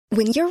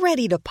When you're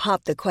ready to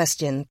pop the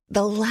question,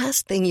 the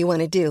last thing you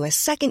want to do is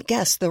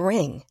second-guess the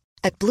ring.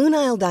 At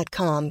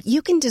BlueNile.com,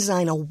 you can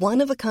design a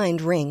one-of-a-kind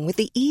ring with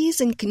the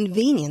ease and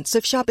convenience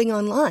of shopping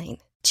online.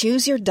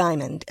 Choose your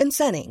diamond and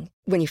setting.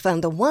 When you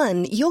find the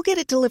one, you'll get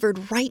it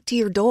delivered right to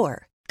your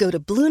door. Go to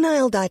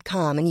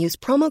BlueNile.com and use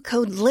promo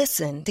code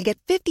LISTEN to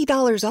get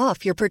 $50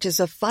 off your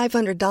purchase of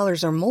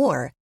 $500 or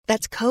more.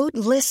 That's code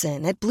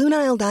LISTEN at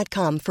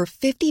BlueNile.com for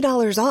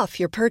 $50 off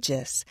your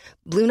purchase.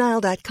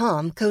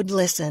 BlueNile.com, code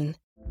LISTEN.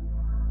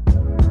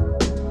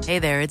 Hey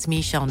there, it's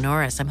Michelle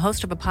Norris. I'm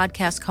host of a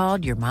podcast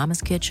called Your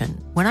Mama's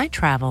Kitchen. When I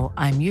travel,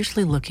 I'm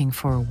usually looking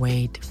for a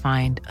way to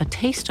find a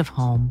taste of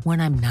home when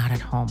I'm not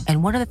at home.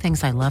 And one of the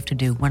things I love to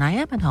do when I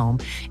am at home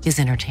is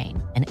entertain.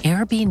 And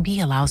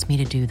Airbnb allows me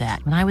to do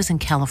that. When I was in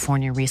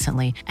California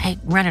recently, I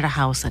rented a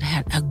house that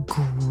had a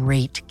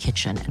great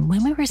kitchen. And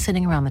when we were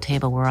sitting around the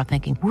table, we were all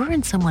thinking, we're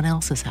in someone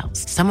else's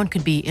house. Someone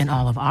could be in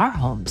all of our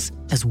homes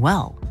as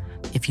well.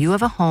 If you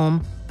have a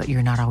home, but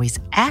you're not always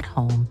at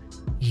home,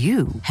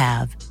 you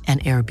have an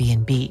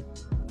Airbnb.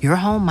 Your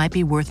home might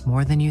be worth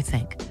more than you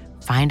think.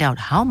 Find out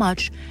how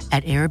much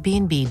at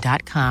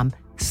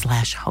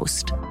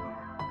airbnb.com/host.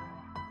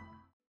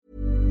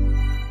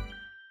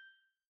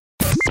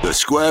 The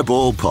Square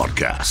Ball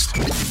Podcast.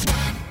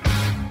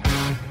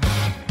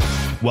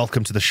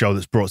 Welcome to the show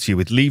that's brought to you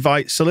with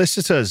Levi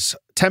Solicitors.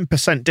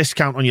 10%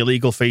 discount on your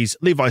legal fees.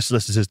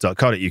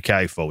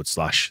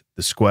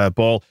 levisolicitors.co.uk/the Square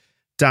Ball.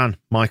 Dan,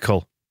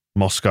 Michael,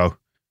 Moscow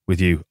with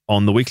you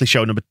on the weekly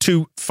show number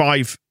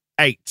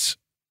 258.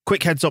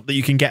 Quick heads up that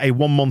you can get a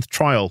 1-month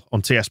trial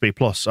on TSB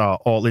Plus, our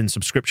all-in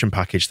subscription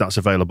package that's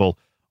available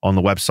on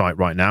the website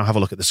right now. Have a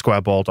look at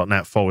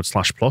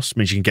thesquareball.net/plus.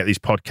 Means you can get these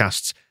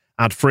podcasts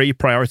ad-free,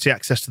 priority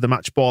access to the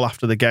match ball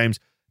after the games,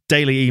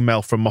 daily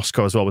email from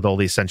Moscow as well with all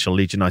the essential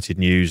Leeds United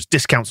news,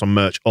 discounts on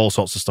merch, all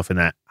sorts of stuff in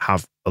there.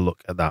 Have a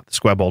look at that.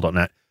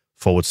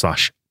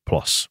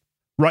 Thesquareball.net/plus.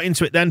 Right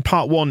into it then.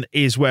 Part one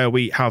is where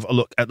we have a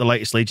look at the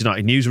latest Leeds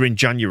United news. We're in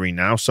January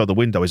now, so the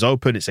window is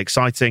open. It's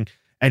exciting.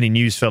 Any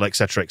news, Phil,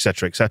 etc.,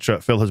 etc.,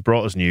 etc. Phil has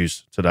brought us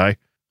news today,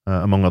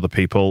 among other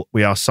people.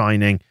 We are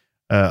finalising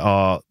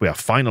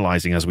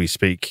as we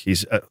speak.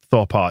 He's at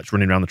Thorpe Arch,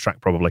 running around the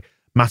track probably.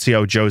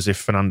 Mateo Joseph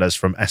Fernandez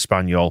from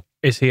Espanyol.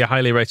 Is he a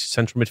highly rated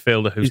central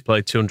midfielder who's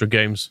played 200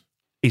 games?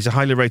 He's a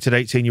highly rated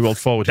 18-year-old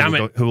forward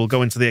who will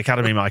go into the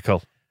academy,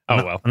 Michael.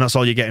 Well. And that's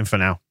all you're getting for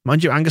now.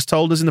 Mind you, Angus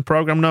told us in the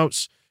programme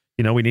notes,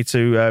 you know, we need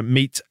to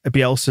meet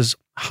Bielsa's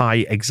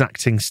high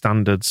exacting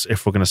standards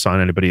if we're going to sign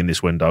anybody in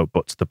this window,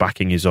 but the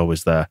backing is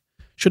always there.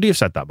 Should he have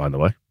said that, by the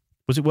way?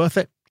 Was it worth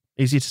it?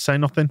 Easy to say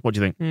nothing? What do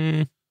you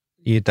think?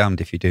 You're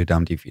damned if you do,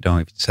 damned if you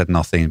don't. If you said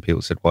nothing and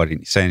people said, why didn't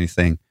you say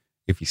anything?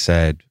 If you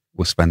said,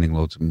 we're spending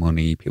loads of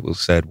money, people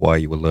said, why are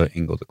you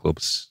alerting other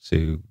clubs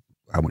to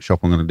how much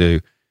shopping I'm going to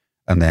do?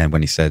 And then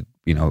when he said,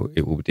 you know,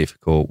 it will be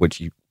difficult, which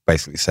he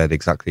basically said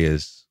exactly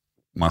as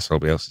Marcelo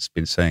Bielsa has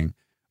been saying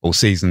all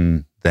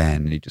season,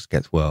 then he just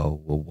gets, well,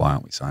 why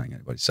aren't we signing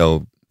anybody?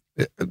 So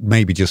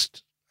maybe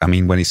just, I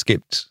mean, when he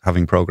skipped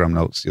having program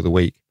notes the other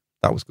week,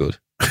 that was good.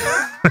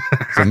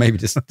 So maybe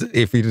just,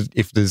 if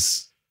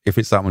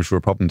it's that much of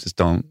a problem, just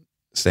don't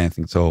say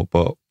anything at all.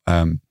 But,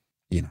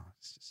 you know,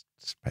 it's just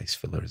space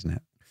filler, isn't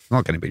it?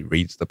 Not anybody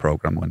reads the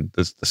program when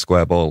there's the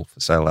Square Ball for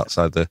sale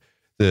outside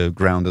the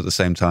ground at the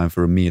same time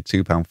for a mere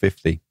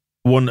 £2.50.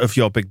 One of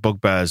your big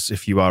bugbears,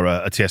 if you are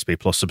a TSB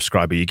Plus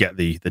subscriber, you get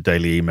the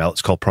daily email,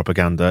 it's called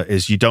Propaganda,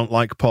 is you don't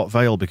like Port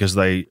Vale because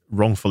they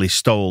wrongfully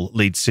stole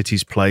Leeds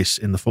City's place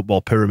in the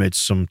football pyramids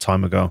some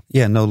time ago.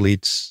 Yeah, no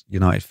Leeds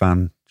United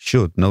fan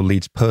should. No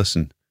Leeds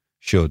person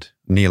should.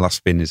 Neil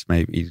Aspin is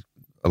maybe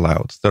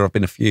allowed. There have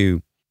been a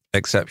few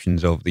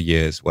exceptions over the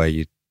years where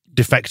you...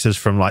 Defectors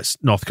from like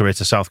North Korea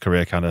to South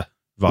Korea kind of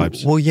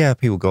vibes. Well, yeah,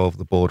 people go over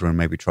the border and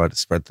maybe try to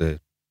spread the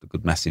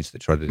good message. They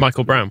try to...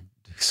 Michael Brown.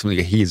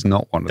 Something he is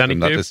not one of Danny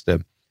them.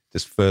 That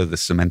just further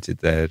cemented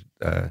their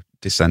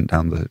descent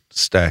down the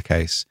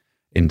staircase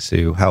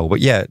into hell. But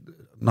yeah,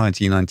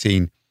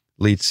 1919,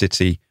 Leeds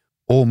City,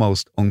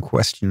 almost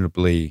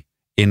unquestionably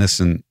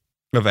innocent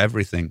of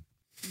everything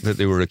that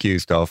they were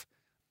accused of.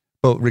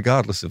 But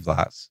regardless of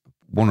that,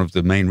 one of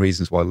the main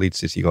reasons why Leeds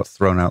City got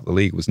thrown out of the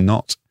league was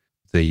not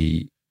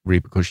the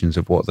repercussions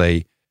of what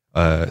they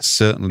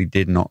certainly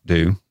did not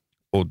do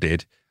or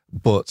did,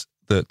 but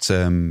that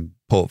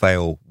Port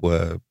Vale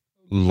were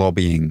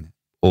lobbying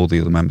all the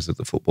other members of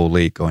the Football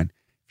League going,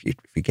 if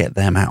you get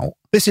them out,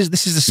 this is the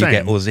same.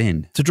 You get us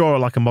in. To draw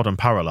like a modern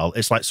parallel,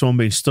 it's like someone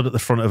being stood at the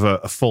front of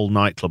a full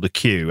nightclub, the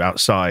queue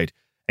outside,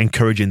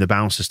 encouraging the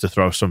bouncers to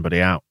throw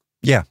somebody out.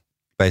 Yeah,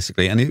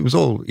 basically. And it was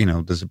all, you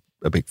know, there's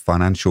a big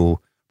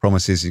financial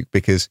promises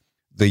because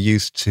they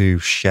used to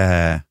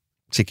share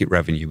ticket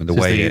revenue and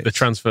the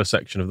transfer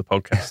section of the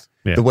podcast.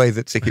 Yeah. The way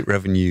that ticket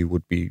revenue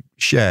would be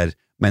shared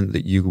meant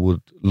that you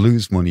would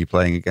lose money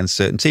playing against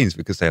certain teams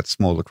because they had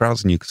smaller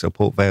crowds, and you could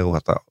support Vale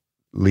had that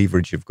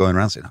leverage of going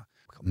around saying, oh,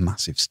 we've got a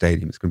massive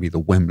stadium, it's going to be the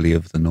Wembley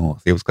of the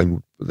North. They always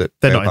claim that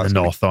they're not in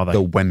the North, are they?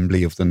 The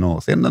Wembley of the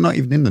North. And they're not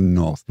even in the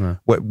North. No.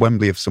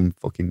 Wembley of some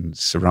fucking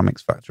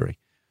ceramics factory.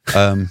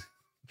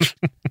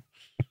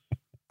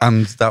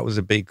 And that was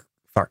a big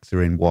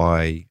factor in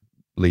why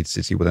Leeds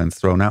City were then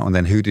thrown out. And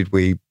then who did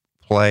we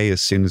play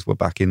as soon as we're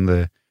back in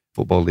the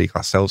Football League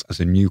ourselves as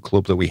a new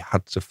club that we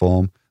had to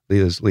form?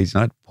 Leeds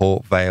United,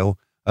 Port Vale.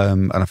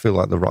 And I feel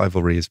like the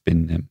rivalry has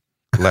been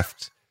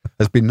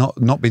has been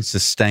not been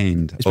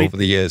sustained over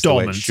the years the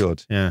way it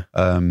should. Yeah.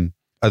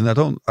 And I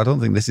don't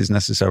think this is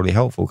necessarily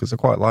helpful because I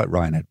quite like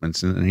Ryan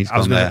Edmondson, and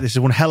this is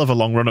one hell of a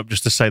long run up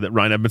just to say that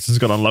Ryan Edmondson's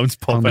gone on loan to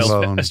Port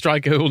Vale. A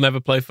striker who will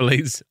never play for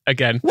Leeds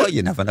again. Well,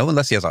 you never know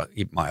unless he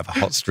might have a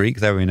hot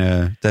streak.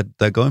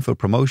 They're going for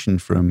promotion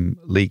from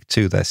League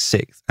Two. They're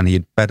 6th, and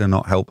he'd better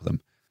not help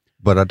them.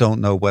 But I don't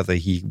know whether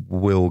he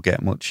will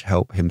get much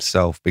help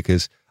himself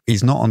because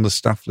he's not on the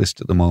staff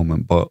list at the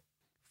moment. But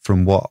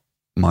from what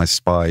my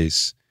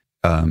spies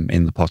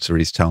in the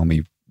Potteries tell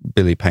me,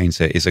 Billy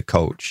Painter is a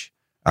coach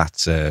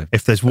at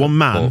if there's one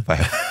man,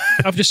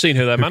 I've just seen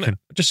who their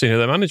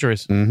manager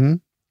is. Mm-hmm.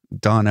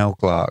 Darnell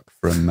Clark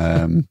from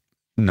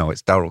no,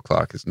 it's Darryl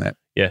Clark, isn't it?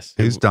 Yes.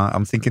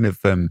 I'm thinking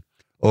of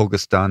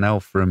August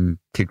Darnell from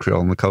Kid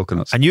Creole and the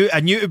Coconuts. I knew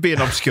it'd be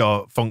an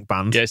obscure funk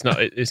band. Yeah, it's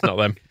not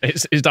them.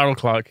 It's Darryl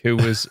Clark, who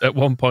was at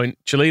one point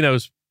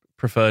Chilino's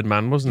preferred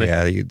man, wasn't he?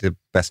 Yeah, the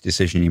best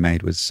decision he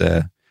made was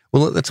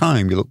well, at the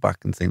time you look back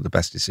and think the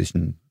best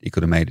decision he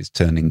could have made is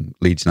turning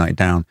Leeds United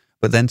down,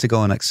 but then to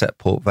go and accept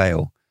Port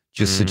Vale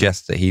just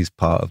suggests that he's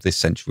part of this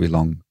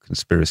century-long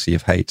conspiracy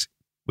of hate.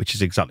 Which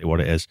is exactly what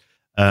it is.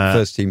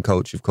 First team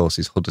coach, of course,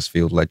 is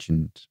Huddersfield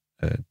legend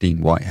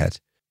Dean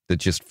Whitehead. That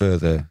just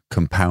further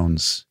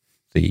compounds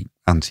the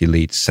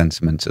anti-Leeds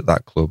sentiment at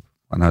that club.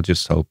 And I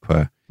just hope...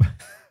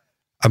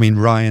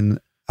 Ryan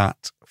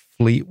at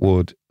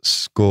Fleetwood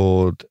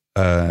scored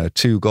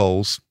 2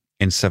 goals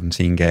in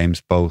 17 games,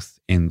 both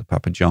in the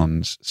Papa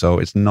John's. So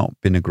it's not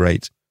been a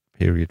great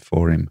period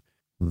for him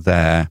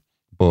there.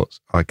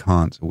 But I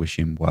can't wish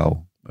him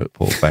well at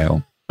Port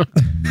Vale.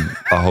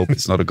 I hope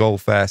it's not a goal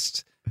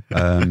fest.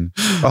 I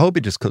hope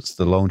he just cuts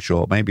the loan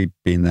short. Maybe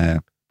being there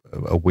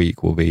a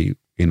week will be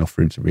enough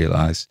for him to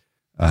realise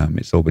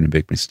it's all been a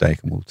big mistake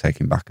and we'll take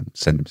him back and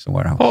send him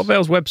somewhere else. Port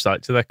Vale's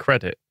website, to their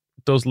credit,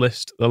 does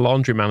list the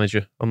laundry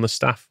manager on the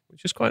staff,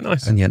 which is quite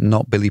nice. And yet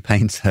not Billy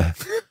Painter,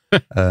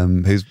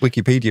 whose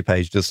Wikipedia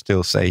page does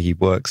still say he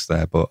works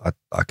there, but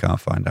I can't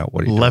find out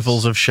what he does.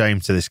 Levels of shame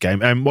to this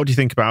game. What do you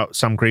think about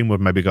Sam Greenwood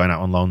maybe going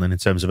out on loan then in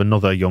terms of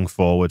another young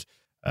forward,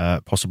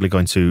 possibly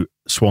going to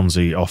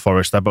Swansea or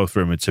Forest? They're both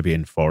rumoured to be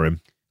in for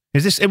him.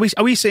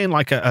 Are we seeing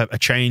like a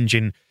change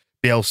in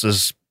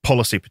Bielsa's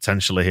policy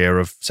potentially here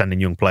of sending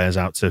young players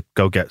out to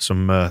go get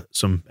some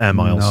air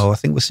miles? No, I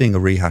think we're seeing a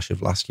rehash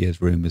of last year's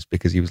rumours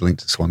because he was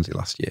linked to Swansea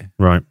last year.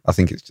 Right. I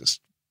think it's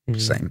just the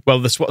same. Well,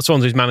 the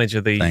Swansea's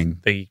manager,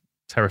 the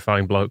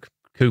terrifying bloke,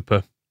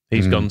 Cooper,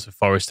 he's gone to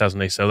Forest,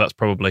 hasn't he? So that's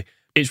probably...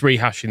 It's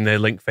rehashing the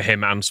link for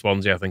him and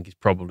Swansea, I think, is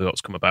probably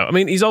what's come about. I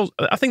mean,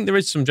 I think there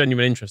is some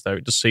genuine interest there.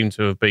 It does seem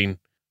to have been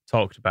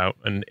talked about.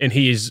 And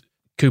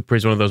Cooper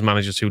is one of those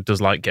managers who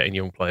does like getting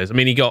young players. I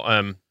mean, he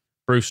got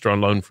Brewster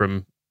on loan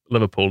from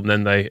Liverpool, and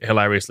then they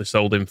hilariously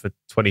sold him for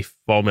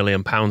 £24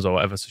 million or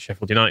whatever to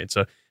Sheffield United.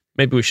 So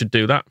maybe we should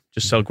do that.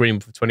 Just sell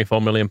Greenwood for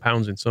 £24 million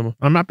in summer.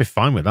 I might be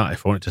fine with that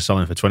if I wanted to sell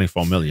him for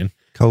 £24 million.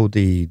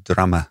 Cody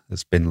Drama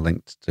has been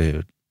linked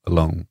to a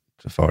loan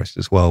to Forest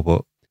as well,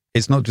 but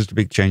it's not just a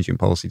big change in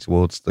policy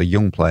towards the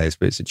young players,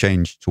 but it's a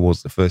change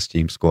towards the first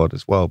team squad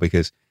as well,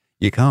 because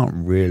you can't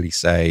really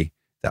say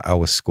that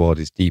our squad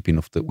is deep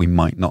enough that we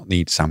might not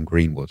need Sam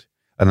Greenwood.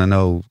 And I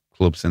know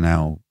clubs are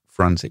now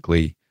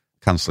frantically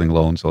cancelling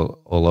loans all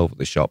over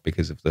the shop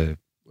because of the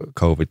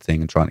COVID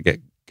thing and trying to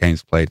get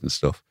games played and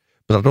stuff.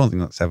 But I don't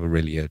think that's ever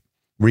really a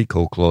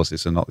recall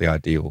clauses are not the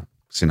ideal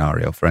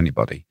scenario for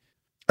anybody.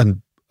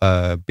 And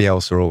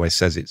Bielsa always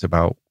says it's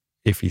about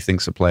if he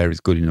thinks a player is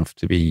good enough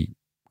to be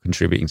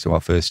contributing to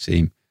our first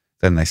team,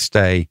 then they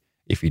stay.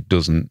 If he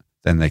doesn't,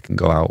 then they can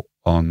go out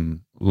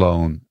on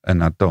loan.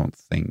 And I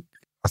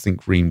think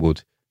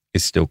Greenwood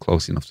is still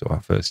close enough to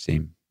our first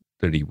team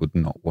that he would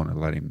not want to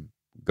let him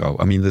go.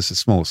 I mean, there's a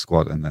small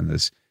squad and then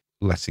there's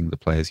letting the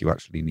players you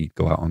actually need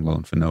go out on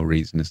loan for no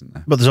reason, isn't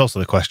there? But there's also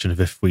the question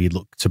of if we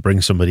look to bring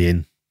somebody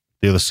in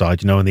the other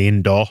side, in the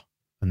indoor,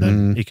 and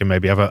then he can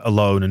maybe have a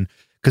loan. And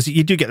because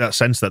you do get that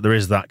sense that there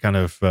is that kind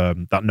of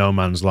that no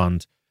man's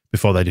land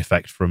before they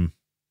defect from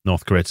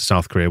North Korea to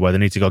South Korea, where they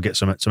need to go get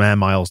some air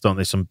miles, don't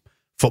they? Some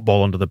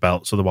football under the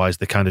belts. Otherwise,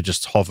 they kind of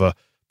just hover,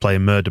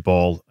 playing murder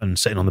ball and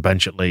sitting on the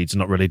bench at Leeds and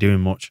not really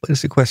doing much. But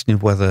it's a question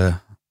of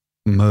whether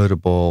murder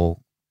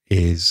ball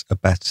is a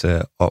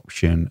better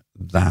option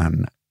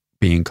than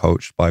being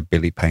coached by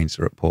Billy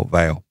Painter at Port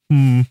Vale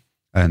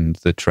and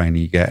the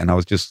training you get. And I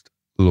was just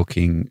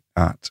looking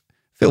at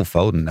Phil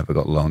Foden never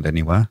got loaned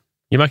anywhere.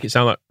 You make it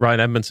sound like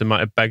Ryan Edmondson might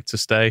have begged to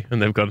stay and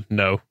they've gone,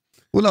 no.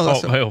 Well, no, that's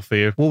Port Vale for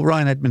you. Well,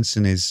 Ryan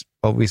Edmondson is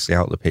obviously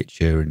out of the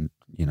picture and,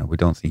 we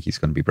don't think he's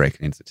going to be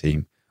breaking into the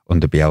team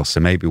under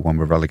Bielsa. Maybe when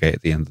we're relegated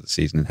at the end of the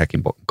season and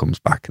Heckingbottom comes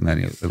back and then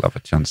he'll have a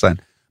chance then.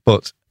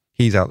 But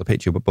he's out of the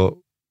picture. But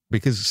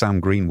because Sam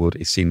Greenwood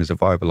is seen as a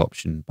viable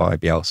option by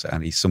Bielsa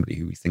and he's somebody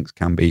who he thinks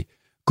can be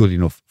good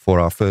enough for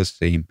our first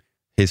team,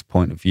 his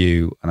point of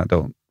view, and I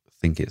don't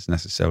think it's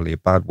necessarily a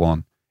bad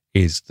one,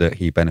 is that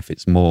he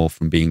benefits more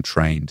from being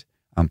trained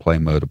and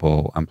playing murder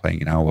ball and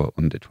playing in our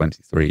under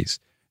 23s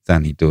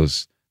than he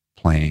does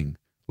playing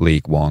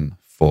League One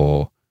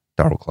for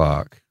Darrell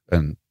Clarke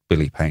and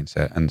Billy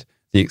Painter. And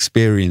the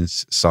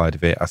experience side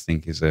of it, I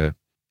think,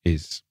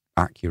 is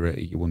accurate.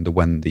 You wonder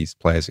when these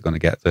players are going to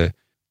get the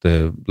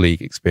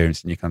league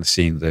experience, and you're kind of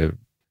seeing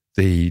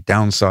the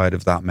downside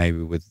of that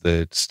maybe with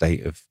the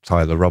state of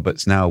Tyler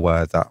Roberts now,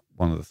 where that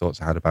one of the thoughts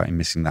I had about him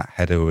missing that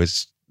header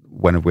was,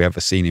 when have we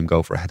ever seen him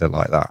go for a header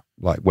like that?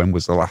 Like, when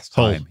was the last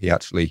time he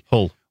actually...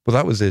 Hull. Well,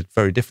 that was a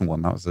very different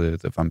one. That was the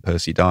Van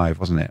Persie dive,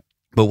 wasn't it?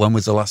 But when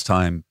was the last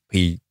time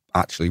he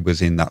actually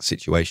was in that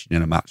situation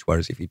in a match?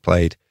 Whereas if he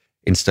played,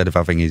 instead of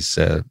having his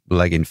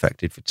leg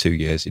infected for 2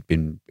 years, he'd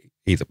been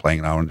either playing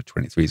in our under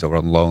 23s or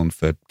on loan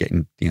for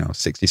getting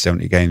 60,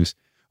 70 games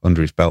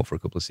under his belt for a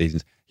couple of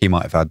seasons. He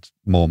might have had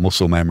more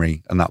muscle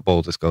memory, and that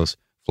ball just goes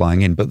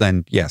flying in. But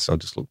then, yes, I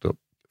just looked up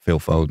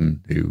Phil Foden,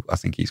 who I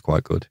think he's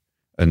quite good,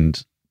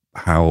 and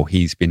how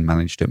he's been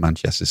managed at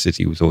Manchester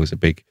City was always a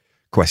big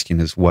question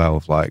as well,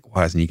 of like,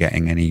 why isn't he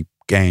getting any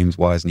games?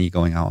 Why isn't he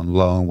going out on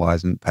loan? Why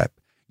isn't Pep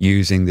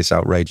using this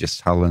outrageous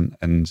talent?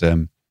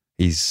 And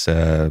he's,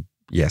 so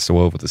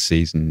over the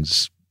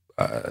seasons,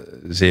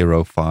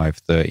 0, 5,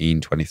 13,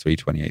 23,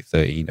 28,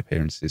 13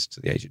 appearances to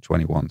the age of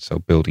 21. So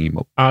building him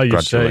up. Are you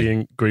gradually.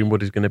 saying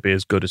Greenwood is going to be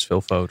as good as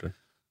Phil Foden?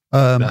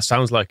 That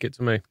sounds like it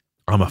to me.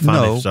 I'm a fan.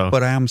 No, if so.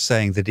 but I am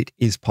saying that it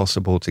is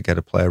possible to get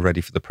a player ready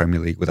for the Premier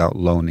League without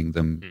loaning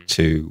them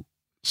to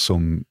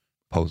some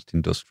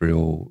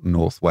post-industrial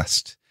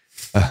northwest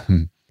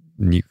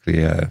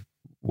nuclear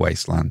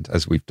wasteland,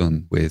 as we've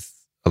done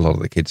with a lot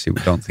of the kids who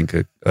we don't think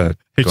are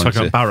Who's going talking to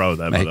about Barrow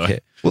there, by make the way?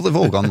 it. Well, they've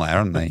all gone there,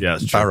 haven't they? Yeah,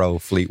 that's true. Barrow,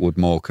 Fleetwood,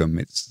 Morecambe.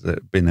 It's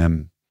been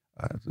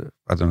I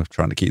don't know,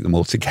 trying to keep them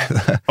all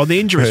together. On the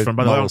injuries front,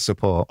 by the way, moral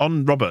support.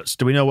 on Roberts,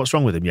 do we know what's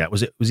wrong with him yet?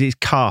 Was it his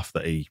calf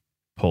that he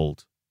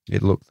pulled?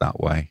 It looked that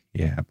way,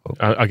 yeah.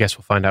 But I guess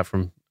we'll find out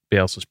from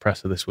Bielsa's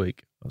presser this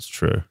week. That's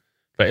true.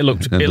 But it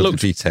looked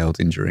detailed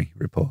injury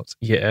report.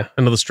 Yeah,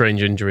 another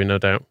strange injury, no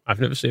doubt. I've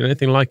never seen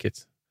anything like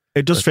it.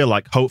 It does feel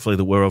like, hopefully,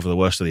 that we're over the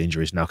worst of the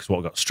injuries now, because what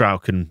we've got,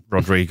 Strauch and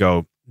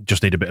Rodrigo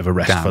just need a bit of a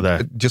rest Dan, for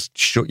their... Just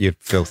shut your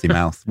filthy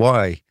mouth.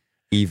 Why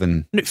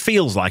even... It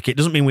feels like it.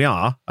 Doesn't mean we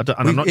are.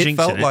 I'm not jinxing it.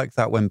 Felt like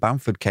that when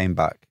Bamford came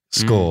back,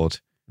 scored,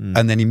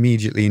 and then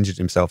immediately injured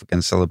himself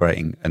again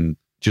celebrating, and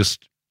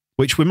just...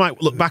 Which we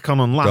might look back on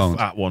and laugh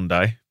at one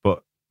day,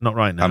 but not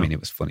right now. I mean,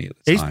 it was funny at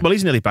the time.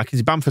 He's nearly back.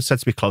 Bamford said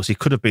to be close. He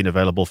could have been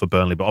available for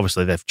Burnley, but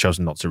obviously they've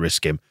chosen not to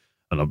risk him.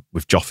 And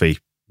with Joffy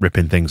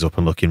ripping things up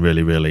and looking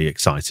really, really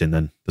exciting,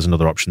 then there's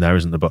another option there,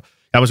 isn't there? But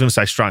I was going to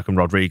say Strike and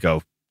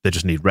Rodrigo, they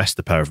just need rest,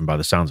 the pair of them, by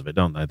the sounds of it,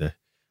 don't they? And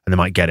they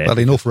might get it. Well,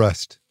 enough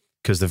rest.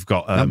 Because they've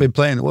got... they've been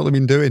playing. What have they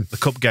been doing? The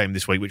cup game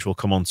this week, which we'll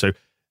come on to.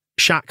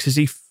 Shax, is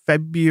he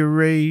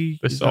February?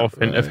 They sort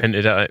of have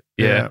hinted at it.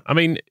 Yeah. I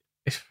mean,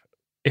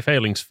 if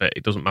Ayling's fit,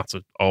 it doesn't matter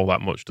all that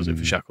much, does it,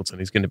 for Shackleton?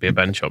 He's going to be a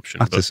bench option.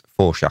 Matters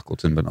for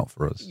Shackleton, but not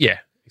for us. Yeah,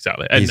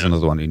 exactly. He's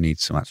another one who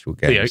needs some actual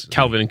games. Yeah,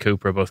 Calvin and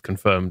Cooper are both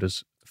confirmed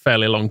as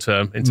fairly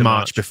long-term into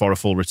March before a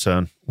full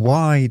return.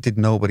 Why did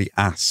nobody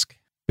ask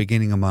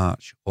beginning of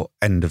March or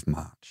end of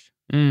March?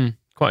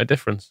 Quite a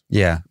difference.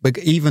 Yeah, but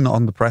even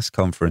on the press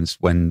conference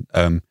when,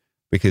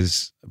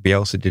 because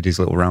Bielsa did his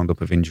little roundup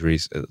of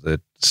injuries at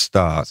the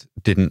start,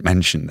 didn't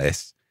mention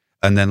this,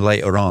 and then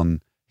later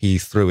on he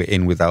threw it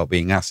in without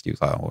being asked. He was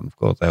like, "Oh, of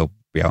course they'll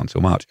be out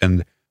until March."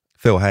 And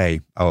Phil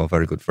Hay, our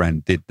very good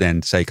friend, did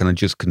then say, "Can I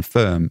just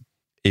confirm?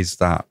 Is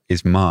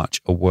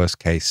March a worst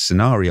case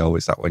scenario?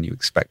 Is that when you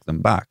expect them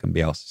back?" And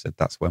Bielsa said,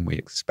 "That's when we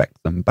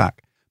expect them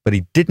back." But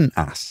he didn't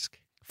ask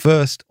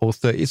first or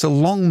third. It's a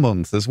long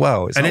month as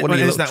well. It's not when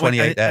he looked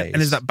 28 days.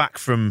 And is that back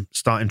from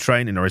starting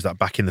training, or is that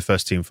back in the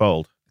first team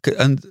fold?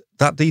 And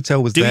that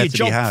detail was there to be had.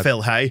 Do your job,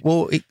 Phil Hay.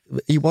 Well,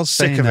 he was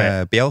saying,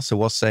 Bielsa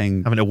was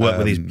saying... Having to work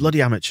with these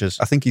bloody amateurs.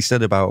 I think he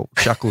said about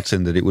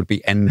Shackleton that it would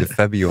be end of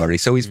February.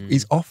 So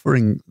he's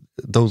offering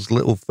those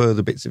little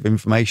further bits of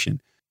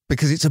information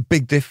because it's a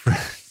big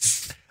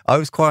difference. I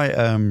was quite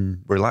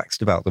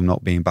relaxed about them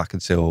not being back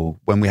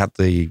until when we had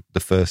the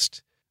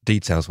first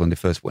details, when they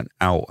first went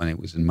out, and it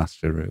was a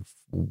matter of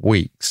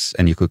weeks,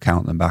 and you could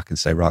count them back and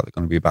say, right, they're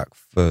going to be back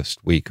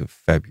first week of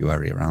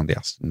February around the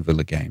Aston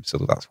Villa game, so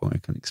that's when we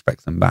can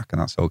expect them back, and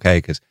that's okay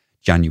because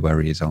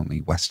January is only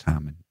West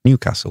Ham and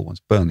Newcastle once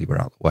Burnley were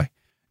out of the way.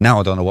 Now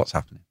I don't know what's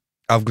happening.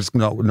 I've just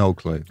no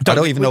clue. I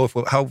don't even know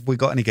how we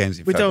got any games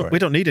in February. We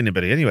don't need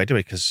anybody anyway, do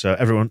we? Because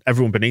everyone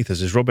beneath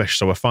us is rubbish,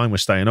 so we're fine. We're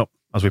staying up,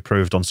 as we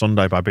proved on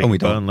Sunday by beating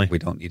Burnley. We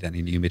don't need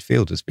any new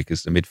midfielders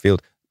because the midfield...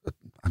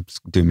 I'm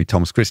doing my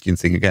Thomas Christian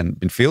thing again.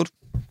 Midfield,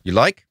 you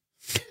like?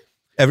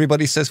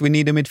 Everybody says we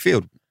need a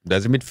midfield.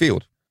 There's a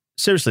midfield.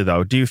 Seriously,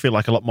 though, do you feel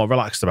like a lot more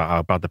relaxed about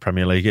how bad the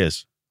Premier League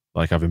is?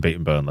 Like having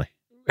beaten Burnley?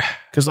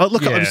 Because have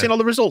you seen all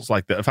the results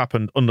like that have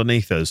happened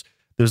underneath us?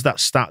 There's that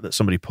stat that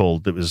somebody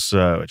pulled that was,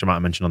 which I might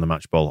have mentioned on the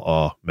match ball,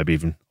 or maybe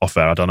even off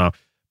air, I don't know.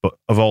 But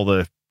of all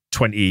the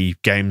 20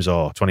 games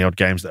or 20 odd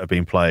games that have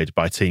been played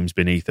by teams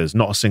beneath us,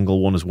 not a single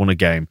one has won a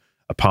game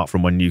apart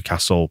from when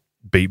Newcastle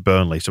beat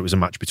Burnley. So it was a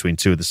match between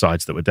two of the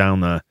sides that were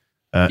down there.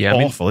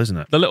 Awful, isn't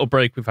it? The little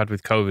break we've had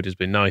with COVID has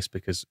been nice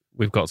because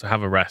we've got to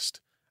have a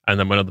rest, and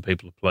then when other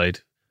people have played,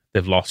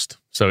 they've lost.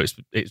 So it's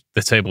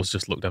the table's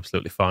just looked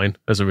absolutely fine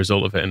as a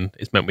result of it, and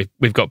it's meant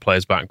we've got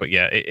players back. But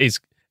yeah, it's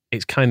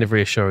kind of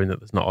reassuring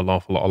that there's not an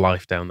awful lot of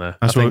life down there.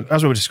 As we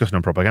were discussing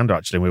on Propaganda,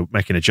 actually, we were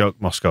making a joke,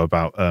 Moscow,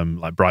 about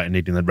like Brighton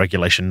needing the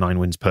regulation 9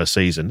 wins per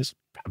season. It's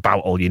about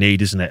all you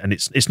need, isn't it? And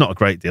it's not a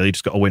great deal. You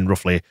just got to win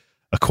roughly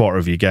a quarter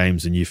of your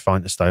games and you're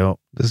fine to stay up.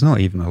 There's not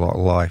even a lot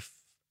of life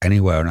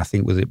anywhere. And I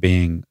think with it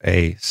being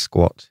a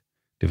squat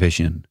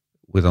division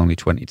with only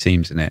 20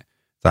 teams in it,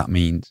 that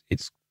means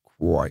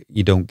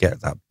you don't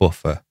get that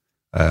buffer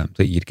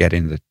that you'd get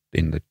in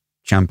the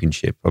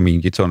Championship. I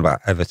mean, you're talking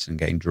about Everton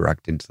getting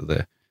dragged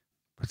into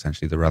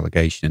potentially the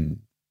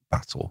relegation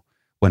battle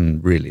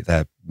when really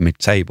they're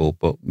mid-table,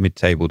 but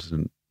mid-table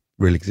doesn't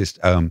really exist.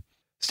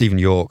 Stephen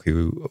York,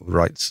 who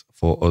writes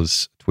for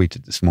us,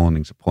 tweeted this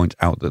morning to point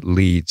out that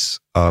Leeds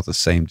are the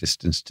same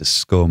distance to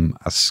Scum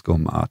as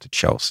Scum are to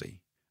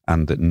Chelsea,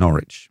 and that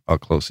Norwich are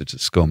closer to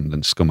Scum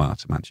than Scum are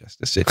to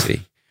Manchester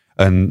City.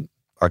 And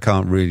I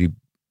can't really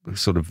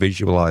sort of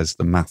visualise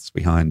the maths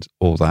behind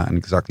all that and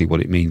exactly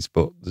what it means,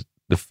 but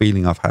the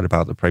feeling I've had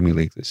about the Premier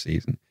League this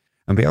season,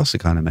 and Bielsa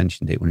kind of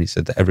mentioned it when he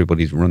said that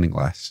everybody's running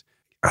less,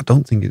 I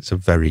don't think it's a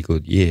very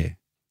good year.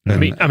 I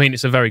mean,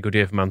 it's a very good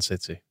year for Man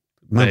City.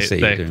 Man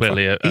City they're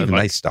clearly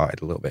they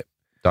started a little bit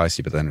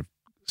dicey, but then have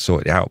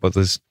sorted it out. But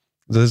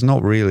there's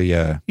not really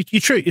a...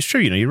 It's true,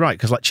 you're right,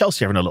 because like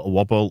Chelsea having a little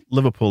wobble,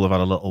 Liverpool have had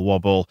a little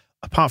wobble.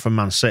 Apart from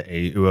Man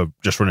City, who are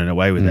just running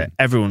away with it,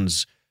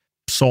 everyone's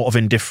sort of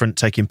indifferent,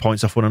 taking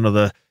points off one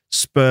another.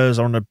 Spurs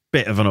are on a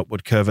bit of an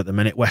upward curve at the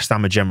minute. West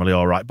Ham are generally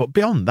all right. But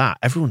beyond that,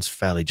 everyone's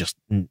fairly just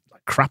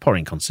crap or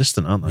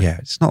inconsistent, aren't they? Yeah,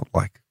 it's not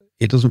like...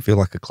 It doesn't feel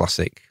like a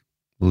classic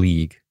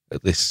league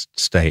at this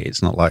state.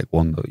 It's not like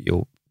one that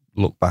you'll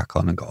look back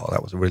on and go, oh,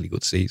 that was a really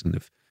good season.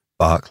 If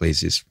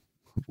Barclays is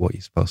what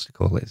you're supposed to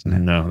call it, isn't it?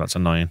 No, that's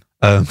annoying.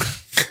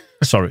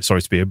 Sorry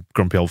to be a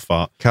grumpy old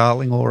fart.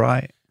 Carling, all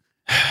right.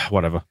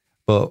 Whatever.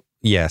 But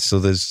yeah, so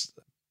there's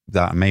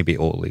that. Maybe it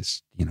all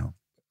is,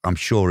 I'm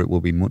sure it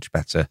will be much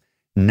better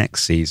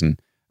next season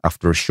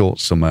after a short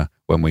summer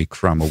when we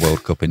cram a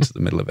World Cup into the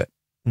middle of it.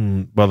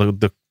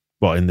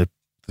 Well, in the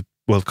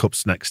World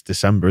Cup's next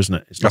December, isn't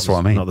it? That's what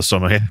I mean. Not the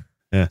summer here.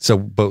 Yeah. So,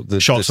 but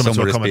the summer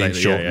has been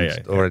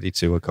shortened already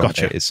to accommodate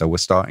Gotcha. it. So we're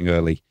starting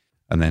early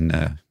and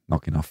then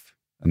knocking off,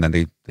 and then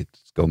they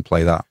just go and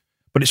play that.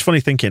 But it's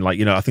funny thinking,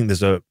 I think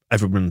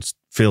everyone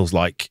feels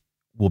like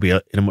we'll be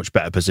in a much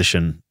better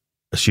position,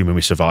 assuming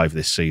we survive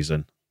this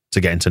season, to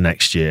get into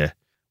next year,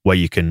 where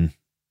you can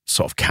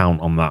sort of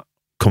count on that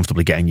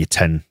comfortably getting you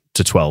 10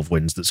 to 12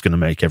 wins. That's going to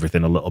make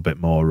everything a little bit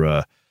more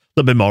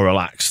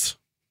relaxed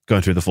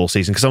going through the full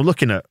season. Because I'm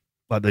looking at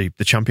like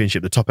the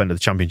Championship, the top end of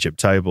the Championship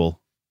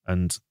table,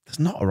 and there's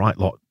not a right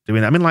lot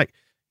doing that. I mean,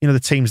 the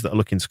teams that are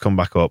looking to come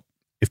back up,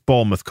 if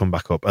Bournemouth come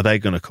back up, are they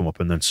going to come up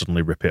and then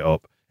suddenly rip it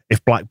up?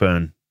 If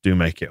Blackburn do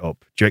make it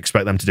up, do you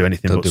expect them to do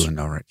anything They'll do in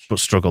Norwich, but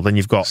struggle? Then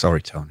you've got...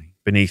 Sorry, Tony.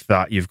 Beneath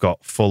that, you've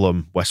got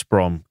Fulham, West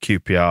Brom,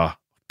 QPR,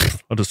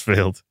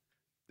 Huddersfield.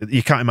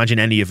 You can't imagine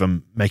any of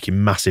them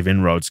making massive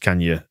inroads, can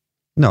you?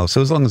 No,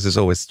 so as long as there's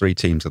always 3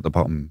 teams at the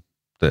bottom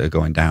that are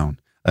going down.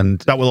 And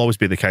that will always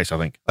be the case, I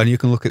think. And you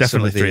can look at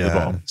definitely 3 at the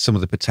bottom. Some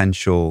of the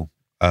potential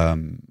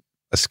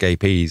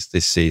escapees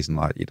this season,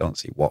 like you don't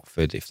see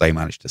Watford, if they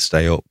manage to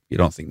stay up, you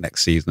don't think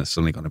next season is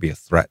suddenly going to be a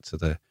threat to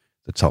the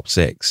top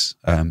 6.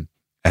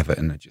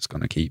 Everton are just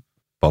going to keep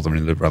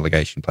bothering the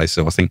relegation place.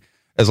 So I think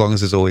as long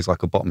as there's always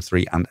like a bottom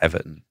 3 and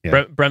Everton.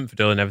 Yeah. Brentford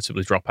will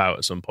inevitably drop out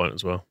at some point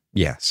as well.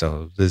 Yeah,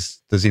 so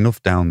there's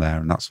enough down there,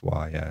 and that's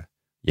why,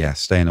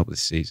 staying up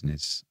this season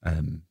is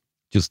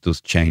just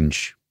does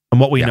change. And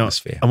what we know,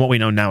 atmosphere. And what we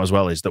know now as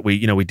well is that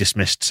we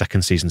dismissed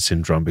second season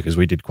syndrome because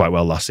we did quite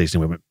well last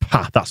season. We went,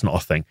 that's not a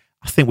thing.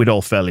 I think we'd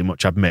all fairly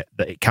much admit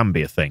that it can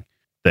be a thing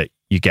that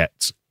you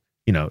get.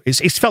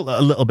 It's felt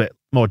a little bit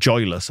more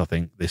joyless, I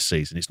think, this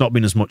season. It's not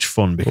been as much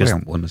fun because we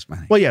haven't won as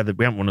many. Well, yeah,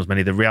 we haven't won as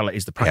many. The reality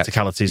is the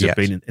practicalities have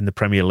been in the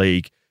Premier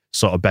League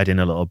sort of bedding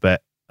a little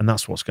bit, and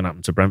that's what's going to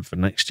happen to Brentford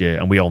next year.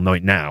 And we all know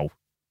it now.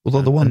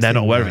 Although they're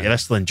not aware of it. They're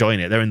still enjoying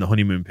it. They're in the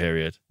honeymoon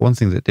period. One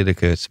thing that did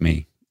occur to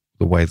me,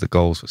 the way the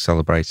goals were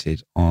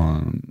celebrated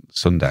on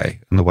Sunday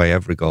and the way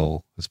every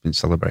goal has been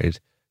celebrated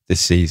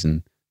this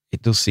season,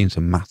 it does seem to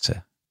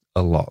matter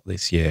a lot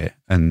this year.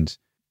 And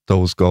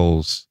those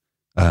goals,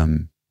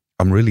 I'm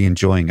really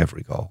enjoying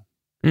every goal.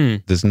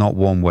 There's not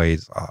one way,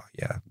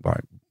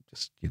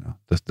 just,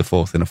 the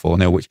fourth in a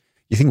 4-0, which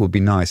you think would be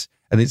nice.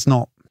 And it's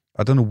not,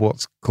 I don't know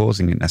what's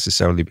causing it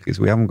necessarily, because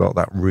we haven't got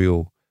that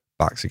real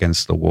backs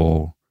against the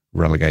wall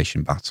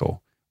relegation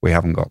battle. We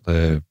haven't got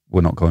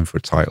we're not going for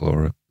a title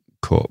or a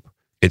cup.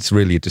 It's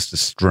really just a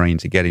strain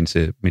to get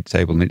into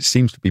mid-table, and it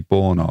seems to be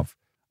born of.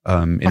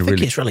 I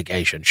think it's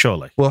relegation,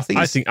 surely. Well,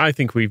 I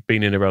think we've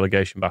been in a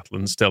relegation battle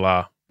and still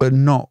are, but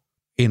not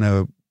in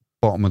a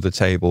bottom of the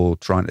table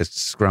trying to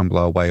scramble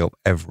our way up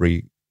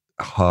every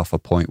half a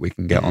point we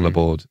can get on the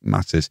board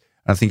matters.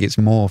 I think it's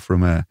more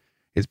from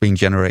it's being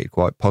generated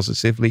quite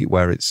positively,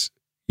 where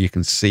you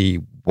can see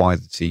why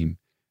the team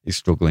is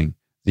struggling,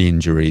 the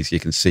injuries, you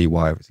can see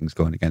why everything's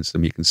going against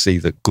them. You can see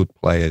that good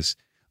players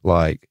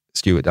like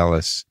Stuart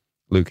Dallas,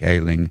 Luke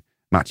Ayling,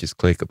 Matches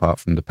Click, apart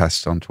from the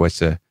pests on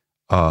Twitter,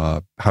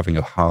 are having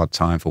a hard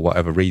time for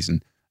whatever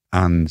reason.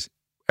 And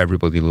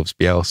everybody loves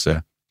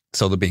Bielsa.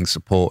 So they're being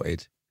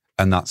supported.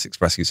 And that's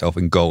expressing itself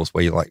in goals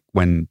where you're like,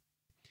 when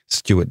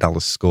Stuart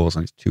Dallas scores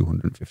on his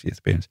 250th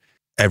appearance,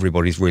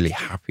 everybody's really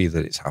happy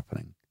that it's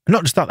happening.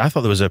 Not just that, I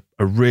thought there was a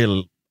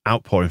real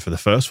outpouring for the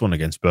first one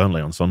against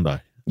Burnley on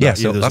Sunday. Yeah,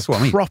 so that's what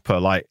I mean. Proper,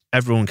 like,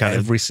 everyone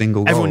every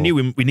single goal. Everyone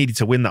knew we needed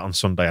to win that on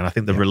Sunday, and I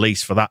think the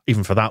release for that,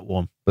 even for that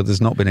one. But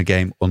there's not been a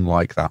game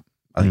unlike that.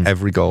 I think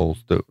every goal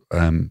that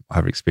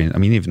I've experienced, I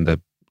mean, even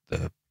the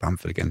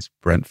Bamford against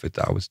Brentford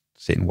that I was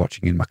sitting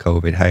watching in my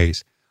COVID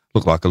haze,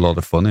 looked like a lot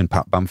of fun, and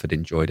Pat Bamford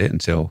enjoyed it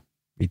until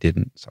he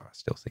didn't. So I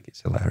still think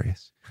it's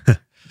hilarious.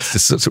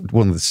 It's just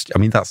one of the, I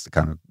mean, that's the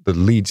kind of the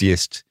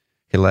Leedsiest,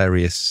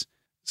 hilarious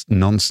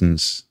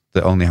nonsense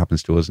that only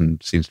happens to us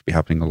and seems to be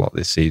happening a lot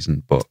this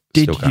season, but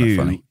still kind of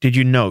funny. Did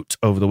you note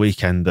over the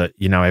weekend that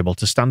you're now able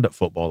to stand up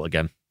football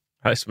again?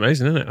 That's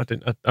amazing, isn't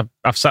it?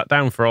 I've sat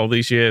down for all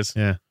these years.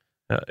 Yeah.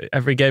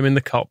 Every game in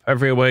the Cop,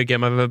 every away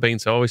game I've ever been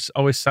to,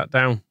 always sat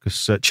down.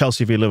 Because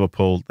Chelsea v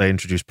Liverpool, they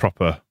introduced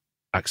proper,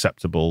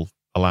 acceptable,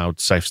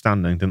 allowed safe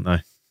standing, didn't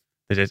they?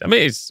 They did. I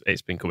mean,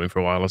 it's been coming for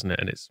a while, hasn't it?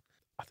 And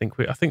I think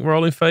we're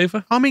all in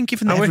favour. I mean,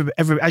 given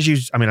that as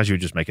you were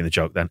just making the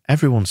joke, then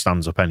everyone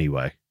stands up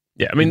anyway.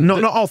 Yeah, I mean,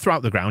 not all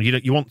throughout the ground.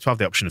 You want to have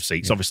the option of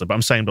seats, obviously, but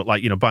I'm saying, but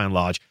like, by and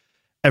large,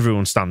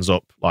 everyone stands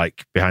up,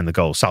 like behind the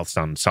goal, south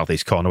stand,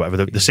 southeast corner,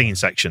 whatever. The singing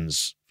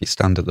sections. If you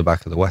stand at the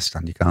back of the West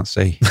Stand, you can't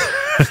see.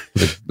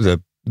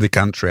 the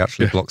gantry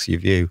actually blocks your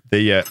view.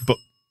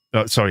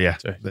 Sorry.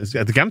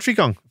 The gantry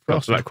gone.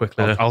 Got to that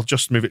quickly. I'll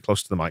just move it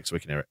close to the mic so we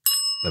can hear it.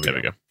 There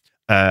we go.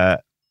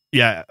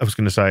 I was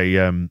going to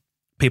say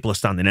people are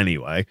standing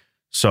anyway,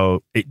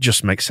 so it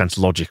just makes sense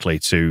logically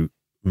to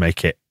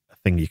make it a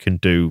thing you can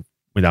do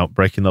without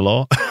breaking the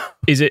law.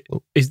 Is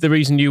the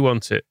reason you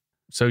want it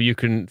so you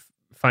can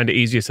find it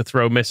easier to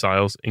throw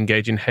missiles,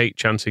 engage in hate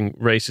chanting,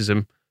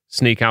 racism,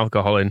 sneak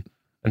alcohol in,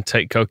 and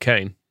take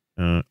cocaine?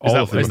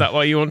 Is that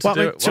why you want to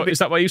do it? Is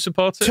that why you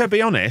support it? To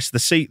be honest, the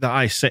seat that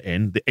I sit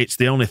in, it's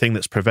the only thing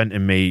that's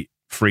preventing me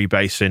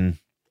freebasing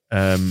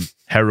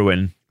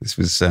heroin. This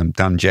was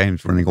Dan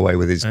James running away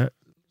with his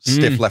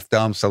stiff left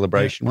arm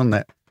celebration, wasn't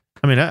it?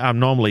 I mean, I'm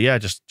normally,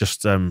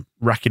 just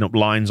racking up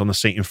lines on the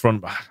seat in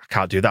front, but I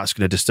can't do that. It's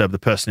going to disturb the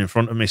person in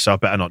front of me, so I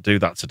better not do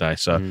that today.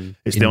 So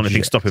it's the only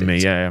thing stopping me,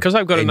 Because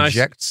I've got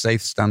Inject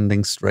safe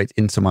standing straight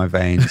into my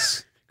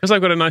veins. Because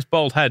I've got a nice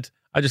bald head,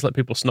 I just let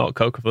people snort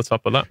coke off the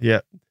top of that.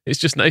 Yeah. It's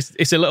just nice.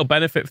 It's a little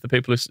benefit for the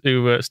people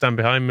who stand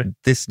behind me.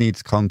 This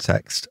needs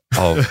context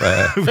of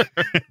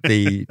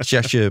the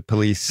Cheshire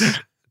Police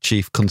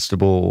Chief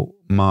Constable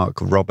Mark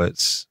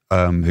Roberts,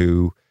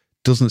 who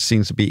doesn't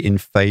seem to be in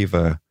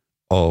favour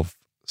of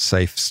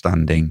safe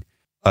standing,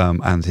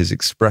 and is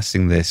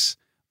expressing this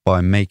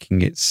by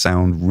making it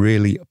sound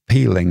really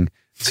appealing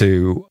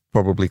to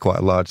probably quite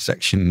a large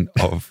section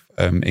of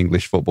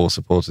English football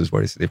supporters,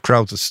 where if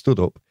crowds are stood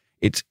up,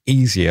 it's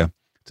easier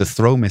to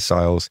throw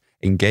missiles,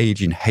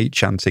 engage in hate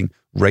chanting,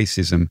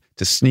 racism,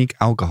 to sneak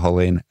alcohol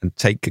in and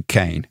take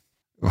cocaine.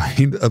 I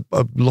mean,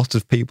 a lot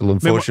of people,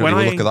 unfortunately,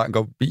 will look at that and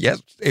go, yes,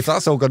 if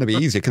that's all going to be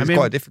easier, because it's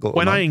quite difficult.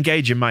 When I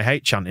engage in my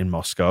hate chant in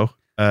Moscow...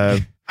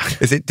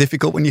 is it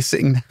difficult when you're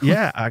sitting down?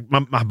 Yeah,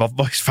 my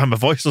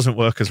voice doesn't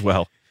work as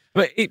well.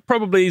 But it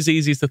probably is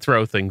easier to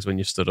throw things when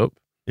you stood up.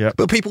 Yeah,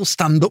 but people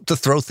stand up to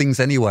throw things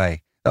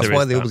anyway. That's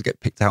why they always get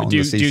picked out on the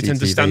CCTV. Do you tend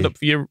to stand up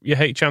for your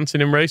hate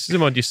chanting and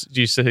racism, or do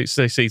you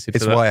stay seated?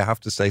 It's why I have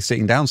to stay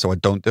sitting down, so I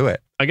don't do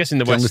it. I guess in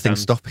the West Stand,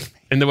 stopping me.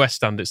 In the West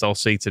Stand, it's all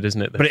seated,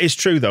 isn't it? But it is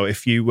true though.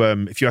 If you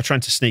are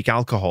trying to sneak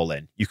alcohol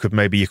in, you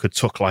could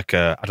tuck like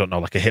a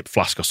hip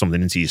flask or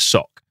something into your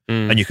sock,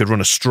 and you could run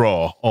a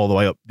straw all the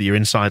way up your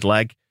inside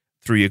leg,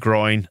 through your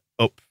groin,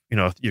 up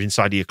your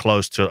inside of your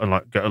clothes and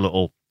like get a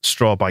little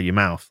straw by your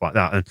mouth like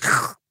that, and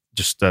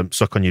just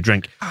suck on your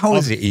drink. How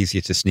is it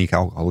easier to sneak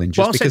alcohol in?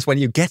 Because when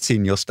you get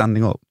in, you're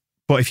standing up.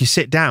 But if you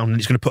sit down,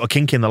 it's going to put a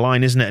kink in the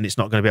line, isn't it? And it's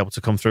not going to be able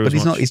to come through. But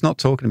he's not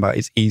talking about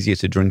it's easier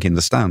to drink in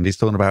the stand. He's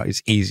talking about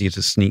it's easier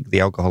to sneak the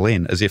alcohol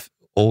in, as if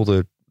all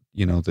the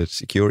the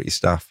security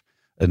staff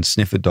and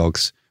sniffer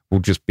dogs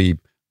will just be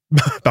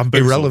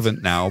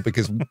irrelevant now,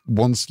 because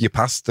once you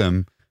pass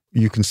them,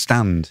 you can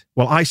stand.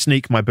 Well, I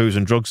sneak my booze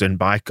and drugs in,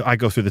 but I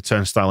go through the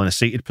turnstile in a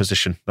seated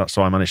position. That's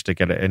how I managed to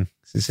get it in.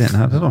 This is it.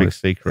 That's a big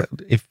secret.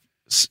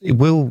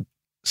 Will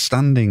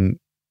standing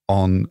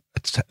on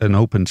an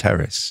open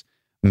terrace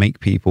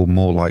make people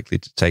more likely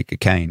to take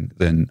cocaine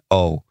than,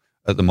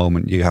 at the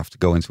moment you have to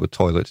go into a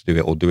toilet to do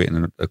it, or do it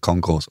in a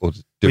concourse, or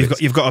do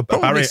you've got a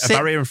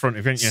barrier in front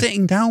of you, haven't you?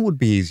 Sitting down would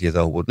be easier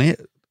though, wouldn't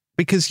it?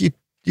 Because you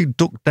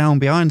duck down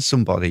behind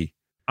somebody.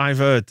 I've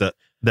heard that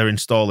they're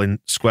installing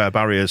square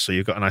barriers, so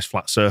you've got a nice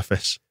flat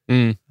surface.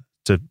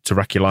 to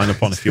rack your line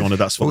up on if you wanted.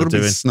 That's what We're they're going to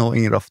doing. be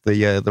snorting it off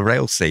the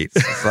rail seats.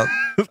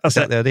 Is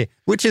that the idea?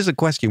 Which is a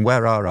question,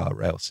 where are our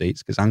rail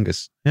seats? Because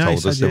Angus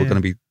told us they were going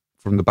to be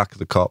from the back of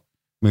the Kop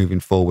moving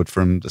forward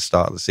from the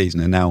start of the season.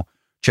 And now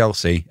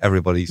Chelsea,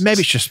 everybody's...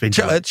 Maybe it's just been...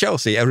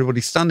 Chelsea,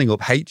 everybody's standing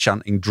up, hate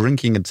chanting,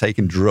 drinking and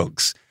taking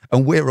drugs.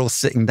 And we're all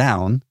sitting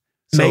down.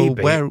 So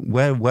maybe.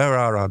 Where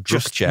are our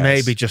drug chairs?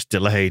 Maybe just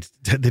delayed.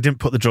 They didn't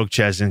put the drug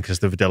chairs in because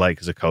they were delayed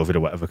because of COVID or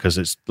whatever, because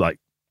it's like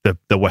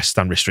the West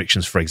Stand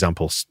restrictions, for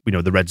example,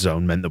 the red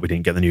zone meant that we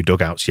didn't get the new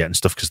dugouts yet and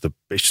stuff because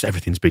it's just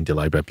everything's been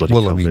delayed by bloody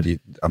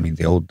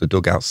COVID. The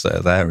dugouts that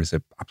are there is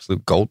an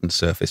absolute golden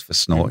surface for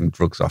snorting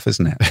drugs off,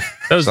 isn't it?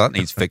 So that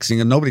needs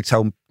fixing. And nobody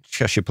tell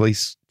Cheshire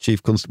Police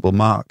Chief Constable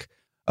Mark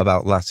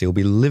about that. He'll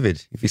be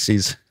livid if he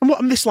sees...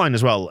 And this line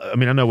as well, I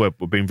mean, I know we're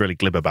being really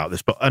glib about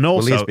this, but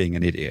he's being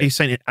an idiot. He's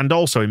saying it, and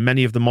also in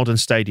many of the modern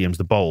stadiums,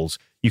 the bowls,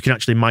 you can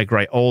actually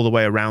migrate all the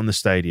way around the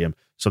stadium.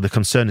 So the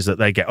concern is that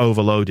they get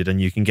overloaded and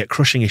you can get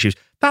crushing issues.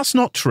 That's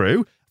not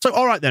true. So,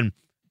 all right then,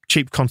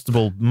 Chief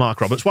Constable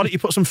Mark Roberts, why don't you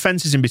put some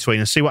fences in between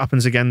and see what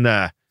happens again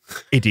there,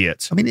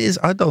 idiot? I mean,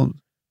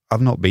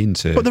 I've not been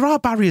to... But there are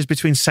barriers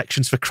between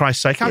sections, for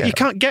Christ's sake. You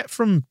can't get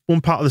from one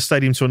part of the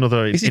stadium to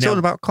another. Is he talking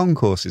about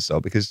concourses, though?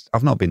 Because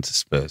I've not been to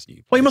Spurs.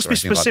 Well, he must be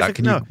specific. Like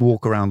Can you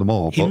walk around them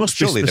all? He must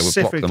surely be they would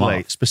block them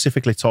off.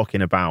 specifically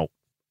talking about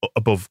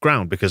above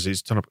ground, because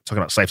he's talking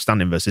about safe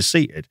standing versus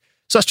seated.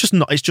 So that's just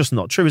not. It's just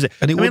not true, is it?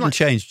 And it wouldn't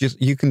change.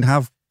 Just you can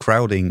have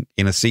crowding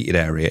in a seated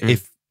area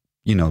if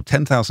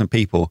 10,000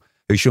 people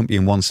who shouldn't be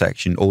in one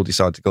section all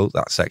decide to go to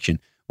that section,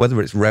 whether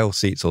it's rail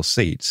seats or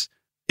seats,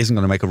 isn't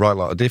going to make a right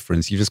lot of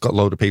difference. You just got a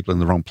load of people in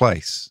the wrong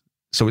place.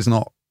 So it's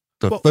not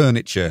the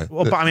furniture.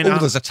 But I mean,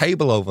 there's a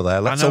table over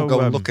there. Let's all go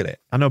and look at it.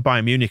 I know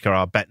Bayern Munich are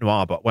our bête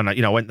noire, but when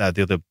I went there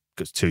the other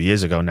 2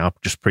 years ago now,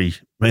 just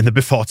in the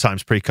before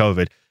times,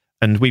 pre-COVID,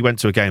 and we went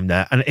to a game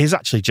there, and it is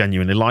actually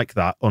genuinely like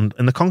that.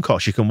 In the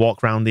concourse, you can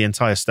walk around the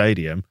entire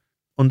stadium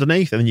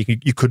underneath, and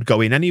you could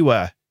go in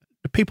anywhere.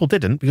 People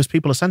didn't, because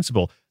people are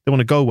sensible. They want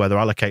to go where their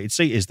allocated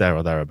seat is there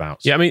or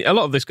thereabouts. Yeah, I mean, a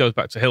lot of this goes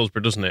back to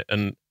Hillsborough, doesn't it?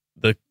 And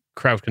the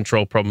crowd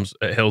control problems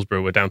at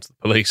Hillsborough were down to the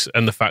police,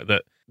 and the fact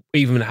that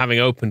even having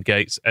opened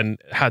gates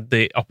and had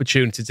the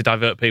opportunity to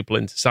divert people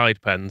into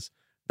side pens,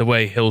 the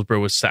way Hillsborough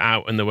was set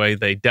out and the way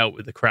they dealt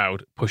with the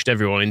crowd pushed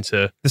everyone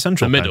into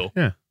the middle.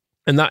 Pen, yeah.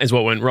 And that is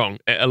what went wrong.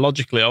 At a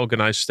logically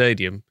organised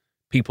stadium,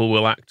 people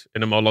will act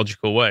in a more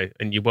logical way,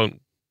 and you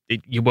won't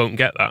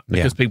get that,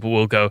 because people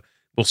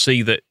will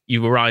see that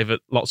you arrive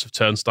at lots of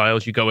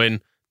turnstiles, you go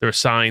in, there are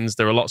signs,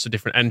 there are lots of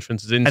different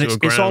entrances into a ground.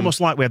 It's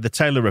almost like we had the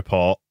Taylor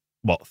Report,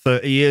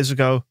 30 years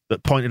ago,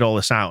 that pointed all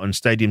this out, and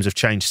stadiums have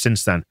changed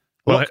since then.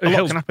 A lot can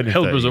happen in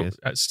 30 years.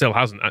 Still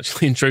hasn't,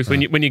 actually, in truth.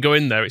 When you go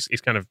in there, it's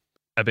kind of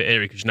a bit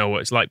eerie because you know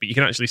what it's like, but you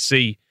can actually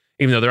see,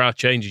 even though there are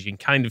changes, you can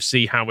kind of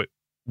see how it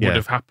would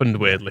have happened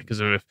weirdly because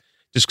of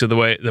the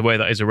way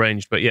that is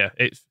arranged. But yeah,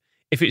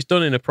 if it's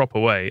done in a proper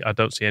way, I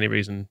don't see any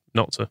reason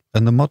not to.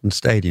 And the modern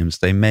stadiums,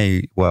 they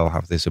may well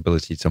have this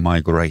ability to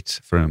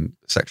migrate from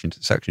section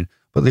to section,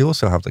 but they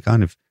also have the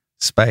kind of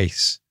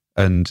space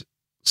and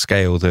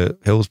scale that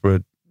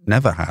Hillsborough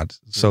never had.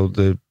 So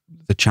the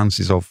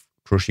chances of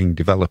crushing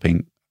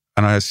developing,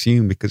 and I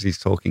assume because he's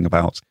talking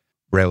about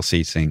rail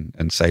seating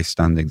and safe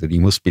standing, that he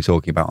must be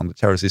talking about on the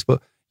terraces.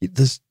 But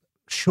there's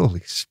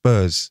surely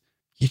Spurs,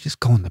 you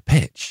just go on the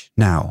pitch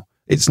now.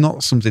 It's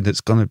not something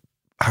that's going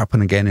to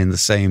happen again in the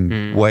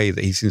same way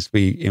that he seems to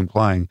be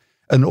implying.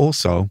 And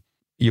also,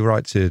 you're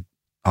right to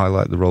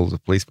highlight the role of the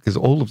police, because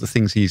all of the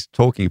things he's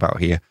talking about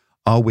here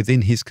are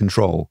within his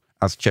control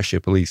as Cheshire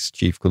Police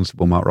Chief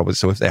Constable Mark Roberts.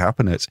 So if they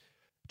happen at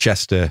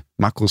Chester,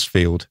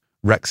 Macclesfield,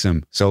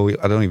 Wrexham, so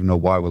I don't even know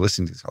why we're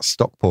listening to this.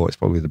 Stockport is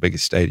probably the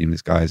biggest stadium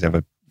this guy has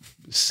ever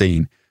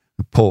seen.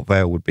 Port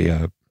Vale would be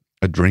a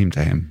dream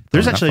to him.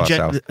 There's actually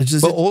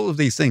but all of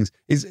these things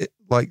is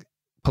like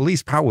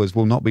police powers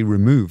will not be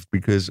removed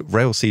because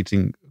rail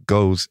seating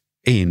goes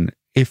in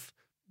if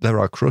there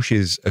are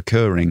crushes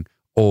occurring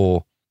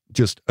or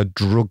just a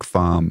drug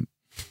farm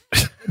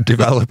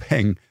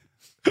developing.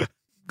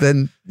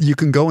 Then you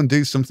can go and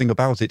do something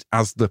about it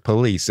as the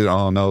police. And,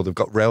 oh no, they've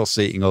got rail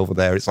seating over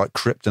there. It's like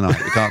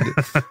kryptonite.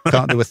 We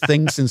can't do a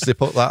thing since they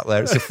put that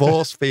there. It's a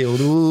force field.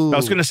 Ooh. I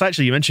was going to say,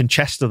 actually, you mentioned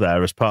Chester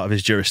there as part of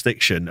his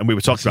jurisdiction, and we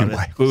were talking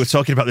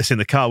about this in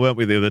the car, weren't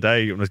we, the other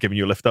day? I was giving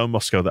you a lift home,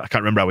 Moscow. That I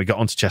can't remember how we got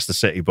onto Chester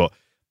City, but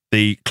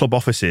the club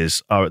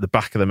offices are at the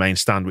back of the main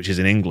stand, which is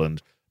in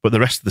England, but the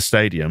rest of the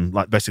stadium,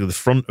 like basically the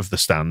front of the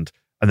stand,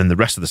 and then the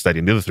rest of the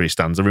stadium, the other three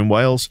stands, are in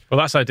Wales. Well,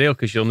 that's ideal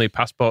because you'll need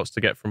passports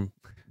to get from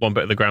one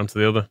bit of the ground to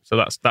the other, so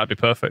that'd be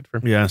perfect for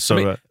him. Yeah. So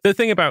I mean, the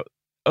thing about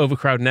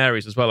overcrowding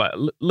areas as well, like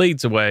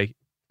Leeds away,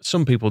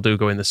 some people do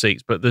go in the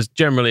seats, but there's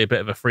generally a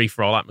bit of a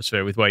free-for-all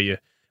atmosphere with where you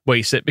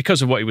sit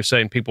because of what you were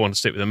saying. People want to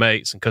sit with their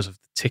mates, and because of the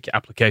ticket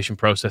application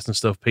process and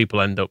stuff,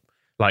 people end up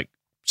like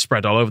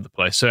spread all over the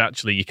place. So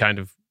actually, you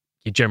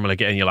generally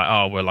get in, you're like,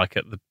 oh, we're like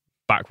at the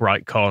back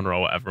right corner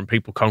or whatever, and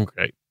people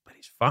congregate, but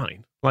it's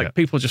fine. Like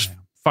people just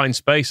find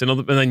space,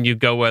 and then you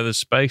go where there's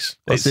space.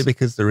 That's it,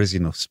 because there is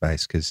enough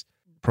space. Because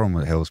problem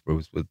with Hillsborough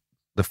was with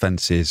the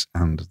fences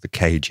and the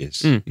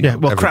cages. Yeah,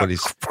 well,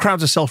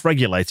 crowds are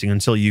self-regulating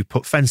until you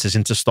put fences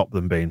in to stop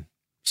them being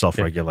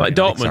self-regulating. Like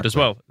Dortmund as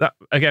well. That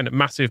again, a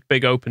massive,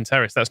 big open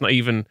terrace. That's not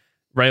even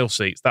rail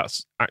seats.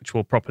 That's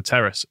actual proper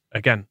terrace.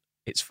 Again,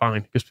 it's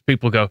fine because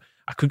people go,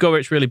 I could go where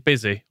it's really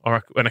busy,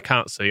 or when I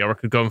can't see, or I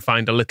could go and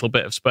find a little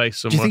bit of space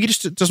somewhere. Do you think he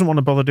just doesn't want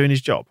to bother doing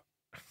his job?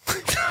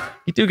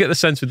 You do get the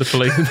sense with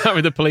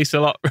the police a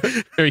lot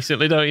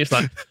recently, don't you? It's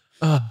like,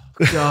 oh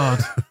God,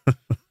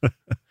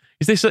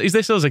 is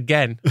this us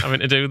again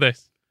having to do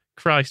this?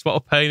 Christ, what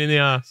a pain in the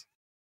arse.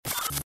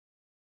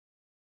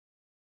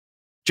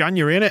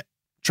 January, innit?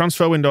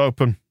 Transfer window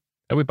open.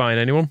 Are we buying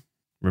anyone?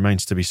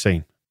 Remains to be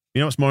seen.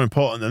 You know what's more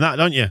important than that,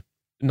 don't you?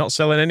 Not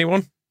selling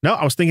anyone? No,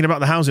 I was thinking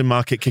about the housing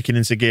market kicking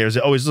into gear as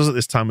it always does at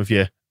this time of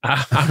year.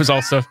 I was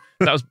also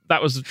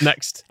that was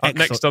next on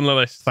the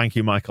list. Thank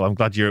you, Michael. I'm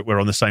glad we're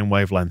on the same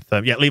wavelength.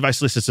 Levi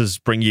Solicitors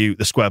bring you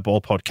the Square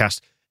Ball podcast.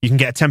 You can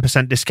get a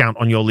 10% discount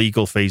on your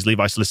legal fees.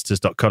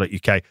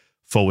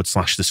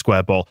 levisolicitors.co.uk/the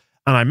Square Ball.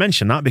 And I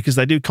mention that because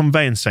they do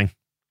conveyancing.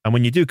 And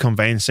when you do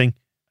conveyancing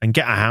and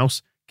get a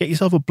house, get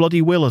yourself a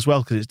bloody will as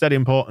well, because it's dead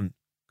important.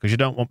 Because you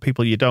don't want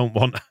people you don't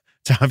want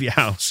to have your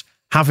house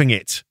having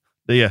it,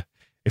 do you?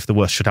 If the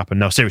worst should happen.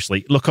 No,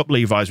 seriously, look up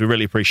Levi's. We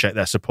really appreciate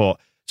their support.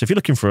 So if you're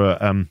looking for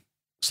a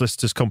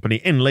solicitors company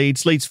in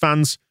Leeds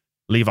fans,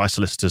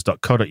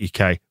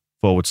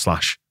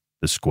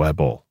 levisolicitors.co.uk/the Square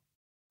Ball.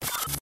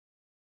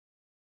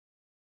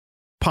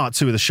 Part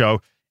 2 of the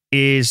show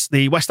is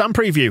the West Ham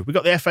preview. We've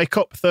got the FA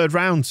Cup third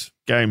round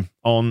game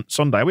on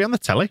Sunday. Are we on the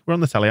telly? We're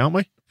on the telly, aren't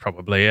we?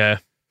 Probably, yeah.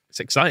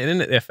 It's exciting,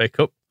 isn't it, the FA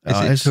Cup? Is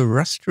it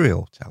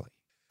terrestrial telly?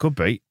 Could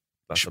be.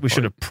 We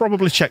should have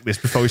probably checked this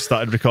before we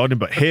started recording,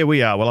 but here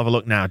we are. We'll have a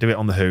look now. Do it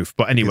on the hoof.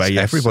 But anyway,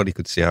 yes. Everybody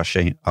could see our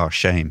shame.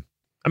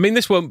 I mean,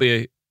 this won't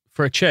be,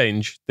 for a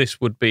change, this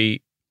would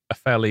be a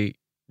fairly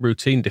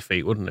routine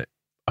defeat, wouldn't it?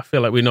 I feel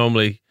like we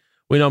normally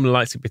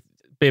like to be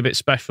a bit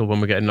special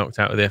when we're getting knocked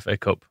out of the FA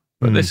Cup.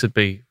 But this would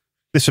be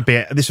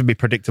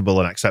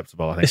predictable and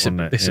acceptable, I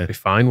think, this would be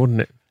fine,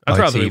 wouldn't it? I'd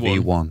rather we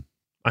won.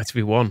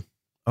 ITV1.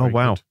 Oh,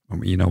 wow.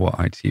 You know what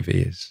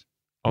ITV is?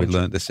 We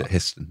learned this at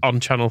Histon. On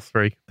Channel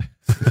 3.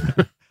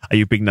 Are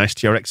you being nice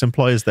to your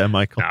ex-employers there,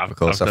 Michael? No, of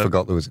course, I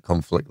forgot there was a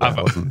conflict there,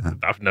 wasn't there?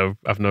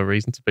 I've no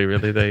reason to be,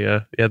 really.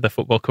 Their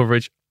football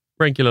coverage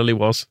regularly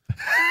was.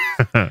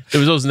 There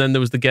was us, and then there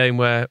was the game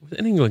where,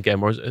 an England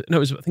game, I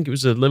think it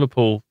was a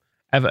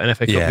Liverpool-Everton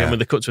FA Cup game when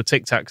they cut to a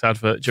Tic Tacs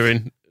advert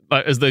during,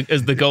 like, as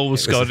the goal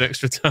was scored in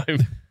extra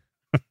time.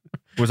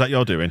 Was that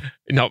your doing?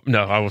 No,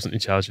 I wasn't in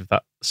charge of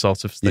that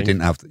sort of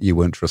thing. You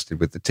weren't trusted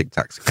with the Tic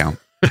Tacs account.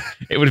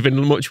 It would have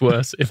been much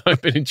worse if I'd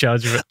been in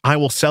charge of it. I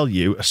will sell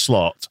you a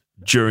slot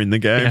during the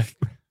game. Yeah.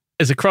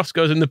 As a cross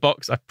goes in the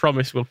box, I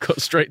promise we'll cut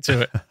straight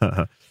to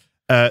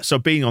it. So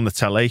being on the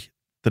telly,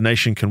 the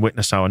nation can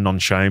witness our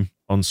non-shame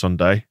on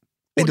Sunday.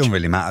 It don't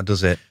really matter,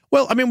 does it?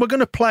 Well, I mean, we're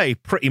going to play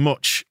pretty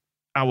much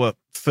our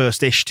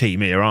first-ish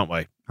team here, aren't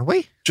we? Are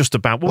we? Just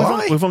about.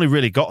 Well, we've only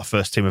really got a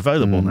first team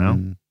available now.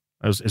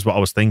 Is what I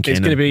was thinking.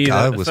 It's going to be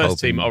either the first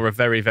team or a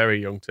very,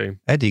 very young team.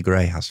 Eddie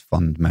Gray has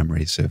fond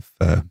memories of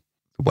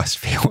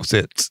Westfield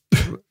at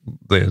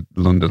the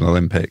London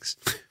Olympics.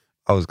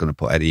 I was going to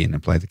put Eddie in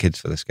and play the kids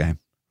for this game.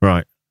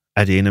 Right.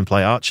 Eddie in and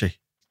play Archie.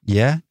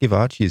 Yeah, give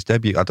Archie his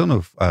debut. I don't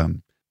know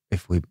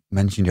if we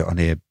mentioned it on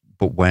here,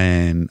 but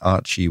when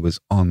Archie was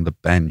on the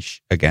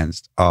bench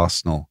against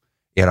Arsenal,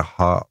 he had a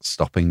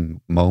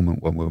heart-stopping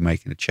moment when we were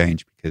making a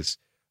change because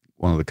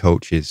one of the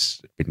coaches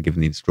had been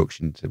given the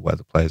instruction to where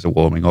the players are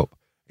warming up.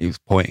 He was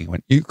pointing and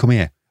went, "You come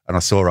here." And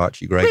I saw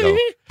Archie Gray go,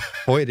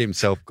 pointed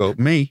himself, go,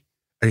 "Me?"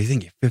 And you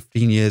think you're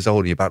 15 years old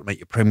and you're about to make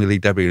your Premier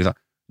League debut. He's like,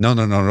 no,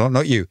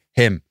 not you,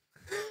 him.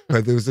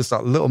 But there was just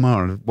that little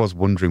moment. I was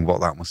wondering what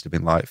that must have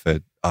been like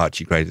for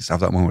Archie Gray to have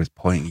that moment where he's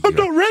pointing at you. I'm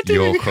not ready.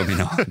 You're coming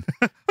on.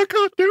 I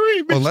can't do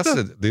it. Well, that's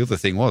the other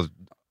thing was,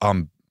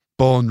 I'm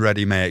born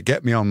ready, mate.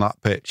 Get me on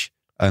that pitch.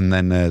 And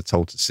then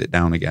told to sit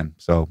down again.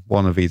 So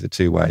one of either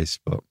two ways.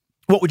 But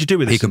what would you do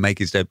with this? He could make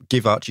his debut.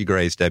 Give Archie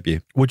Gray his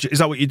debut. Is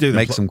that what you do?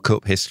 Make some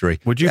cup history.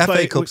 Would you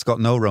FA Cup's got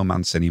no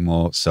romance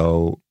anymore,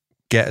 so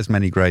get as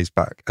many Grays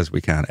back as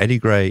we can. Eddie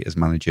Gray as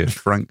manager.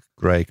 Frank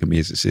Gray can be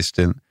his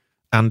assistant.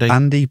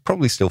 Andy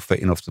probably still fit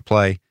enough to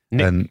play.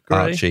 Nick and Gray.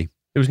 Archie.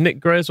 It was Nick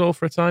Gray as well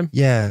for a time.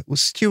 Yeah.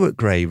 Was Stuart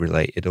Gray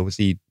related, or was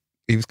he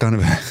was kind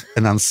of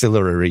an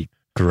ancillary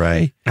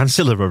Gray?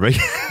 Ancillary?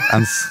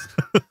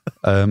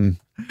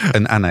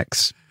 An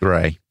annex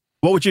Gray.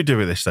 What would you do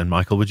with this then,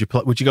 Michael? Would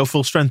you go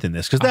full strength in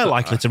this? Because they're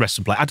likely to rest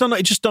and play. I don't know.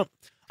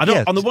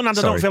 On the one hand,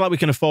 I don't feel like we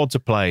can afford to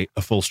play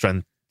a full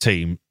strength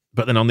team,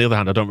 but then on the other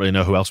hand, I don't really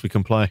know who else we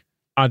can play.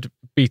 I'd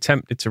be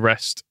tempted to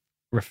rest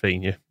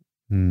Rafinha,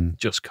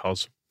 just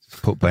cause.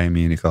 Put Bayern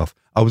Munich off.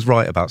 I was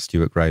right about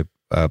Stuart Gray,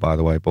 by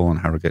the way. Born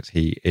Harrogate,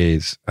 he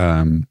is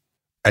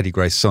Eddie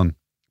Gray's son.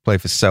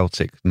 Played for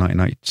Celtic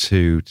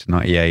 1992 to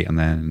 98, and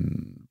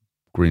then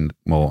Green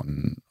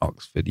Morton,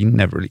 Oxford. He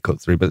never really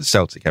cut through, but at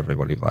Celtic,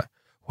 everybody was like,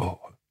 "Whoa,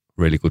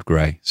 really good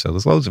Gray." So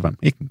there's loads of them.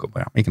 He can go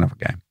out. He can have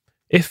a game.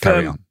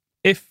 Carry on.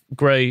 If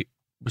Gray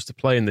was to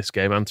play in this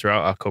game and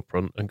throughout our cup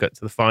run and get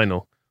to the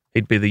final,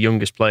 He'd be the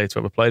youngest player to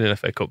ever play in an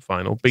FA Cup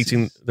final,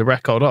 beating the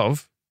record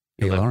of...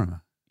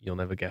 You'll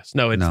never guess.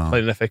 No, it's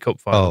played an FA Cup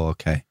final. Oh,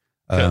 okay.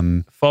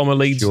 Former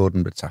Leeds...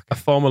 Jordan Bataka. A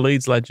former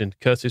Leeds legend,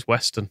 Curtis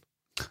Weston.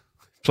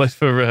 played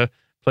for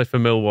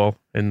Millwall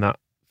in that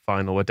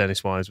final where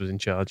Dennis Wise was in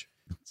charge.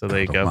 So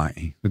there you go.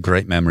 Almighty.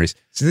 Great memories.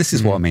 So this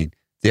is what I mean.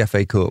 The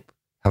FA Cup,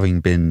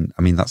 having been...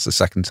 I mean, that's the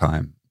second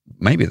time,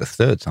 maybe the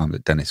third time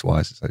that Dennis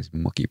Wise has had his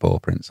mucky paw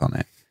prints on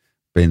it.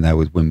 Being there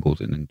with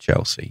Wimbledon and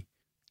Chelsea.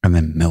 And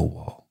then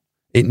Millwall.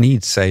 It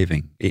needs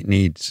saving. It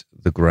needs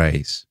the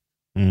Greys.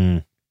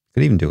 Could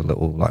even do a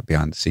little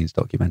behind the scenes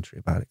documentary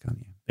about it, can't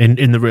you?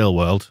 In the real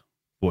world,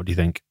 what do you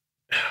think?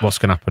 What's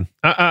going to happen?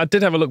 I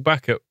did have a look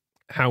back at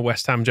how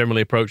West Ham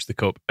generally approach the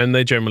Cup, and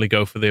they generally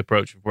go for the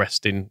approach of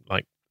resting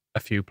a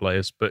few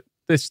players, but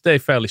they're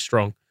fairly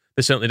strong.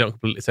 They certainly don't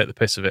completely take the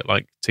piss of it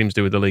like teams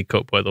do with the League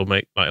Cup, where they'll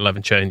make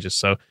 11 changes.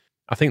 So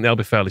I think they'll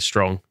be fairly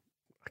strong.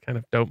 I kind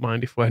of don't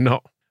mind if we're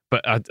not,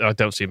 but I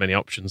don't see many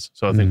options.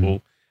 So I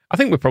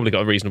think we've probably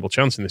got a reasonable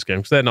chance in this game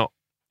because they're not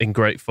in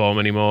great form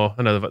anymore.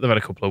 I know they've had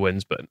a couple of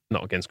wins, but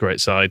not against great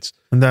sides.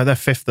 And they're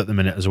fifth at the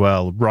minute as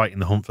well, right in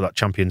the hunt for that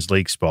Champions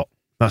League spot.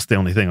 That's the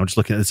only thing. I'm just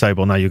looking at the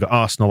table now. You've got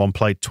Arsenal on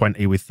played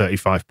 20 with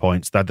 35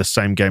 points. They had the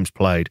same games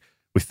played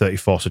with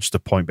 34, so just a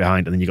point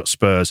behind. And then you've got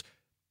Spurs,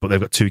 but they've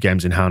got 2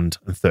 games in hand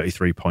and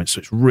 33 points. So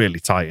it's really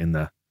tight in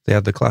there. They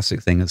had the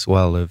classic thing as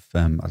well of, I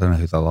don't know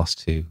who they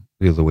lost to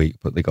the other week,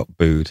 but they got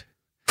booed.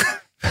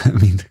 I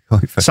mean,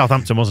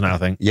 Southampton, wasn't it, I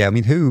think? Yeah, I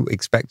mean, who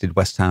expected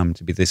West Ham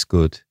to be this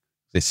good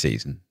this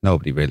season?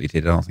 Nobody really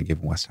did. I don't think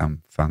even West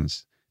Ham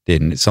fans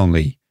did. And it's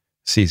only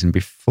season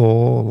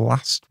before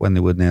last when they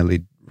were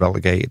nearly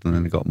relegated and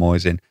then they got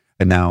Moyes in.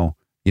 And now,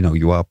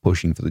 you are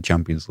pushing for the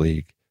Champions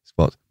League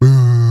spot.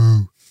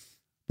 Boo!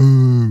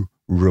 Boo!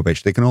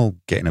 Rubbish. They can all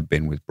get in a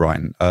bin with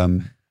Brighton.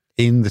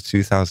 In the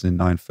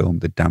 2009 film,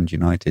 The Damned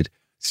United,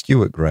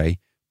 Stuart Gray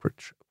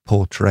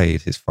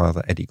portrayed his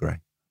father, Eddie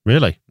Gray.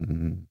 Really?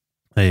 Mm.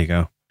 There you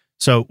go.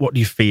 So what do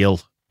you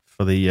feel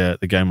for the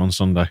game on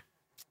Sunday?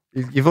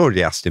 You've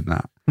already asked him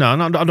that. No,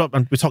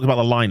 we're talking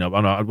about the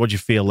lineup. What do you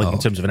feel in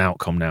terms of an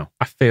outcome now?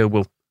 I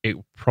feel it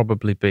will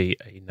probably be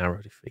a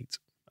narrow defeat.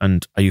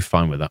 And are you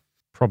fine with that?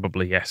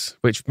 Probably, yes.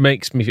 Which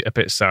makes me a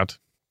bit sad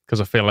because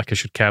I feel like I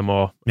should care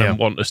more and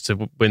want us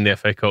to win the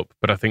FA Cup.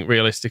 But I think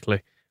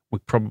realistically, we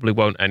probably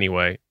won't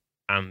anyway.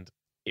 And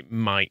it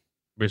might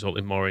result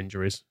in more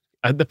injuries.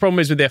 And the problem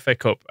is with the FA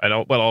Cup, and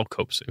all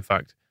cups, in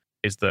fact,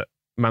 is that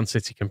Man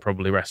City can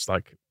probably rest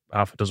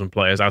half a dozen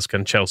players, as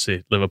can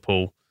Chelsea,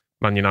 Liverpool,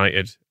 Man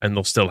United, and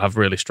they'll still have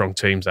really strong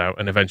teams out,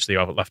 and eventually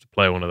you'll have to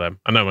play one of them.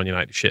 I know Man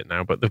United is shit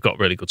now, but they've got a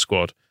really good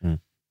squad,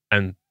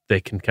 and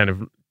they can kind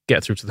of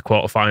get through to the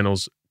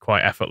quarterfinals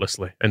quite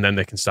effortlessly, and then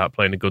they can start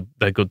playing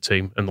their good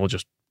team, and they'll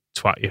just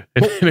twat you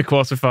in a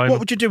quarterfinal. What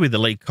would you do with the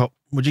League Cup?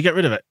 Would you get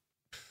rid of it?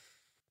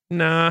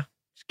 Nah,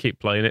 just keep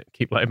playing it.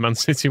 Keep letting Man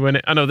City win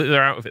it. I know that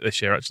they're out of it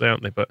this year, actually,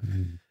 aren't they? But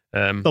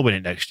they'll win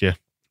it next year.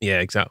 Yeah,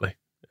 exactly.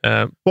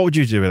 What would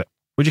you do with it?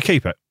 Would you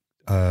keep it?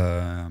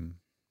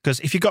 Because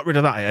if you got rid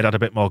of that, it'd add a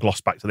bit more gloss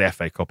back to the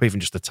FA Cup,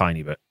 even just a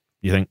tiny bit.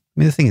 You think? I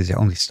mean, the thing is, it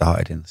only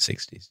started in the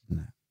 60s, isn't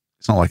it?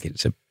 It's not like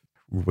it's a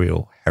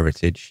real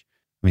heritage.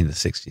 I mean, the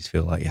 60s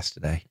feel like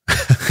yesterday.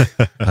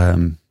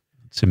 To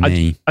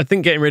me. I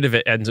think getting rid of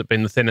it ends up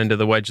being the thin end of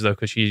the wedge, though,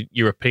 because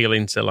you're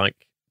appealing to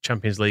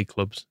Champions League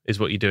clubs is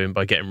what you're doing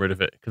by getting rid of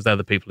it, because they're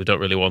the people who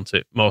don't really want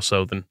it, more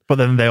so than... But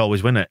then they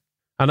always win it.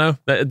 I know.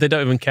 They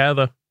don't even care,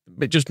 though.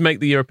 But just make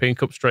the European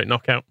Cup straight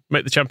knockout.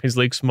 Make the Champions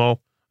League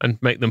small and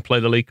make them play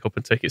the League Cup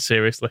and take it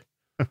seriously.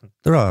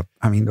 There are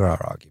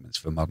arguments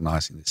for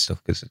modernising this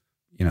stuff because,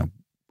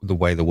 the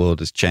way the world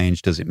has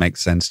changed, does it make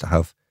sense to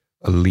have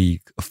a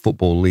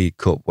football League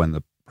Cup when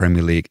the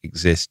Premier League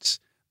exists,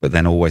 but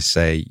then always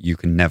say you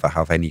can never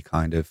have any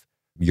kind of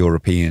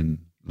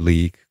European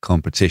League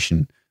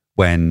competition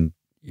when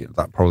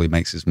that probably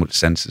makes as much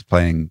sense as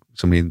playing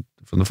somebody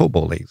from the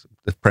Football League,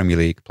 the Premier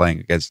League playing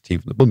against a team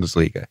from the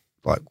Bundesliga.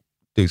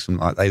 Do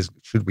something like that.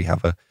 Should we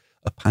have a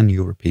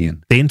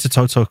pan-European? The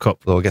Intertoto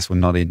Cup. Though I guess we're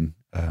not in...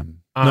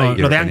 no,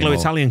 the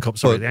Anglo-Italian Cup.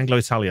 Sorry, the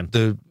Anglo-Italian.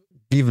 The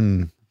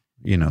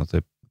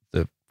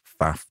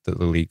faff that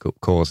the League Cup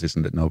causes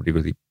and that nobody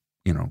really,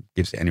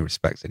 gives it any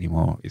respect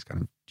anymore is kind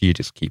of, do you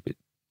just keep it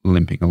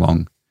limping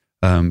along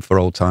for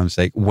old time's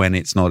sake when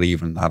it's not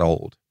even that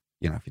old?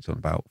 If you're talking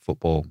about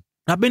football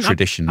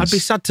traditions. I'd be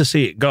sad to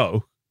see it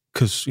go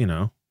because,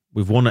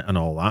 we've won it and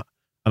all that.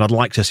 And I'd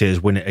like to see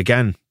us win it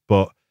again.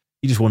 But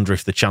you just wonder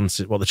if the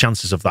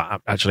chances of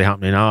that actually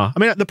happening are. I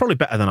mean, they're probably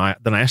better than I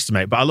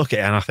estimate. But I look at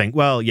it and I think,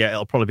 well, yeah,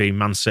 it'll probably be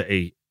Man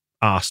City,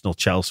 Arsenal,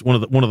 Chelsea.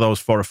 One of those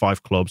 4 or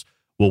 5 clubs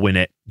will win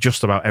it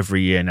just about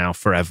every year now,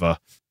 forever.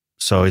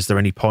 So, is there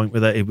any point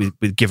with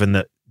it? Given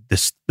that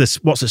this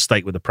what's at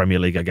stake with the Premier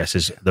League, I guess,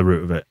 is the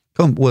root of it.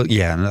 Well,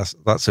 yeah, and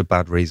that's a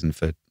bad reason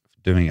for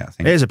doing it. I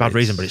think it is a bad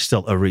reason, but it's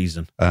still a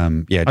reason.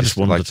 I just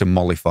like to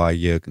mollify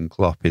Jurgen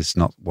Klopp is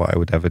not what I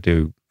would ever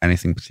do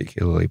anything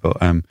particularly, but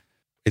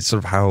it's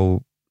sort of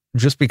how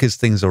just because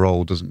things are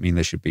old doesn't mean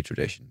they should be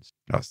traditions.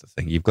 That's the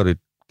thing. You've got to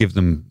give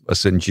them a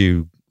certain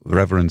due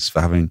reverence for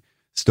having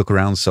stuck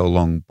around so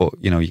long, but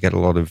you get a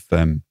lot of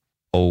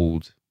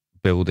old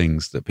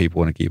buildings that people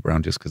want to keep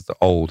around just because they're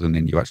old, and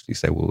then you actually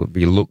say, well, if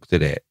you looked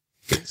at it,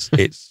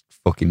 it's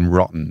fucking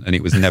rotten, and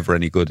it was never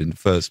any good in the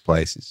first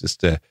place. It's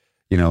just it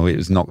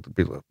was not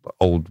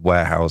old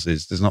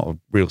warehouses. There's not a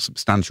real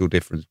substantial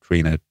difference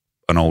between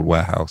an old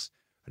warehouse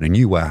and a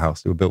new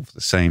warehouse. They were built for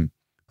the same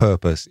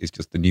purpose. It's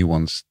just the new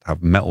ones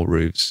have metal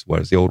roofs,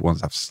 whereas the old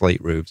ones have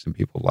slate roofs, and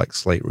people like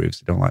slate roofs.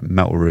 They don't like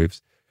metal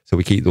roofs. So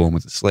we keep the one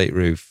with the slate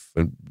roof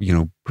and,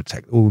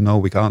 protect. Oh, no,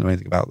 we can't do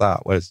anything about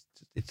that. Whereas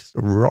it's just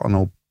a rotten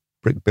old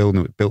brick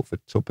building that was built for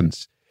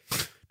tuppence.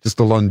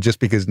 Just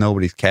because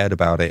nobody's cared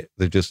about it.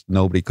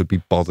 Nobody could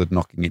be bothered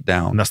knocking it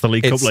down. And that's the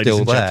League Cup, ladies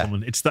and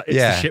gentlemen. It's the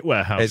shit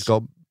warehouse. It's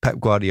got Pep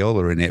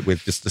Guardiola in it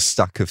with just a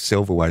stack of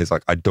silverware. It's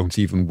like, I don't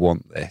even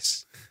want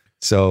this.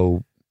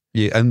 So,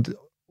 yeah, and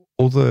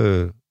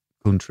other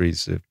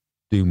countries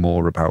do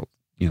more about,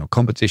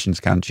 competitions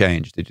can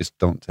change. They just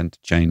don't tend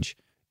to change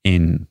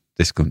in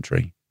this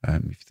country.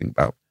 If you think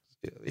about,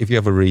 if you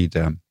ever read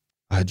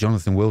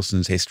Jonathan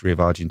Wilson's history of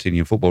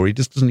Argentinian football, he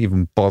just doesn't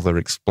even bother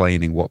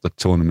explaining what the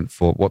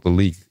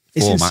league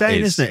it's format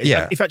insane, is. Isn't it?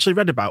 Yeah. You've actually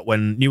read about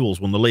when Newell's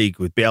won the league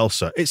with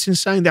Bielsa. It's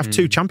insane. They have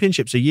 2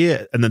 championships a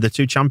year, and then the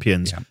 2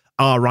 champions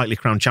are rightly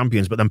crowned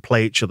champions, but then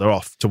play each other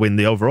off to win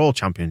the overall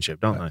championship,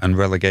 don't they? And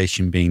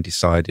relegation being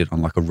decided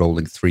on like a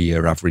rolling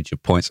 3-year average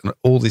of points, and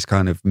all this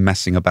kind of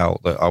messing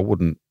about that I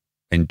wouldn't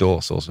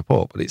endorse or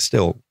support, but it's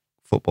still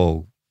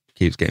football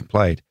keeps getting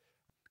played.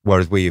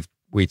 Whereas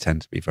we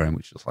tend to be very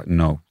much just like,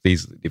 no,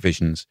 these are the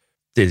divisions.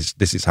 This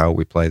is how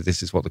we play.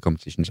 This is what the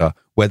competitions are,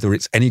 whether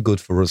it's any good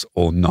for us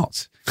or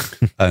not.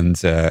 and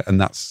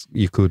that's,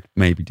 you could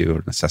maybe do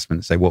an assessment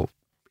and say, well,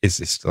 is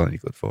this still any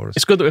good for us?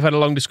 It's good that we've had a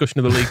long discussion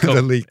of the League Cup,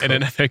 The League Cup.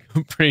 in an FA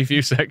Cup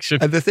preview section.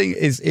 And the thing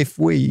is, if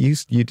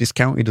you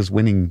discounted us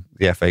winning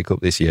the FA Cup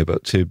this year,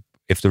 but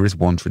if there is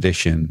one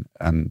tradition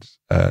and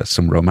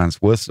some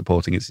romance worth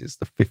supporting, it's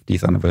the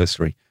 50th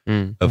anniversary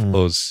of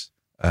us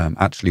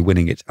actually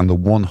winning it, and the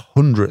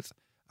 100th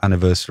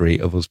anniversary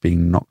of us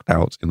being knocked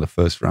out in the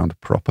first round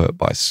proper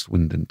by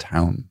Swindon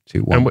Town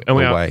 2-1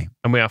 away.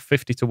 And we are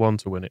 50-1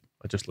 to win it.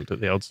 I just looked at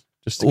the odds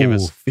just to give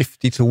us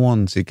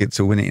 50-1 to get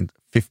to win it in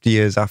 50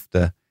 years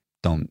after.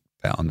 Don't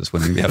bet on us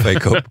winning the FA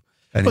Cup.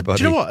 Anybody? But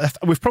do you know what?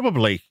 We've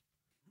probably,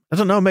 I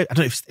don't know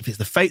if it's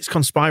the fates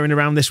conspiring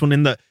around this one,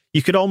 in that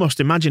you could almost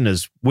imagine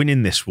us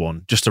winning this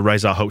one just to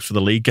raise our hopes for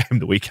the league game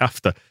the week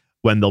after,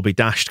 when they'll be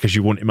dashed, because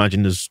you wouldn't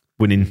imagine us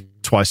winning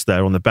twice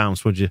there on the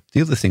bounce, would you?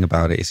 The other thing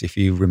about it is, if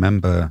you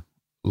remember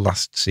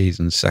last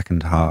season's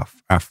second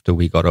half, after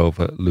we got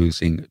over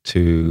losing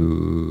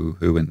to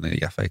who in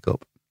the FA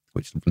Cup,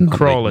 which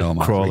Crawley.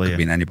 Crawley could have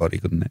been anybody,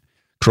 couldn't it?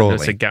 Crawley.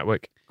 It's a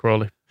Gatwick.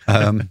 Crawley.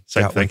 Same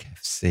Gatwick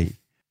thing. FC.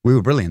 We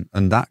were brilliant,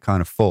 and that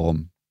kind of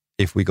form,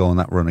 if we go on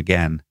that run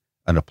again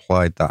and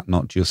applied that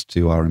not just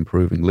to our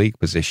improving league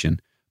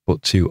position,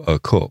 but to a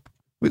cup,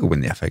 we could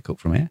win the FA Cup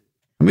from here.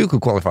 I mean, we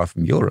could qualify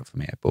from Europe from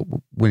here, but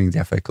winning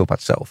the FA Cup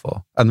I'd settle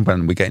for. And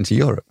when we get into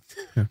Europe.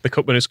 The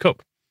Cup Winners'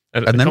 Cup.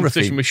 And the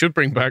competition we should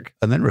bring back.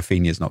 And then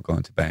Rafinha's not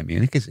going to Bayern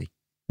Munich, is he?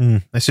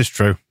 This is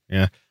true,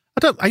 yeah.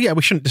 We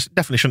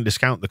definitely shouldn't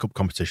discount the cup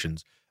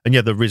competitions. And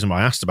yeah, the reason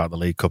why I asked about the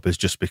League Cup is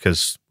just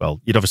because, well,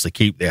 you'd obviously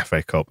keep the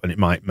FA Cup, and it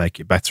might make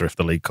it better if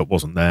the League Cup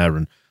wasn't there.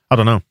 And I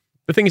don't know.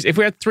 The thing is, if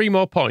we had 3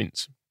 more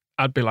points,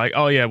 I'd be like,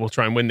 oh yeah, we'll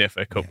try and win the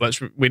FA Cup.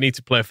 Yeah. We need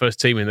to play a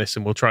first team in this,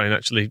 and we'll try and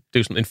actually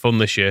do something fun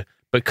this year.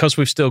 But because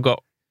we've still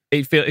got,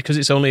 because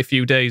it's only a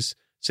few days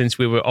since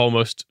we were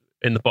almost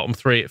in the bottom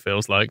 3, it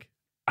feels like,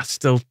 I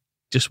still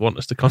just want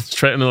us to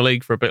concentrate on the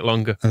league for a bit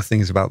longer. And the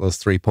thing is about those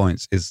 3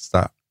 points is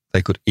that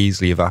they could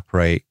easily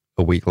evaporate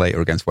a week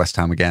later against West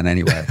Ham again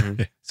anyway.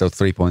 So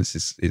 3 points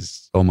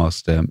is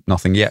almost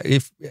nothing. Yeah,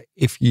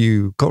 if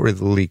you got rid of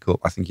the League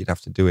Cup, I think you'd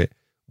have to do it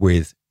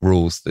with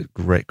rules that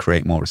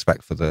create more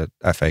respect for the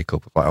FA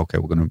Cup. Like, okay,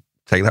 we're going to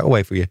take that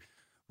away for you.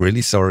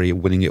 Really sorry,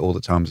 winning it all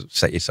the time has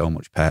upset you so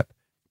much, Pep.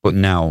 But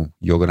now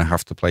you're going to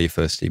have to play your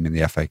first team in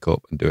the FA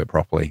Cup and do it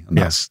properly. And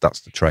that's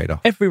the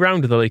trade-off. Every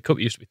round of the League Cup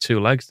used to be 2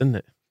 legs, didn't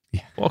it?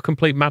 Yeah. What a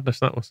complete madness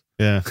that was.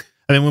 Yeah.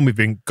 And then when we've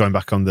been going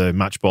back on the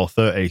match ball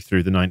 30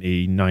 through the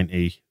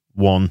 90-91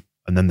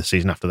 and then the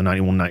season after the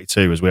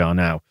 91-92 as we are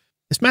now,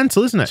 it's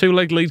mental, isn't it?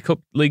 2-leg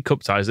League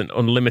Cup ties and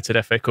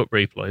unlimited FA Cup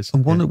replays.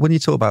 And when you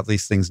talk about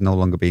these things no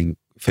longer being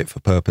fit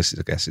for purpose,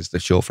 I guess is the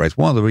short phrase.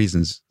 One of the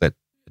reasons that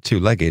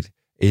 2-legged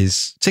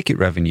is ticket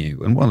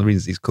revenue. And one of the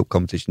reasons these cup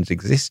competitions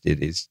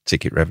existed is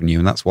ticket revenue.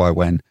 And that's why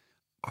when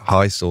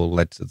Heysel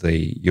led to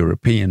the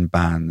European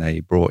ban,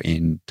 they brought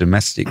in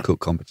domestic cup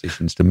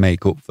competitions to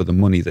make up for the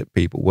money that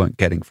people weren't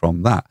getting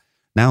from that.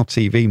 Now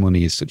TV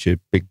money is such a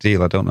big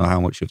deal. I don't know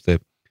how much of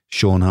the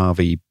Sean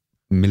Harvey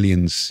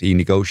millions he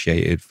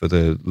negotiated for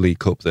the League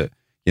Cup that,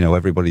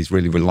 everybody's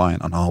really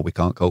reliant on, we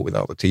can't cope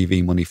without the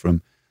TV money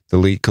from the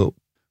League Cup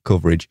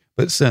coverage.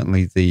 But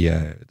certainly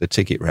the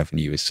ticket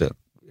revenue is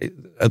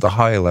at the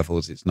higher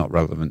levels, it's not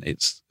relevant.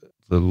 It's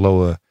the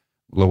lower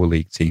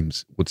league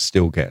teams would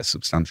still get a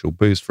substantial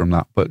boost from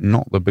that, but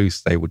not the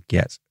boost they would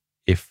get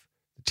if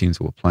the teams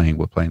who were playing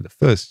the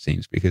first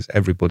teams, because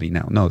everybody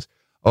now knows,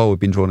 oh, we've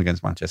been drawn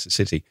against Manchester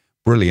City.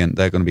 Brilliant.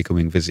 They're going to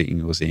be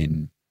visiting us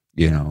in,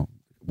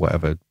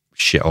 whatever,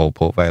 shithole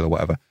Port Vale or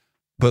whatever.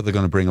 But they're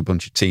going to bring a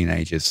bunch of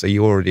teenagers. So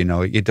you already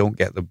know you don't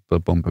get the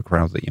bumper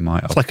crowd that you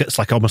might have. It's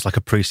like almost like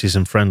a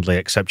pre-season friendly,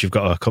 except you've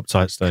got a cup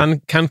tie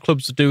stake. Can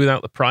clubs do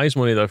without the prize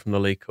money, though, from the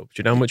League Cup? Do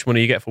you know how much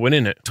money you get for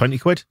winning it? 20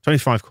 quid?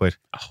 25 quid?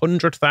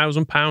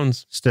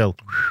 £100,000. Still.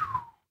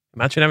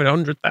 Imagine having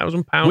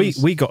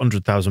 £100,000. We got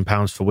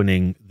 £100,000 for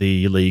winning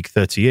the league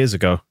 30 years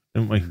ago,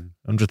 didn't we?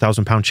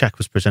 £100,000 cheque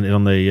was presented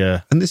on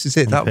the and this is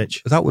it.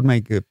 Pitch. That would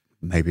make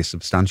maybe a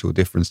substantial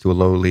difference to a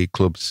lower league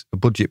club's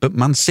budget. But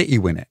Man City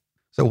win it.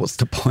 So what's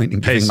the point in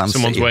giving Man City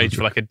someone's wage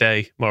for like a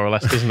day, more or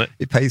less, doesn't it?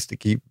 It pays to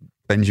keep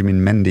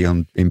Benjamin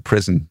Mendy in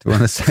prison. Do you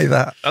want to say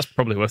that? That's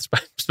probably worth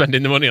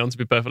spending the money on, to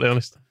be perfectly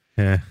honest.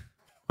 Yeah.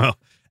 Well,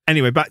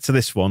 anyway, back to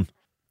this one.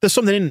 There's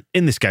something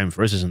in this game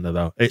for us, isn't there,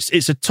 though?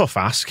 It's a tough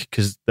ask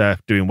because they're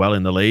doing well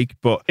in the league,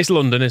 but... It's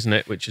London, isn't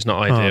it? Which is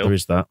not ideal. There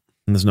is that.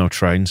 And there's no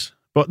trains.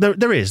 But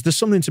there's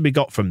something to be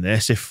got from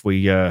this if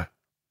we...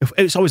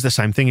 it's always the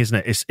same thing, isn't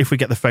it? It's if we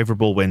get the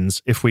favourable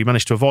wins, if we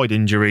manage to avoid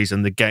injuries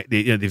and the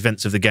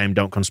events of the game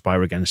don't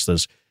conspire against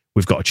us,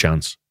 we've got a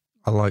chance.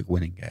 I like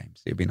winning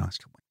games. It'd be nice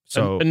to win.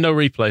 So and no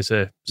replays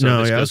here.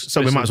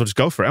 So we might as well just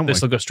go for it, haven't we?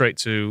 This will go straight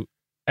to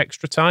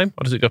extra time,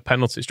 or does it go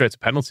straight to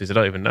penalties? I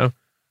don't even know.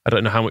 I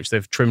don't know how much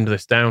they've trimmed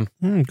this down.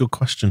 Good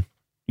question.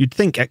 You'd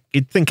think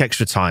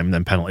extra time,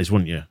 then penalties,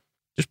 wouldn't you?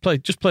 Just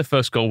play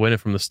first goal winner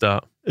from the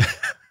start.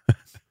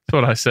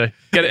 That's what I say.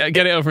 Get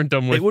it over and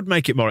done with. It would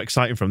make it more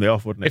exciting from the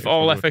off, wouldn't it? If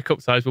all FA Cup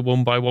ties were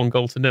won by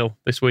 1-0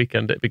 this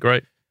weekend, it'd be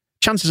great.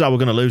 Chances are we're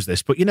going to lose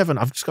this, but you never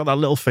know. I've just got that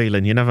little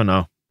feeling. You never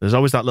know. There's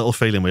always that little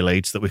feeling with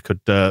Leeds that we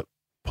could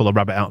pull a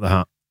rabbit out of the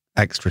hat.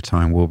 Extra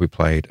time will be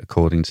played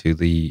according to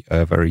the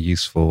very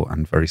useful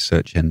and very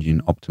search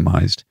engine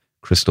optimized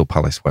Crystal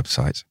Palace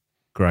website.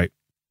 Great.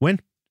 Win?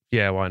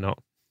 Yeah, why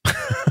not?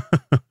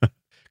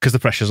 Because the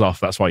pressure's off.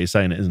 That's why you're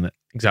saying it, isn't it?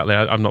 Exactly.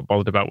 I'm not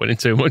bothered about winning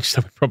too much,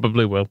 so we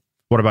probably will.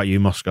 What about you,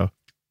 Moscow?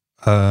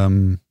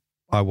 I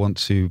want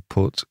to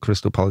put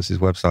Crystal Palace's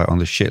website on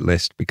the shit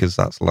list because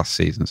that's last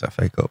season's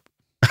FA Cup.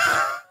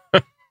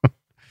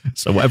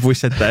 So whatever we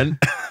said then,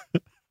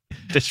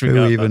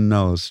 who even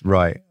knows?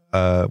 Right.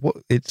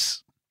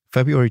 It's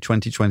February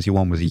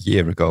 2021 was a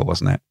year ago,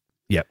 wasn't it?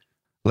 Yep.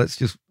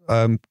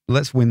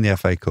 Let's win the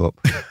FA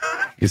Cup.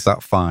 Is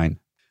that fine?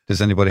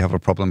 Does anybody have a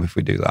problem if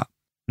we do that?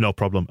 No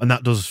problem. And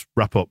that does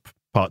wrap up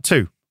part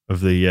 2 of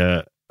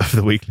the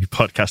weekly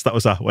podcast. That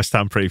was our West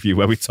Ham preview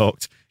where we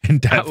talked in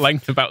depth at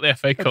length about the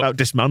FA Cup, about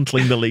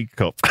dismantling the League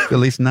Cup. At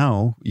least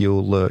now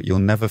you'll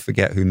never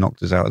forget who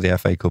knocked us out of the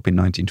FA Cup in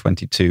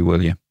 1922,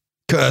 will you?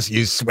 Curse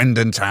you,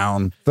 Swindon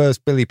Town!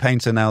 First Billy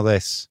Painter, now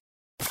this.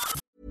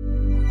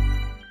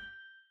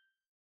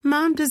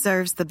 Mom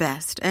deserves the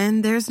best,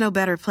 and there's no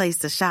better place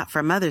to shop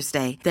for Mother's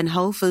Day than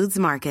Whole Foods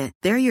Market.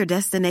 They're your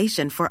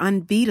destination for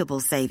unbeatable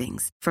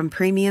savings, from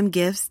premium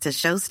gifts to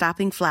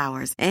show-stopping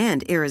flowers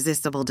and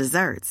irresistible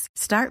desserts.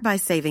 Start by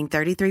saving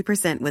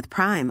 33% with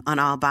Prime on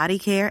all body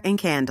care and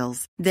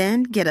candles.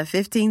 Then get a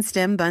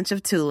 15-stem bunch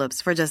of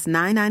tulips for just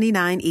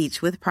 $9.99 each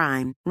with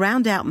Prime.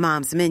 Round out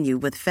Mom's menu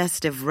with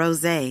festive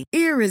rosé,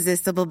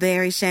 irresistible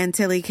berry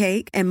chantilly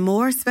cake, and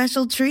more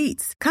special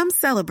treats. Come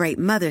celebrate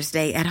Mother's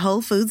Day at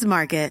Whole Foods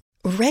Market.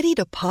 Ready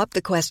to pop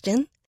the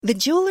question? The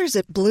jewelers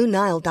at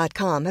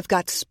BlueNile.com have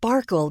got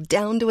sparkle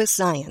down to a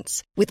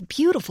science with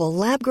beautiful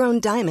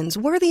lab-grown diamonds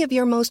worthy of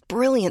your most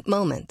brilliant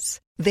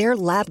moments. Their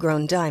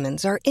lab-grown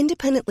diamonds are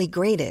independently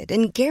graded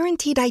and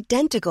guaranteed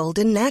identical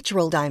to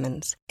natural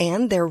diamonds,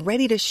 and they're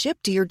ready to ship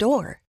to your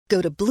door.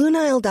 Go to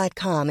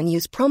BlueNile.com and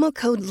use promo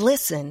code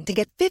LISTEN to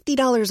get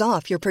 $50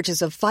 off your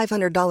purchase of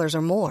 $500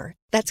 or more.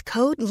 That's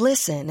code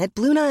LISTEN at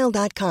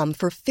BlueNile.com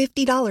for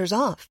 $50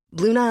 off.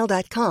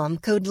 BlueNile.com,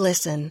 code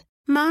LISTEN.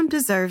 Mom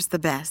deserves the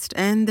best,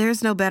 and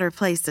there's no better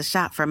place to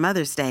shop for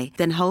Mother's Day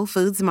than Whole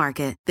Foods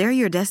Market. They're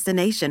your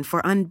destination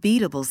for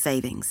unbeatable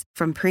savings,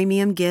 from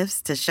premium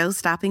gifts to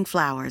show-stopping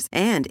flowers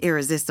and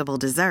irresistible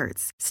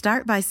desserts.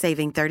 Start by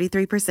saving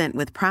 33%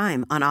 with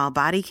Prime on all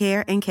body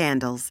care and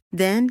candles.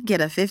 Then get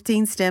a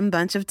 15-stem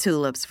bunch of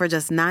tulips for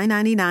just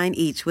 $9.99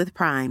 each with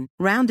Prime.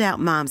 Round out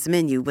Mom's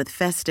menu with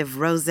festive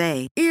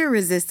rosé,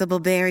 irresistible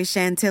berry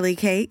chantilly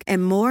cake,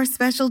 and more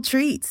special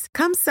treats.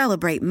 Come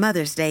celebrate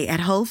Mother's Day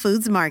at Whole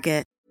Foods Market.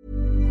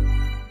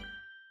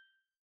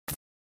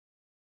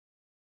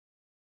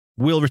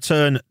 We'll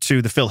return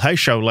to the Phil Hay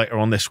Show later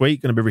on this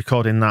week. Going to be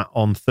recording that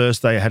on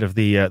Thursday ahead of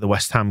the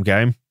West Ham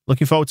game.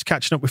 Looking forward to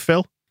catching up with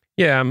Phil.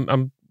 Yeah, I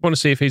want to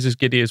see if he's as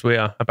giddy as we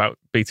are about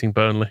beating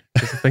Burnley.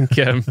 Because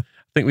I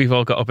think we've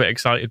all got a bit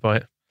excited by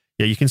it.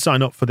 Yeah, you can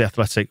sign up for The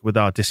Athletic with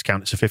our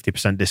discount. It's a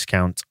 50%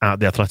 discount at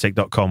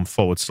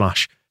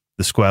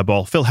theathletic.com/the square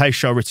ball. Phil Hay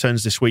Show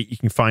returns this week. You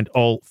can find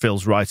all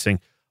Phil's writing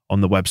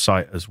on the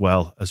website as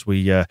well as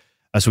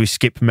we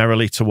skip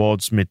merrily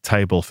towards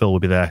mid-table. Phil will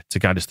be there to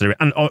guide us through it.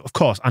 And of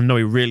course, I know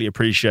he really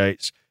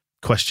appreciates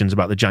questions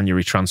about the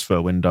January transfer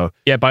window.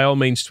 Yeah, by all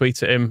means,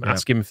 tweet at him,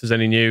 ask him if there's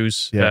any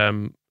news. Yeah.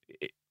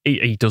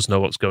 he does know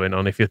what's going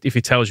on. If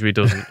he tells you he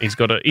doesn't, he's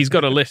got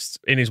a list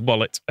in his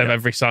wallet of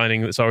every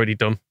signing that's already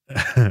done.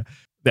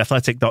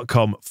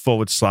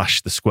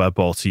 theathletic.com/the square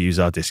ball to use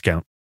our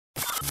discount.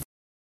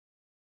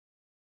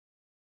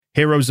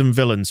 Heroes and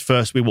villains.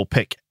 First, we will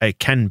pick a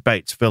Ken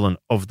Bates villain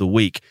of the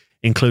week,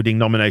 including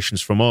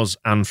nominations from us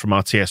and from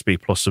our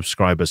TSB Plus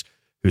subscribers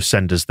who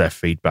send us their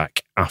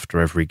feedback after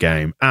every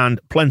game. And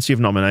plenty of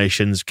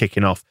nominations,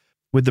 kicking off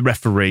with the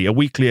referee, a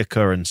weekly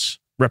occurrence,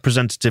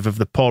 representative of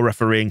the poor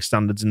refereeing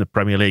standards in the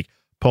Premier League.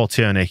 Paul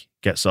Tierney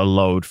gets a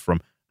load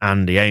from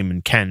Andy,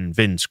 Eamon, Ken,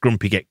 Vince,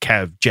 Grumpy get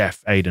Kev,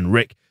 Jeff, Aidan,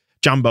 Rick,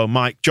 Jambo,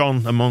 Mike,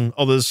 John, among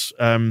others.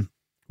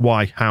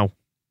 Why? How?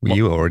 Well,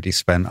 you already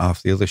spent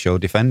half the other show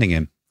defending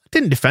him.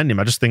 Didn't defend him.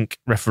 I just think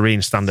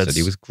refereeing standards. Said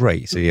he was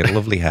great. So he had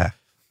lovely hair.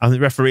 I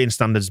think refereeing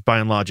standards, by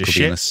and large, are Could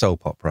shit. be in a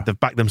soap opera. They've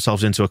backed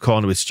themselves into a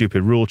corner with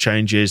stupid rule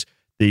changes.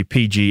 The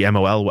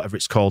PGMOL, whatever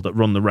it's called, that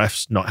run the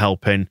refs, not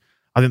helping.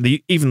 I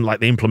think even like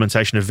the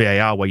implementation of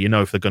VAR, where you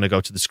know if they're going to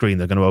go to the screen,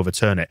 they're going to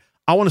overturn it.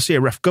 I want to see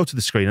a ref go to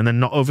the screen and then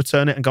not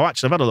overturn it and go,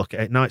 actually, I've had a look at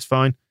it. No, it's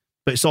fine.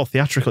 But it's all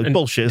theatrical. It's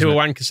bullshit, isn't do it? a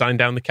wanker sign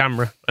down the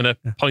camera and are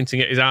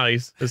pointing at his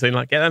eyes as saying,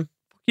 like, get them.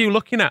 What are you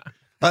looking at?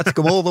 Let's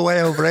come all the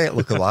way over it.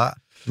 Look at that.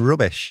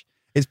 Rubbish.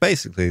 It's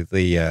basically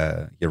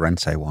the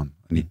Llorente one.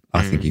 And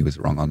I think he was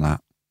wrong on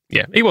that.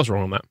 Yeah, he was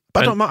wrong on that.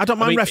 But I don't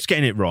mind refs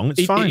getting it wrong.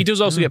 It's fine. He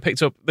does also get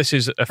picked up. This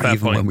is a fair Even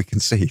point. when we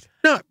concede.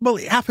 No, well,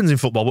 it happens in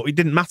football, but it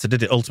didn't matter,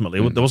 did it, ultimately?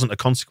 There wasn't a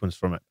consequence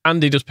from it.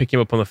 Andy does pick him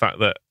up on the fact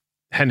that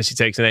Hennessy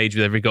takes an age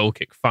with every goal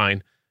kick,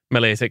 fine.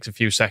 Melee takes a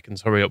few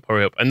seconds, hurry up.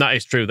 And that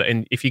is true,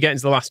 that if you get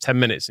into the last 10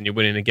 minutes and you're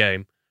winning a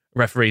game,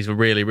 referees are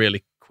really,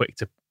 really quick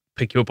to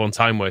pick you up on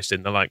time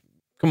wasting. They're like,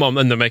 come on,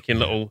 and they're making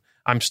little,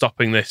 I'm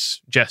stopping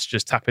this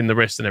gestures, tapping the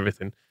wrist and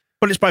everything.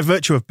 But it's by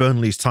virtue of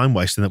Burnley's time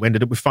wasting that we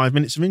ended up with 5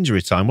 minutes of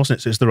injury time, wasn't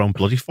it? So it's their own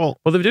bloody fault.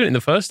 Well, they were doing it in the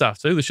first half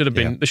too. There should have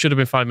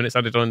been 5 minutes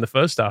added on in the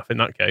first half in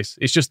that case.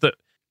 It's just that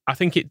I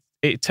think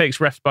it takes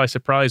refs by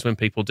surprise when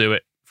people do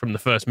it from the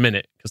first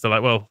minute because they're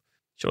like, well,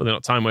 surely they're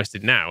not time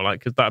wasted now, like,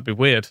 because that'd be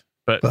weird.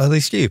 But are they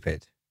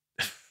stupid?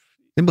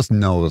 They must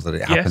know that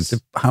it happens.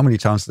 Yes. How many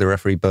times do they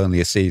referee Burnley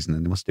a season?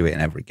 And they must do it in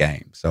every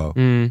game. So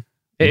it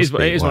is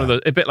one of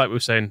the, a bit like we were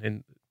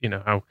saying in,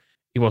 how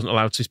he wasn't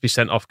allowed to be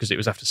sent off because it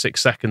was after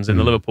 6 seconds in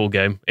the Liverpool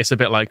game. It's a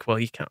bit like, well,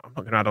 I'm not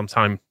going to add on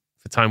time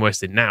for time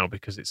wasted now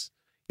because it's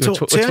we're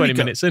 20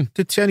 minutes in.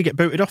 Did Tierney get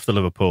booted off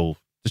the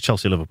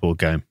Chelsea-Liverpool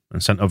game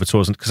and sent over to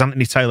us? Because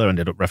Anthony Taylor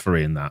ended up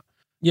refereeing that.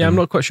 Yeah, I'm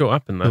not quite sure what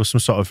happened there. There was some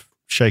sort of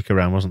shake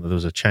around, wasn't there? There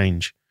was a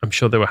change. I'm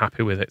sure they were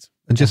happy with it.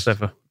 And just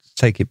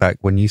take it back,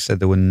 when you said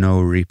there were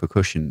no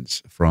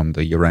repercussions from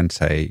the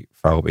Llorente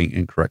foul being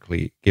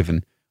incorrectly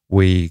given,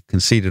 we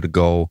conceded a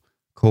goal.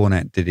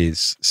 Cornet did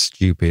his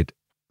stupid,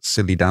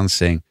 silly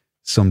dancing.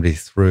 Somebody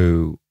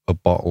threw a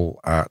bottle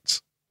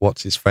at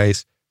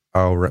what's-his-face.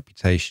 Our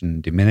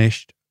reputation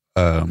diminished.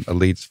 A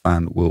Leeds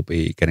fan will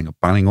be getting a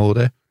banning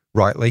order,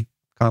 rightly.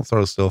 Can't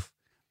throw stuff.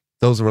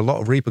 Those are a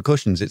lot of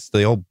repercussions. It's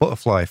the old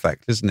butterfly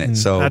effect, isn't it?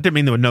 So I didn't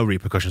mean there were no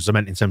repercussions. I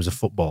meant in terms of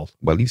football.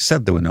 Well, you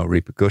said there were no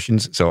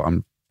repercussions, so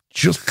I'm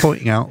just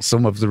pointing out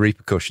some of the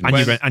repercussions.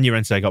 And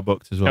Llorente got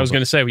booked as well. I was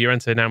going to say,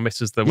 Llorente now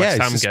misses the West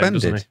Ham game,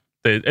 doesn't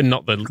he? And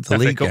not the league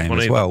FA Cup game one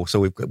as either. well. So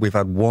we've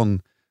had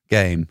one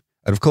game,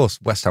 and of course,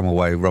 West Ham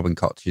away, Robin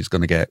Koch is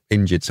going to get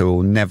injured, so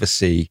we'll never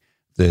see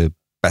the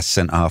best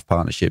centre-half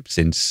partnership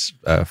since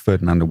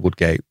Ferdinand and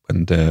Woodgate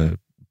and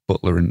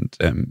Butler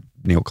and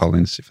Neil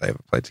Collins, if they ever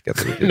played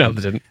together. No,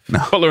 they didn't. No.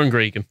 Butler and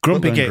Gregan.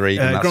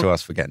 That's who I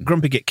was forgetting.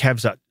 Grumpy Git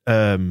Kev's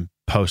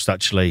post,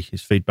 actually,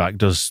 his feedback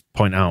does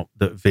point out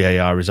that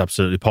VAR is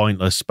absolutely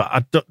pointless,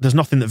 but there's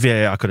nothing that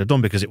VAR could have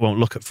done because it won't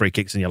look at free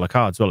kicks and yellow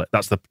cards, will it?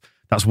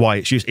 That's why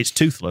it's used. It's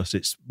toothless.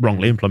 It's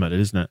wrongly implemented,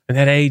 isn't it? And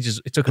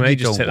it took him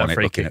ages to take that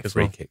free kick as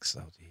well. Kicks,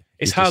 though,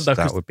 it's hard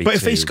though. But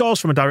if he scores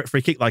from a direct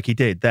free kick like he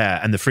did there,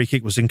 and the free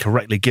kick was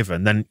incorrectly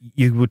given, then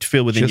you would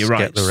feel within your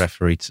rights. Just get the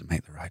referee to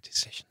make the right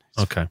decision.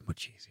 It's okay,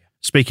 much easier.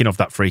 Speaking of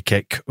that free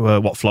kick,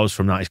 what flows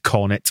from that is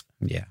Cornet.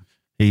 Yeah,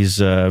 he's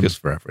just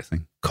for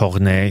everything.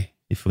 Cornet,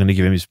 if we're going to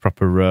give him his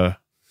proper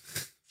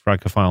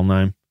francophile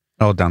name.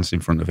 I'll dance in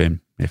front of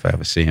him if I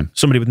ever see him.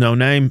 Somebody with no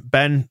name,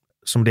 Ben.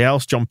 Somebody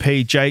else, John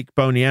P, Jake,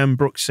 Boney M,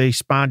 Brooksy,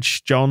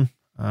 Spadge, John,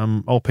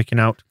 all picking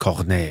out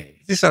Cornet.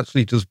 This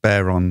actually does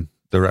bear on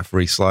the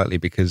referee slightly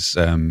because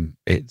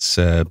it's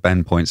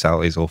Ben points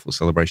out his awful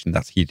celebration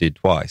that he did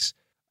twice.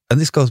 And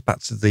this goes back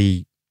to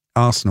the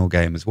Arsenal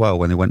game as well,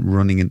 when they went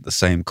running into the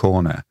same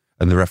corner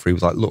and the referee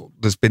was like, look,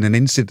 there's been an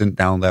incident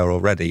down there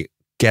already,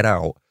 get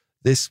out.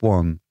 This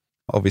one,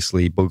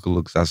 obviously,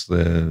 Bugalugs has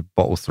the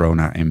bottle thrown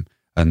at him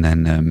and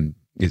then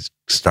is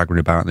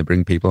staggering about and they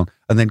bring people on.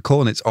 And then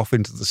Cornet's off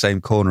into the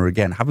same corner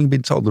again, having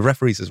been told the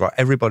referee says, right,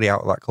 everybody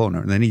out of that corner.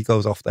 And then he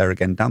goes off there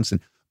again dancing.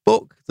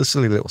 Book, the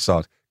silly little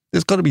sod.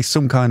 There's got to be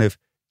some kind of,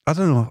 I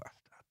don't know,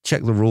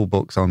 check the rule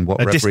books on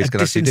what referees can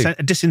actually do. A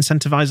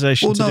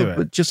disincentivization to do it.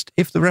 But just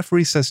if the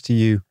referee says to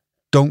you,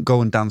 don't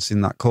go and dance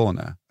in that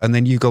corner. And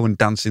then you go and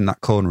dance in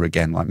that corner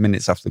again, like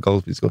minutes after the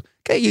goal's been scored.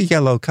 Get your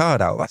yellow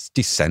card out. That's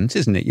dissent,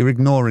 isn't it? You're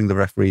ignoring the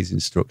referee's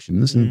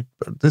instructions. And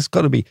there's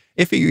got to be,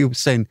 if you were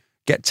saying,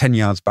 get 10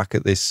 yards back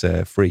at this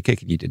free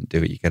kick and you didn't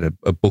do it, you get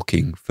a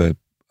booking for,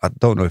 I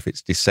don't know if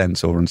it's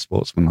dissent or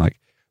unsportsmanlike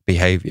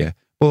behaviour.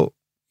 But,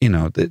 you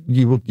know,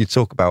 you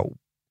talk about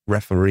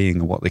refereeing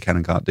and what they can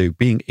and can't do.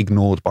 Being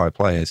ignored by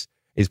players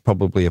is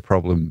probably a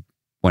problem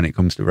when it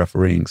comes to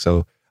refereeing.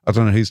 So I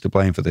don't know who's to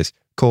blame for this.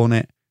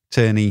 Cornet,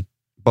 Turney,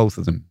 both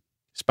of them.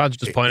 Spadge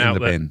just point out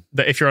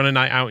that if you're on a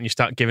night out and you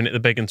start giving it the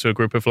big one to a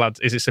group of lads,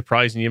 is it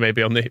surprising you may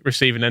be on the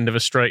receiving end of a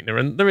straightener?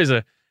 And there is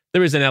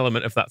an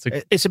element of that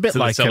it's a bit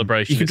like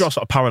celebration. You can draw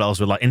sort of parallels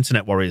with like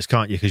internet warriors,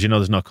 can't you? Because you know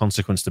there's no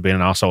consequence to being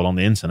an arsehole on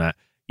the internet.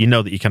 You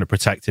know that you're kind of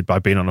protected by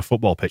being on a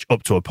football pitch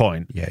up to a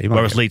point. Yeah,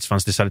 whereas Leeds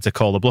fans decided to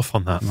call the bluff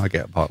on that. You might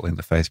get a bottle in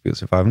the face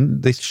because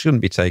they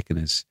shouldn't be taken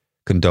as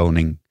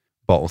condoning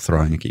bottle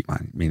throwing. I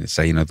mean,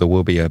 say, you know, there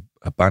will be a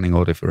banning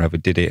order for whoever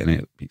did it, and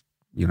it,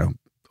 you know,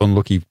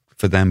 unlucky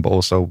for them, but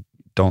also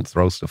don't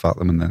throw stuff at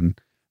them, and then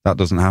that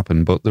doesn't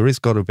happen. But there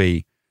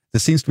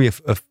seems to be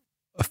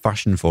a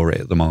fashion for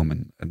it at the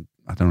moment, and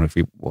I don't know if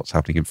what's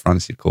happening in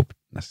France is called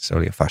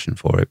necessarily a fashion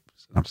for it.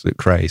 It's an absolute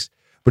craze,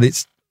 but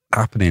it's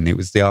happening. It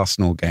was the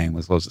Arsenal game.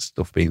 There's loads of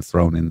stuff being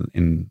thrown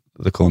in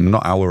the corner.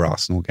 Not our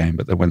Arsenal game,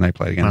 but when they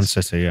played against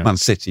Man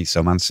City.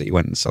 So Man City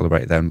went and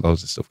celebrated them.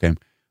 Loads of stuff came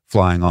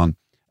flying on,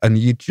 and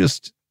you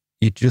just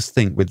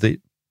think with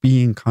it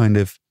being kind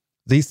of,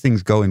 these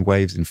things go in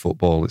waves in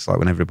football. It's like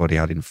when everybody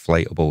had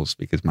inflatables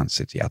because Man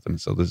City had them.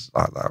 So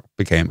that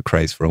became a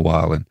craze for a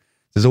while, and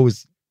there's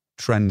always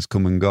trends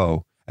come and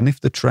go. And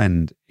if the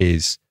trend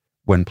is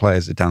when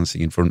players are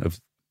dancing in front of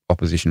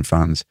opposition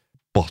fans,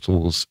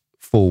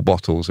 full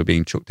bottles are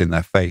being chucked in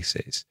their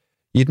faces,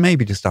 you'd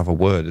maybe just have a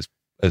word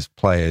as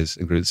players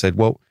and groups said,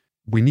 well,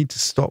 we need to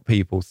stop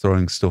people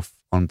throwing stuff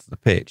onto the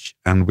pitch,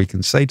 and we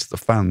can say to the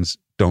fans,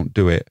 don't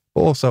do it.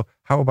 But also,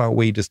 how about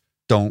we just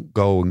don't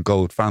go and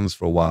goad fans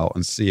for a while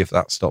and see if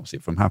that stops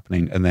it from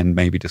happening, and then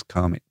maybe just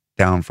calm it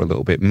down for a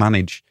little bit,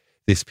 manage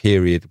this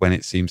period when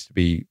it seems to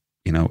be,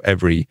 you know,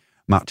 every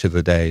match of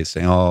the day is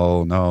saying,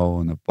 oh no,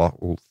 and a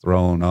bottle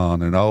thrown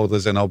on, and oh,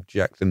 there's an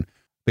object, and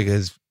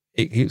because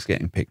it keeps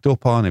getting picked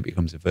up on, it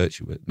becomes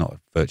not a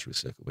virtuous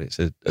circle, but it's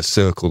a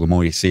circle. The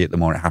more you see it, the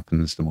more it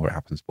happens,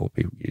 more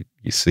people,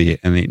 you see it,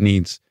 and it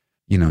needs,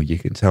 you know, you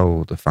can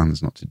tell the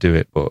fans not to do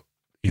it, but,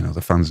 you know,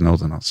 the fans know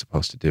they're not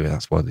supposed to do it.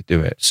 That's why they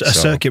do it. A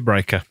circuit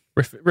breaker.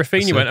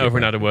 Rafinha went over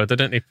and had a word,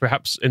 didn't he?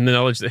 Perhaps in the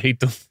knowledge that he'd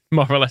done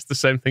more or less the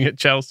same thing at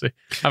Chelsea,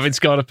 having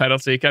scored a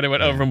penalty. He kind of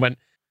went over and went,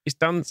 is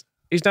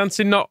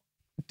dancing not,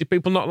 do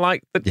people not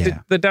like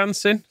the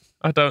dancing?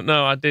 I don't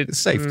know. I did.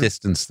 Safe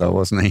distance though,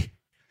 wasn't he?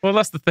 Well,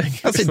 that's the thing.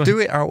 That's it. Do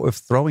it out of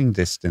throwing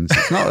distance.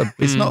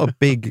 It's not a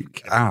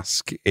big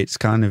ask. It's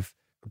kind of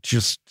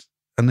just,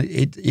 and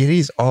it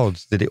is odd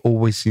that it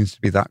always seems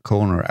to be that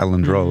corner at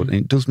Elland Road. And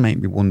it does make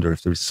me wonder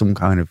if there is some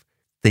kind of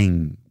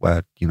thing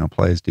where, you know,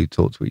 players do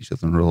talk to each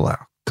other and roll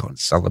out, go and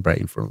celebrate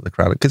in front of the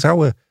crowd. Because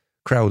our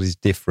crowd is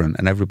different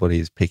and everybody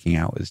is picking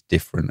out as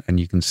different. And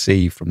you can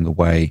see from the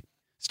way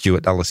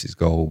Stuart Dallas's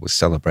goal was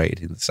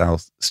celebrated in the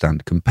South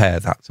Stand, compare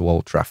that to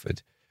Old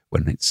Trafford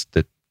when it's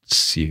the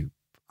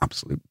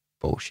absolute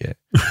bullshit.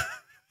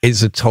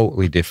 It's a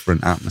totally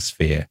different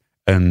atmosphere,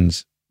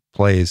 and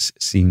players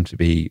seem to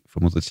be,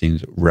 from other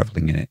teams,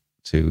 reveling in it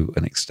to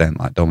an extent,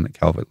 like Dominic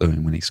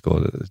Calvert-Lewin when he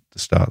scored at the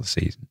start of the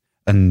season.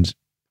 And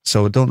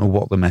so I don't know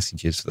what the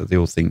message is that they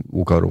all think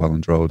will go to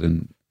Elland Road,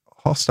 and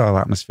hostile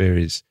atmosphere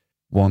is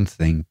one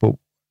thing, but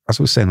as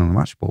we were saying on the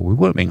match ball, we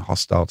weren't being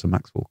hostile to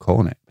Maxwell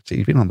Cornet, but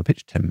he'd been on the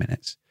pitch 10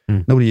 minutes.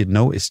 Nobody had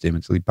noticed him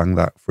until he banged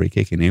that free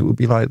kick in. It would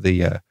be like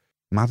the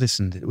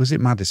Maddison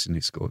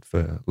who scored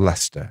for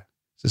Leicester?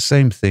 It's the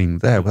same thing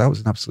there. Well, that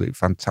was an absolutely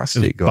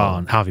fantastic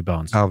goal. Harvey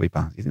Barnes.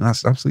 You think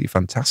that's an absolutely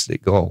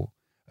fantastic goal.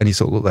 And you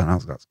sort of look there and I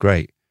was like, that's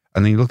great.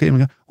 And then you look at him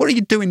and go, what are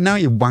you doing now,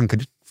 you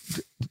wanker?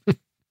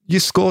 You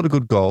scored a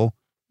good goal.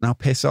 Now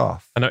piss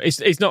off. I know.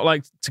 It's not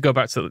like, to go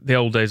back to the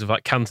old days of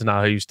like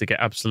Cantona, who used to get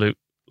absolute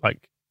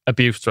like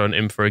abuse thrown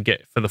in for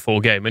the full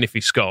game. And if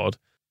he scored,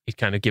 he'd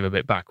kind of give a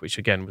bit back, which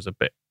again was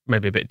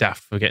maybe a bit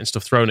daft for getting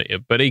stuff thrown at you.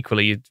 But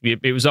equally,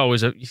 it was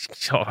always you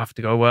sort of have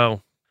to go,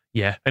 well,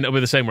 yeah. And it'll be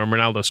the same when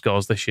Ronaldo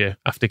scores this year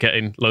after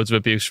getting loads of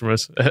abuse from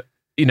us.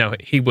 You know,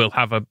 he will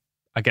have a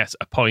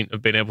point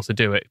of being able to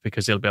do it,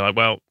 because he'll be like,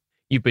 well,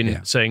 you've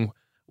been saying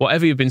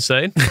whatever you've been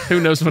saying. Who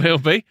knows what he'll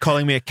be?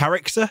 Calling me a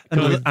character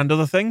and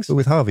other things. But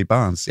with Harvey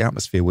Barnes, the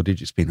atmosphere would have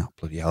just been, oh,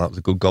 bloody hell, that was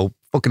a good goal.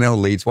 Fucking hell,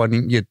 Leeds, why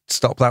didn't you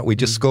stop that? We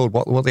just scored.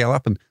 What the hell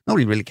happened?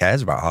 Nobody really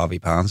cares about Harvey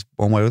Barnes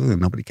one way or the other.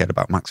 Nobody cared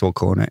about Maxwell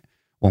Cornet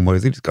one way or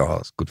the other. Just go, oh,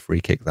 it's a good free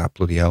kick, that,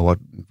 bloody hell.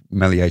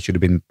 Melier should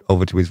have been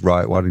over to his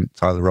right. Why didn't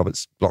Tyler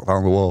Roberts block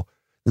down the wall?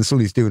 And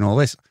suddenly he's doing all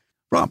this.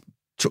 Right,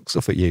 chuck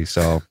stuff at you,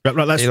 so right,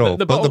 but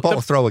the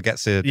bottle thrower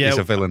is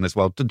a villain as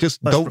well.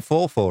 Just don't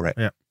fall for it.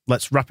 Yeah.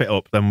 Let's wrap it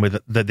up then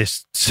with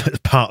this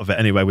part of it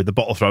anyway, with the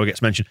bottle thrower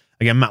gets mentioned.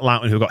 Again, Matt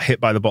Loughton, who got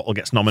hit by the bottle,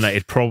 gets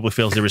nominated, probably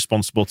feels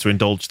irresponsible to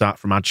indulge that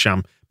from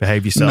Adsham.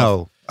 Behave yourself.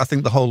 No, I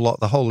think the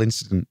whole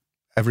incident,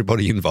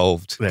 everybody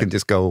involved can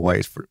just go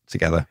away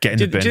together. Do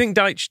you think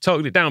Deitch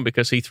talked it down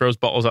because he throws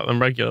bottles at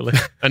them regularly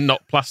and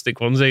not plastic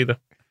ones either?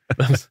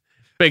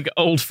 Big,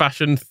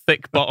 old-fashioned,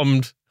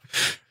 thick-bottomed.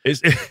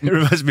 It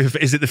reminds me of,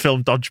 is it the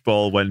film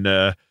Dodgeball when,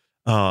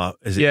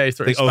 is it? Yeah, he's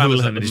throwing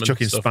spanners at them. He's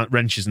chucking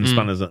wrenches and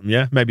spanners at them.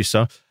 Yeah, maybe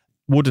so.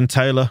 Wood and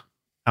Taylor,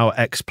 our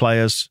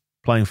ex-players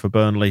playing for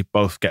Burnley,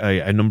 both get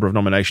a number of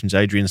nominations.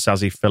 Adrian,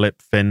 Sazzy,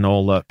 Philip, Finn,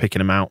 all picking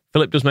them out.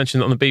 Philip does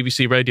mention that on the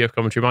BBC radio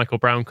commentary, Michael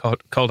Brown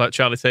called out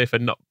Charlie Taylor for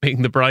not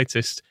being the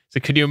brightest. So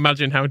can you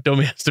imagine how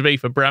dumb he has to be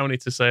for Brownie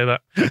to say that?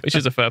 Which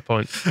is a fair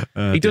point.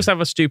 He does have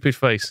a stupid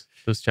face,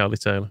 does Charlie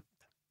Taylor.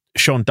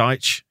 Sean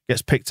Dyche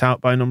gets picked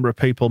out by a number of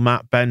people.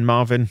 Matt, Ben,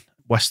 Marvin,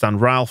 West End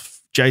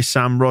Ralph, J.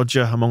 Sam,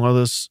 Roger, among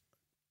others.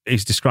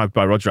 He's described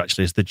by Roger,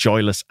 actually, as the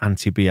joyless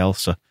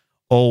anti-Bielsa,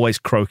 always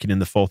croaking in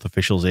the fourth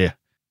official's ear.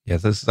 Yeah,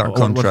 there's that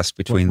contrast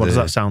between... What does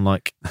that sound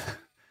like?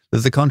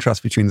 There's the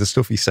contrast between the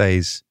stuff he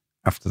says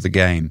after the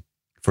game,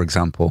 for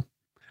example.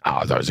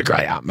 Oh, that was a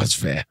great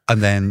atmosphere.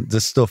 And then the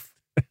stuff,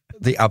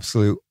 the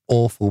absolute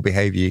awful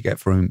behaviour you get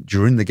from him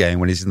during the game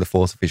when he's in the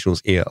fourth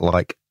official's ear,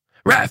 like...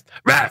 Ref,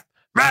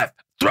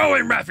 throw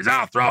him, ref, it's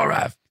our throw,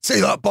 ref. See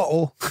that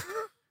bottle?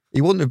 He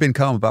wouldn't have been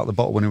calm about the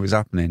bottle when it was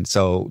happening.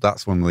 So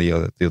that's one of the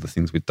other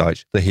things with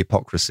Dyche, the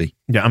hypocrisy.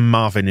 Yeah, and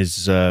Marvin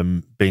is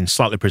being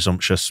slightly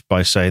presumptuous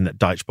by saying that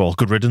Dyche ball,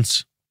 good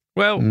riddance.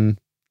 Well,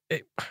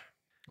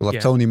 we'll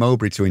have Tony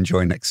Mowbray to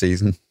enjoy next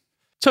season.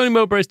 Tony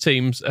Mowbray's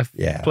teams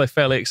play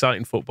fairly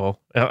exciting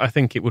football. I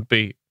think it would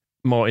be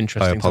more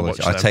interesting to watch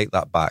them. I take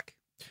that back.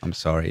 I'm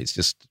sorry. It's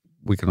just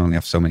we can only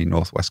have so many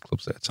Northwest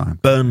clubs at a time.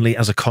 Burnley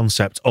as a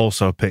concept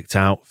also picked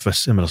out for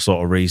similar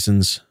sort of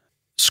reasons.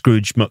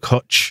 Scrooge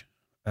McHutch.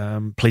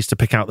 Pleased to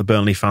pick out the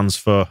Burnley fans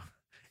for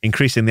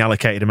increasing the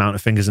allocated amount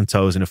of fingers and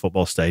toes in a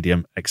football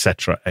stadium,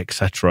 etc.,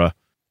 etc.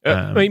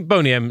 I mean,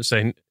 Boney M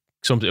saying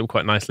sums it up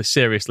quite nicely.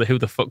 Seriously, who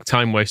the fuck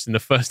time wasting the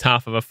first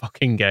half of a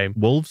fucking game?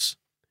 Wolves?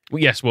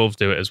 Well, yes, Wolves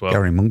do it as well.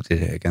 Gary Monk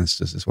did it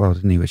against us as well,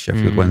 didn't he, with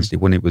Sheffield Wednesday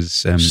when it was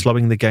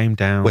slowing the game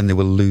down when they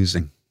were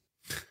losing.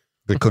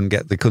 They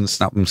couldn't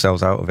snap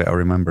themselves out of it. I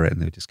remember it,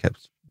 and they just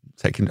kept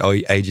taking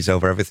ages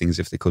over everything as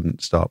if they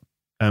couldn't stop.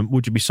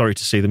 Would you be sorry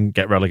to see them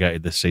get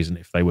relegated this season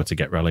if they were to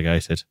get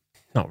relegated?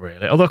 Not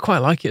really. Although I quite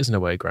like it as an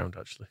away ground,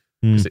 actually.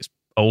 Because it's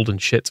old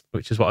and shit,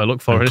 which is what I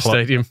look for in a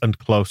stadium. And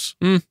close.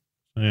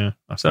 Yeah.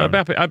 So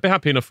I'd be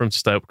happy enough for them to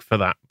stay up for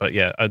that. But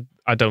yeah,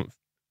 I don't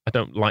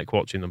like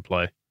watching them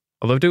play.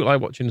 Although I do like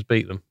watching us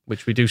beat them,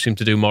 which we do seem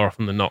to do more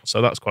often than not.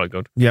 So that's quite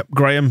good. Yep.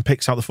 Graham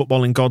picks out the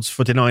footballing gods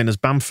for denying us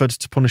Bamford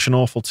to punish an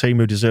awful team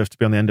who deserve to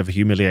be on the end of a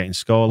humiliating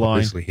scoreline.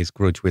 Obviously, his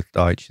grudge with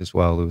Dyche as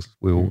well.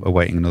 We were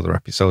awaiting another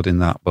episode in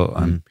that, but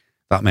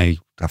that may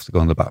have to go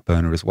on the back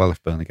burner as well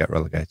if Burnley get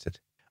relegated.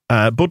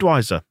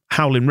 Budweiser,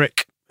 Howling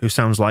Rick, who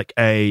sounds like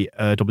a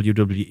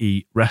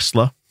WWE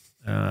wrestler,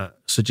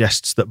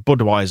 suggests that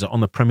Budweiser on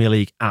the Premier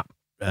League app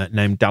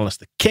named Dallas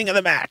the king of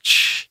the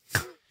match.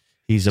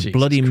 He's a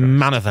bloody Christ.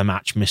 Man of the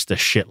match, Mr.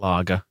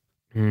 Shitlager.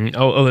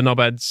 Other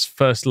knobheads,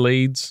 first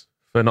Leeds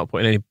for not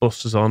putting any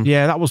buses on.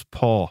 Yeah, that was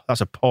poor.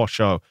 That's a poor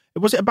show.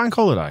 Was it a bank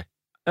holiday?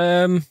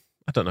 I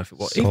don't know if it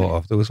was. Sort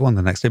of. There was one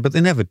the next day, but they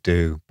never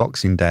do.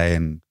 Boxing Day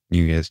and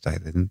New Year's Day,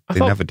 they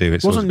never do.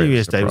 It wasn't New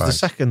Year's Day, it was the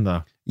second,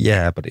 though.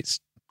 Yeah, but it's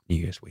New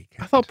Year's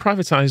weekend. I thought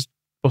privatised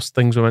bus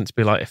things were meant to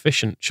be like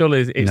efficient.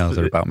 Surely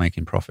they're about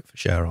making profit for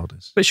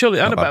shareholders. But surely,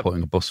 not about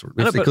putting a bus.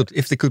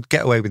 If they could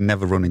get away with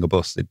never running a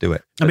bus, they'd do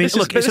it. I mean,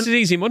 this is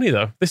easy money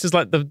though. This is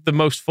like the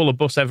most full a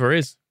bus ever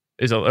is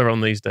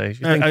on these days.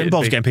 It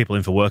involves getting people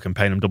in for work and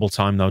paying them double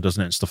time though,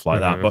 doesn't it, and stuff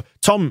like that. But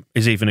Tom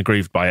is even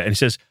aggrieved by it, and he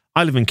says,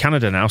 "I live in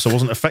Canada now, so I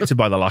wasn't affected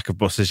by the lack of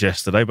buses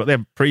yesterday, but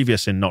they're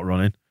previous in not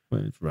running."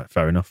 Right,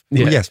 fair enough.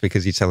 Yeah. Well, yes,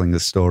 because he's telling the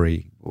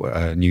story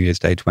New Year's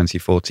Day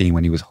 2014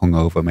 when he was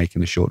hungover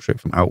making a short trip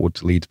from Outwood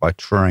to Leeds by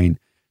train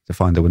to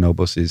find there were no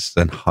buses,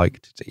 then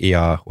hiked to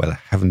ER where the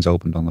heavens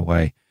opened on the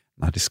way.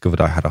 And I discovered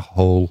I had a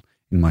hole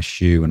in my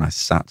shoe and I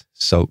sat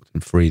soaked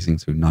and freezing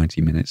through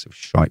 90 minutes of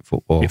shite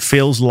football. It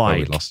feels like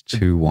we lost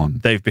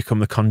 2-1. They've become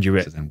the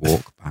conduit to then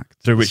walk back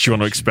through which you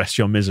want to express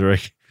your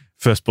misery.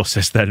 First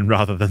buses then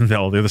rather than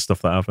all the other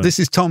stuff that happened. This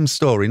is Tom's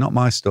story, not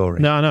my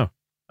story. No, I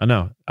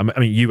know. I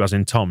mean, you as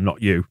in Tom,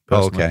 not you.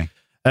 Personally.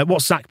 Okay.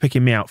 What's Zach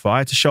picking me out for? I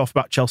had to show off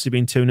about Chelsea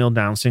being 2-0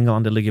 down,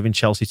 single-handedly giving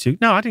Chelsea 2.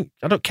 No, I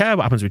don't care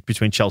what happens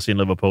between Chelsea and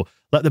Liverpool.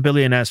 Let the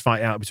billionaires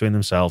fight out between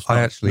themselves. I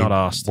actually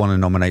want to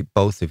nominate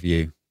both of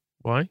you.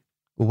 Why?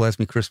 Well, where's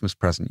my Christmas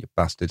present, you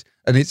bastard?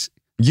 And it's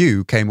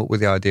you came up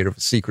with the idea of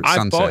a secret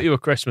Santa. I bought you a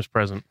Christmas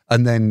present.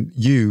 And then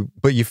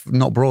but you've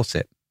not brought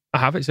it. I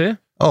have it here.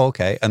 Oh,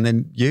 okay. And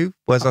then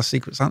where's our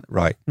secret Santa?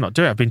 Right. I'm not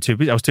doing it. I've been too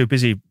busy. I was too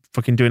busy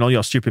fucking doing all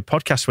your stupid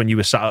podcasts when you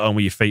were sat at home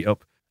with your feet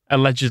up.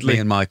 Allegedly. Me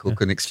and Michael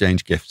can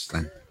exchange gifts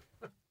then.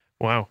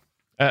 Wow.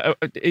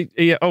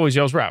 Is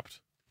yours wrapped?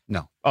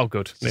 No. Oh,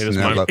 good. Neither's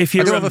mine. I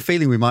do have a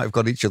feeling we might have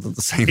got each other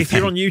the same thing. If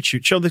you're on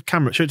YouTube, show it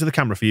to the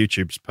camera for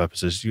YouTube's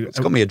purposes. It's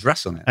got my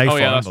address on it. A4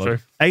 that's true.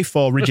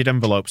 A4 rigid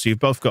envelope, so you've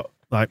both got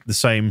like the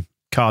same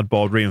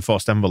cardboard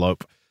reinforced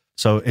envelope.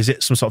 So is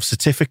it some sort of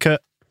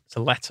certificate? It's a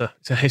letter.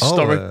 It's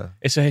a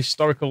it's a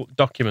historical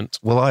document.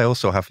 Well, I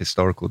also have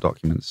historical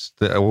documents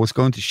that I was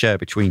going to share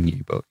between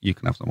you, but you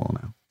can have them all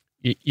now.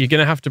 You're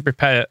going to have to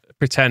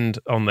pretend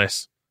on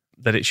this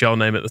that it's your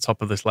name at the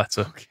top of this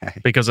letter,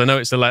 because I know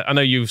it's I know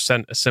you've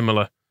sent a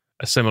similar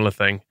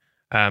thing,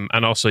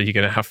 and also you're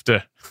going to have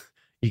to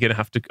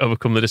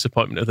overcome the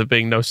disappointment of there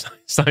being no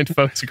signed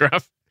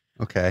photograph.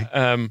 Okay.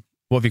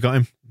 What have you got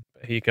him?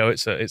 Here you go.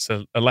 It's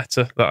a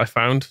letter that I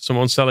found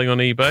someone selling on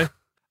eBay.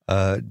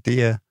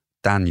 Dear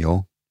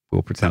Daniel,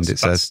 we'll pretend it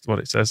says. That's what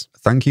it says.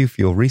 Thank you for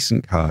your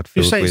recent card.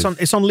 You say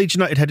it's on Leeds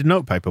United headed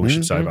notepaper, we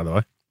should say, by the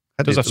way.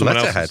 Does have someone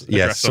else's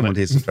yes, address someone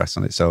did address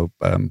on it. So,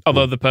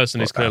 although the person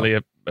is clearly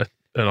an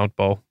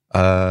oddball.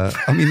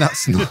 I mean,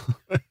 that's not.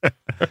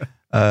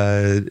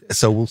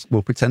 So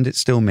we'll pretend it's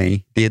still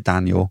me, dear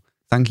Daniel.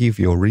 Thank you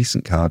for your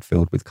recent card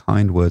filled with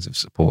kind words of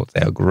support.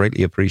 They are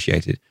greatly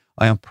appreciated.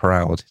 I am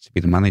proud to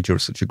be the manager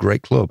of such a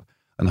great club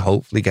and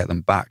hopefully get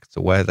them back to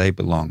where they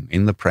belong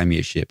in the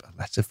Premiership. A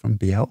letter from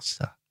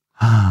Bielsa.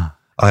 I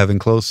have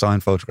enclosed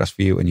signed photographs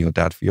for you and your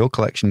dad for your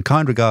collection.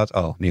 Kind regards.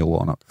 Oh, Neil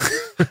Warnock.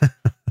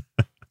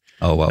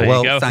 Oh,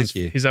 well, thank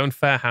you. His own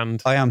fair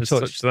hand. I am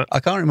touched. I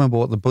can't remember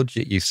what the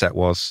budget you set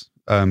was,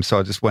 so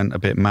I just went a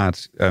bit mad,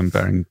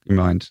 bearing in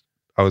mind,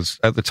 I was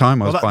buying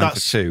for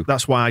two.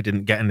 That's why I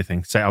didn't get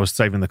anything. Say I was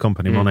saving the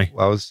company money.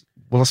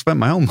 I spent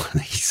my own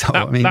money, so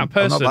that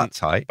person, I'm not that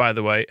tight. By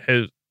the way,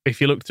 who, if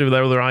you look through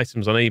their other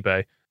items on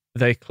eBay,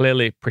 they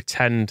clearly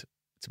pretend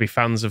to be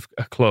fans of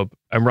a club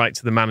and write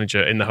to the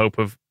manager in the hope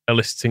of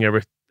eliciting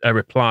a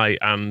reply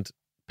and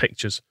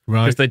pictures.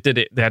 Right. Because they did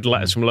it, they had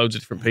letters from loads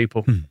of different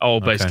people, all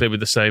basically with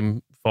the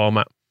same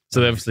format. So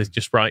they obviously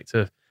just write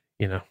to,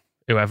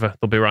 whoever.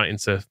 They'll be writing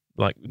to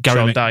like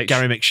Sean Dyche.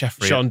 Gary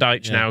McSheffrey. Sean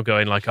Dyche now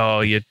going like, oh,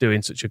 you're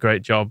doing such a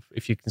great job.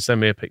 If you can send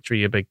me a picture of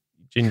your big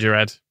ginger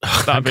head,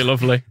 that'd be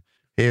lovely.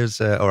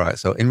 Here's, all right,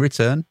 so in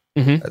return,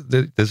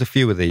 there's a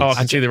few of these. Oh, I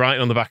can see the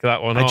writing on the back of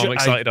that one. I'm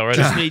excited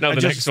already.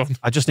 Next one.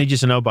 I just need you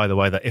to know, by the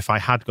way, that if I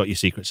had got your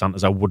Secret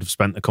Santas, I would have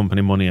spent the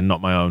company money and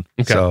not my own.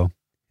 Okay. So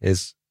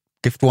here's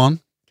gift one.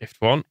 Gift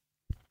one.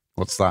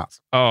 What's that?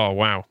 Oh,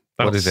 wow.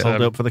 What is it? Hold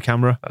it up for the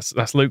camera.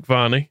 That's Luke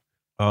Varney.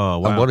 Oh,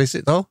 wow. And what is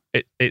it, though?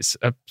 It's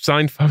a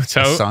signed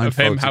photo of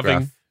him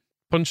having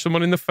punched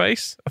someone in the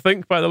face, I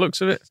think, by the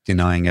looks of it. It's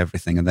denying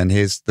everything. And then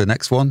here's the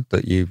next one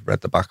that you've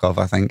read the back of,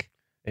 I think.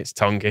 It's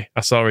Tongi.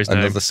 I saw his name.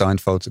 Another signed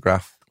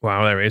photograph.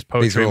 Wow, there he is.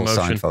 Poetry These are all in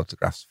motion. signed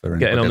photographs. For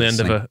getting on the end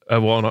of a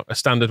Warnock, a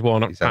standard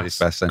Warnock He's at his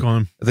pass. best. Go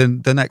on.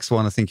 Then the next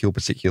one I think you'll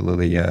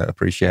particularly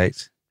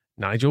appreciate.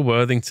 Nigel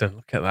Worthington.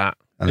 Look at that.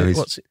 I know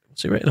What's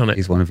he written on it?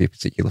 He's one of your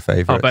particular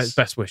favourites.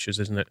 Best wishes,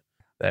 isn't it?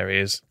 There he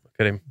is. Look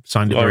at him.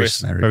 Signed it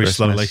very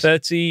slowly.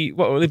 30,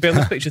 what will he be on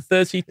this picture?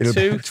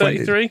 32,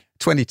 33?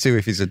 22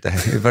 if he's a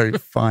very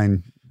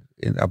fine,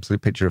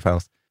 absolute picture of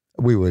health.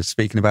 We were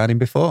speaking about him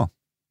before.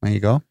 There you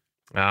go.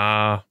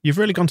 You've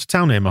really gone to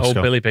town here, Moscow.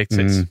 Old Billy Big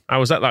Tits. I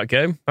was at that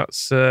game.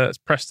 That's it's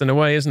Preston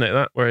away, isn't it?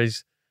 That where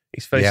he's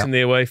facing the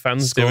away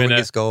fans scoring doing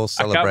his goal,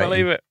 celebrating. I can't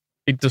believe it.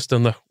 He'd just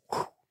done the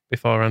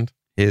beforehand.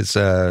 Here's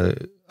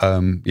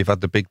you've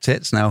had the big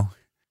tits now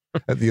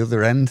at the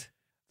other end.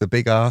 The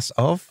big arse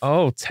of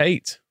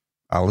Tate.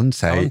 Alan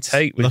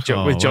Tate with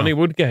Johnny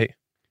Woodgate.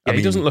 Yeah,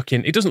 he doesn't look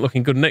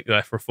in good nick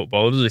there for a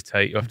footballer, does he,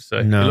 Tate? You have to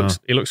say. No.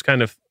 He looks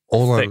kind of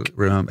all thick. I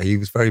remember, he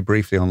was very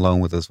briefly on loan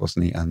with us,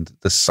 wasn't he? And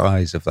the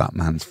size of that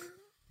man's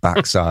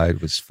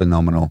backside was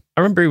phenomenal.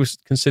 I remember he was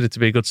considered to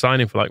be a good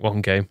signing for like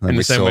one game, in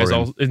the same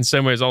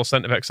way as all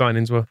centre-back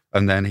signings were.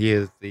 And then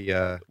here's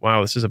the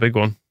wow, this is a big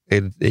one.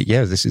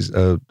 This is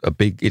a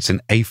big. It's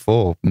an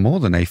A4, more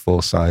than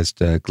A4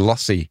 sized,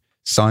 glossy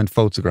signed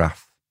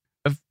photograph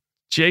of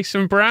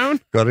Jason Brown.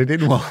 Got it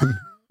in one.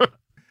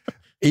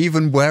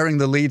 Even wearing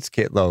the Leeds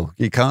kit, though,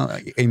 you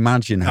can't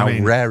imagine how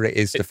rare it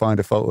is to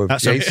find a photo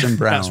of Jason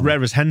Brown. That's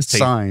rare as hen's teeth.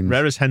 Signed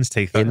rare as hen's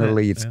teeth in a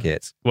Leeds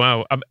kit.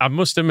 Wow, I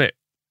must admit,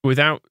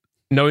 without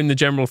knowing the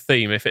general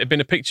theme, if it had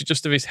been a picture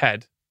just of his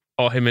head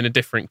or him in a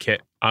different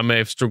kit, I may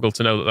have struggled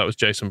to know that was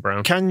Jason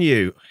Brown. Can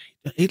you?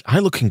 I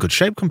look in good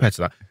shape compared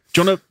to that.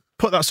 Do you want to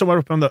put that somewhere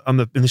up in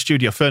the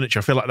studio furniture?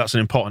 I feel like that's an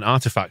important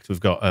artifact we've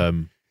got.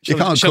 You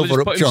can't cover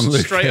up John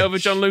Lukic. Straight over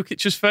John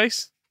Lukic's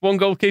face. One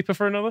goalkeeper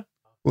for another.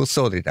 We'll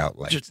sort it out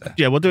later.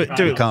 We'll do it.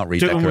 We can't redecorate.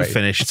 Do it when we're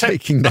finished. I'll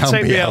take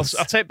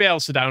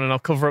Bielsa down and I'll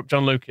cover up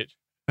John Lukic.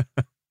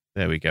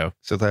 There we go.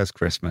 So there's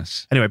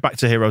Christmas. Anyway, back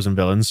to heroes and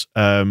villains.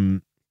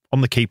 On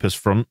the keeper's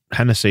front,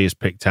 Hennessy is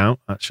picked out,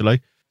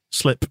 actually.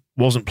 Slip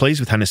wasn't pleased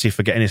with Hennessy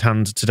for getting his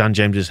hand to Dan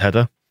James's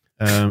header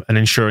and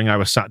ensuring I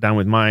was sat down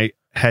with my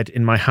head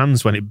in my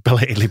hands when it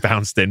belatedly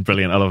bounced in.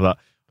 Brilliant. I love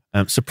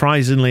that.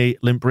 Surprisingly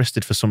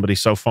limp-wristed for somebody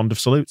so fond of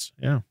salutes.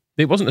 Yeah.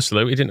 It wasn't a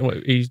salute. He didn't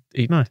know.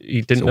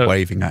 He didn't know.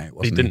 Waving at it,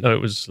 wasn't he? He didn't know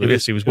it was.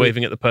 He was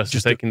waving at the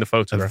person taking the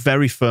photograph. A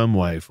very firm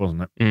wave,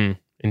 wasn't it?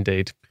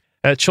 Indeed.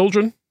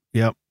 Children.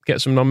 Yep.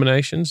 Get some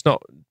nominations,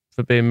 not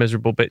for being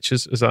miserable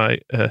bitches, as I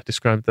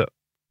described the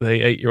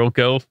 8-year-old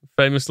girl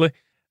famously,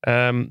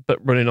 but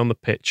running on the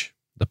pitch.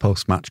 The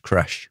post-match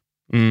crash.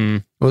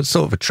 Well, it's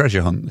sort of a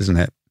treasure hunt, isn't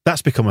it?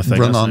 That's become a thing.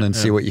 Run on and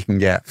see what you can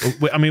get.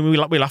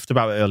 We laughed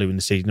about it earlier in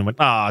the season and went,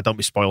 don't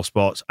be spoil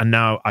sports. And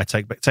now I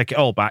take it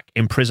all back,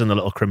 imprison the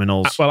little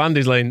criminals. Well,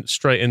 Andy's laying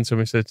straight into him.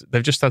 He said,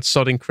 they've just had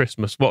sodding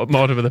Christmas. What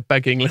more do the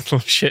begging little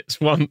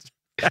shits want?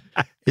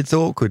 It's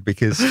awkward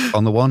because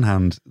on the one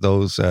hand,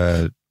 those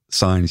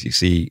signs you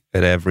see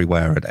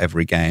everywhere at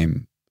every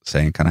game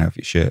saying, can I have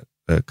your shirt,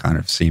 kind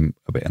of seem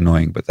a bit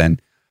annoying. But then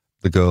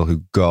the girl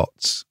who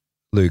got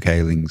Luke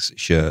Hayling's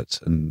shirt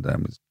and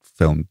was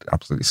filmed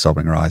absolutely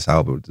sobbing her eyes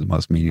out, but the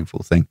most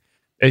meaningful thing.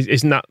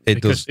 Isn't that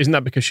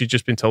because she's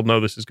just been told,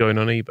 no, this is going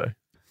on eBay?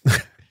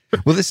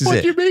 Well, this is what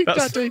it. Do you mean,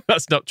 Daddy?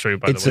 That's not true,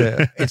 by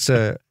the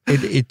way.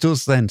 It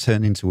does then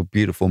turn into a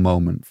beautiful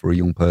moment for a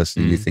young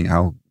person. You think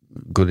how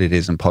good it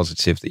is and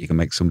positive that you can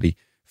make somebody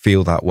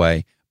feel that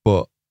way.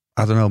 But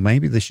I don't know,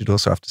 maybe they should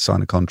also have to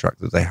sign a contract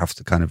that they have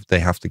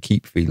to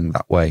keep feeling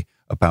that way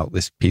about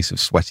this piece of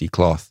sweaty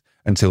cloth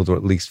until they're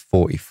at least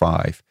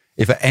 45.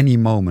 If at any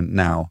moment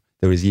now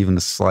there is even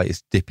the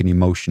slightest dip in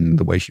emotion in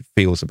the way she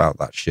feels about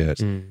that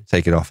shirt,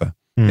 take it off her.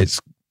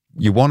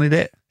 You wanted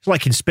it. It's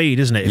like in Speed,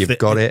 isn't it? You've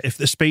got it. If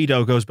the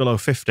speedo goes below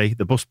 50,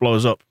 the bus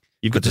blows up.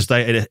 You've got to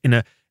stay in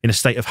a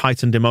state of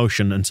heightened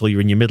emotion until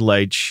you're in your middle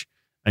age,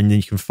 and then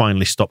you can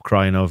finally stop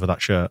crying over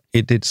that shirt.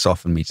 It did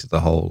soften me to the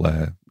whole,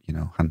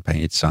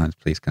 hand-painted signs,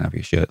 please can I have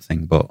your shirt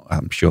thing. But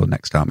I'm sure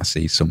next time I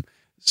see some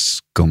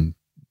scum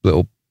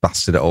little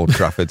bastard at Old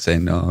Trafford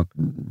saying, "Oh,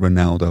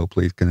 Ronaldo,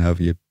 please can I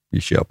have your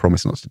shirt? I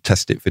promise not to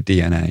test it for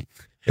DNA."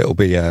 It'll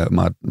be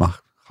my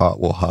heart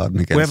will harden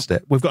against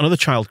it. We've got another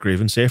child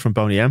grievance here from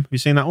Boney M. Have you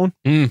seen that one?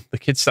 The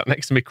kid sat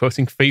next to me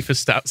quoting FIFA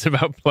stats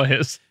about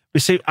players. You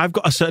see, I've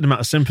got a certain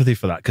amount of sympathy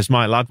for that because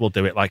my lad will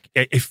do it. Like,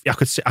 if I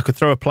could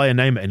throw a player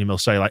name at him, he'll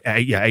say like,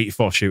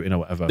 84 shooting or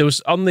whatever. There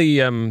was on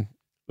the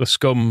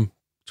Scum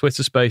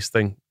Twitter space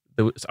thing.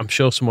 I'm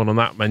sure someone on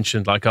that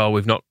mentioned like,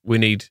 we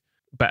need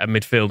better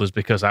midfielders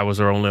because ours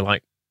are only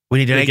like. We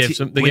need an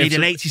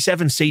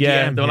 87 CDM.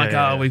 Yeah, they were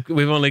like,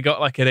 we've only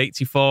got like an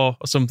 84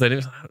 or something. It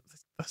was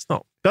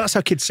like, that's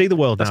how kids see the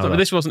world now.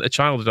 This wasn't a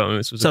child, I don't know.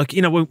 This was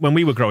when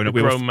we were growing up,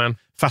 we were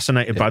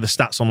fascinated by the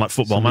stats on like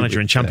Football Manager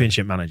and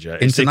Championship Manager.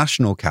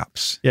 International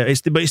caps. Yeah,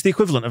 it's the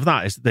equivalent of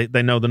that.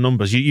 They know the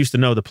numbers. You used to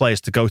know the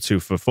players to go to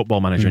for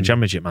Football Manager and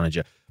Championship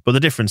Manager. But the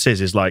difference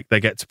is like they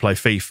get to play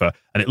FIFA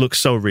and it looks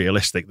so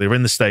realistic. They're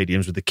in the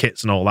stadiums with the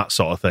kits and all that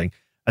sort of thing.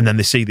 And then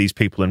they see these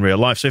people in real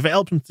life. So if it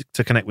helps them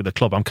to connect with the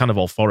club, I'm kind of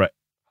all for it.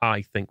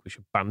 I think we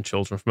should ban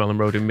children from Ellen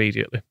Road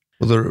immediately.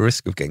 Well, they're at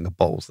risk of getting a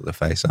bolt to the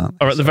face, aren't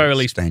they? Or at the very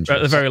least,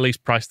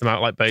 price them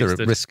out like Bates did.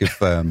 They're at risk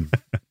of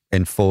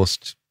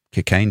enforced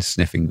cocaine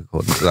sniffing,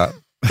 according to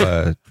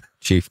that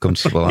chief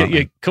constable.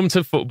 You come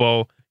to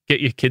football,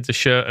 get your kids a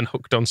shirt and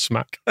hooked on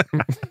smack.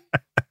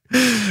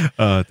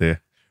 Oh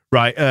dear.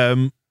 Right.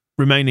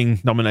 Remaining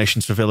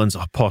nominations for villains.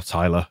 Oh, poor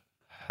Tyler.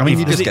 I mean,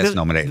 he just gets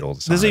nominated all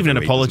the time. There's even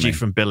an apology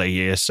from Billy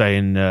here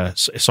saying,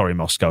 sorry,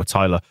 Moscow,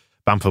 Tyler,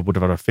 Bamford would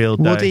have had a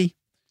field day. Would he?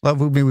 Like,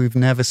 we've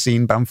never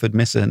seen Bamford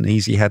miss an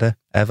easy header,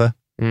 ever.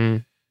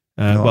 What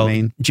I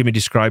mean? Jimmy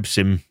describes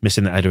him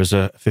missing the header as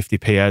a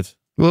 50p head.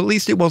 Well, at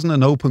least it wasn't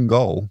an open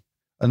goal.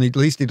 And at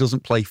least he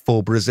doesn't play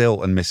for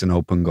Brazil and miss an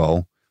open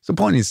goal. So the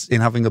point is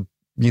in having a,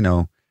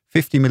 £50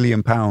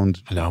 million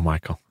I know,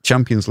 Michael.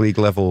 Champions League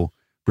level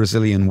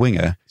Brazilian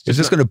winger. He's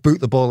just going to boot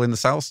the ball in the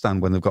south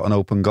stand when they've got an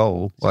open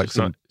goal. It's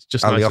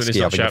just nice when he's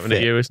not shouting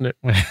at you, isn't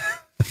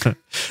it?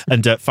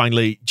 And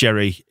finally,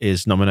 Jerry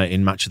is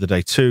nominating Match of the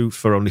Day 2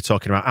 for only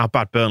talking about how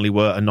bad Burnley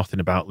were and nothing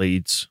about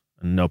Leeds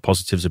and no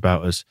positives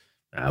about us.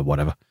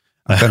 Whatever.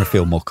 I kind of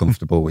feel more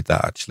comfortable with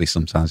that, actually,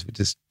 sometimes. We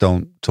just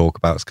don't talk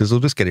about us because they'll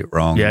just get it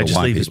wrong. Yeah, just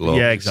leave us.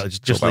 Yeah, exactly.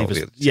 Just leave us.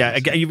 Yeah,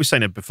 again, you were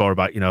saying it before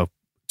about,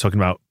 talking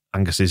about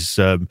Angus's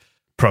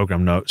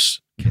programme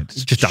notes.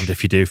 It's just damned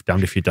if you do,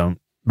 damned if you don't.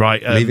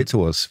 Right. Leave it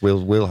to us.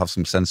 We'll have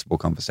some sensible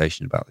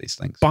conversation about these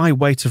things. By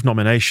weight of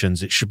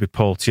nominations, it should be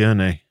Paul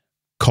Tierney.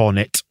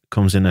 Cornet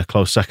comes in a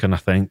close second, I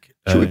think,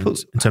 in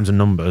terms of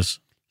numbers.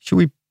 Should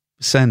we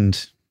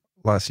send,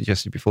 like I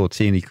suggested before,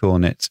 Tierney,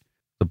 Cornet,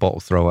 the bottle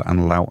thrower,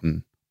 and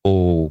Loughton,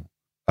 all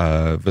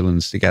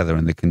villains together,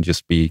 and they can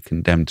just be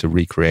condemned to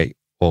recreate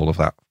all of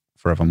that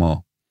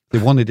forevermore? They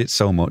wanted it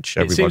so much,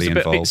 everybody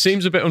involved. It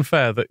seems a bit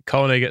unfair that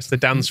Cornet gets to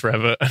dance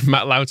forever and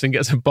Matt Loughton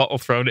gets a bottle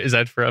thrown at his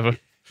head forever.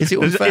 Is it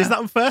unfair? Is that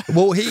unfair?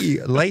 Well,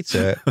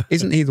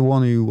 isn't he the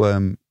one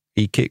who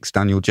he kicks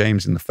Daniel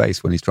James in the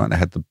face when he's trying to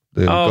head the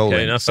goal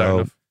okay, in? No, fair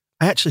enough.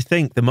 I actually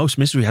think the most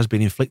misery has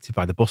been inflicted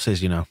by the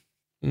buses,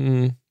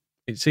 It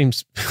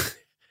seems...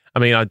 I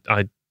mean,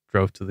 I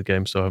drove to the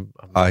game, so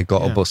I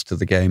got a bus to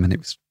the game and it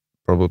was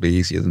probably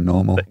easier than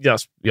normal.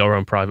 That's your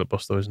own private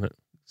bus though, isn't it?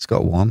 It's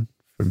got one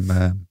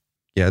from...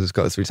 just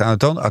got it through town.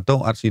 I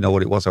don't actually know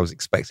what it was. I was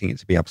expecting it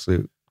to be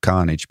absolute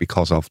carnage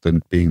because of there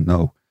being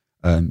no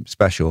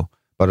special.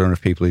 But I don't know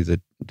if people either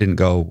didn't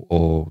go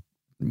or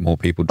more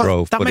people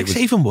drove. That makes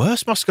it even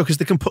worse, Moscow, because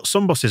they can put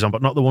some buses on,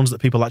 but not the ones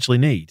that people actually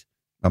need.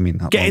 I mean,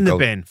 get in the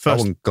bin. That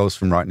one goes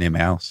from right near my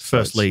house.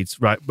 First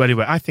Leeds, right? But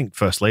anyway, I think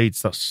First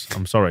Leeds.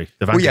 I'm sorry.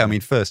 Well, yeah, I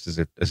mean, First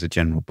as a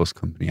general bus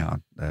company are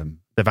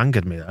They've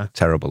angered me there.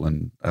 Terrible,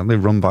 and they're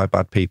run by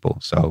bad people.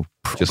 So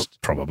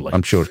probably.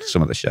 I'm sure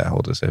some of the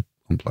shareholders are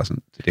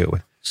unpleasant to deal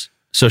with.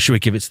 So should we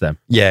give it to them?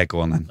 Yeah, go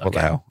on then. What the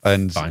hell?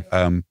 And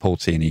Fine. Paul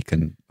Tierney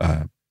can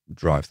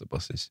drive the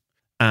buses.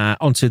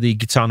 Onto the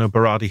Gaetano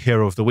Berardi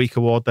Hero of the Week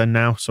award then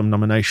now. Some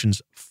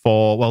nominations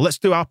for... Well, let's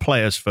do our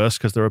players first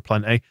because there are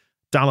plenty.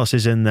 Dallas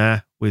is in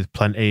there with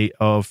plenty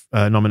of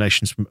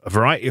nominations from a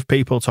variety of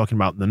people talking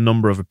about the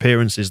number of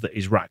appearances that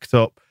he's racked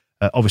up.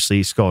 Obviously,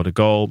 he scored a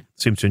goal,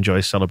 seemed to enjoy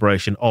his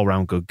celebration,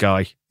 all-round good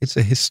guy. It's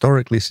a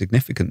historically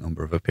significant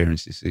number of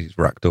appearances he's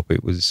racked up.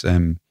 It was,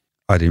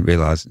 I didn't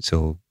realise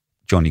until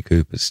Johnny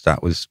Cooper's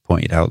stat was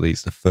pointed out that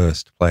he's the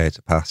first player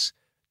to pass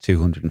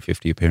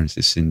 250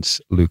 appearances since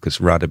Lucas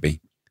Radaby.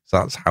 So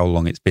that's how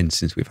long it's been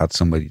since we've had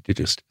somebody to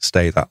just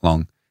stay that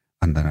long.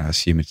 And then I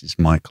assume it is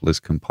Michael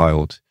has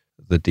compiled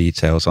the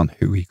details on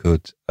who he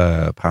could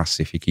pass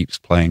if he keeps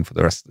playing for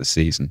the rest of the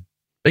season.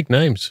 Big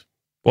names.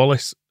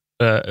 Wallace.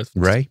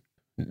 Ray?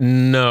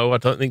 No, I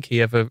don't think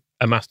he ever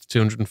amassed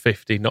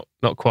 250. Not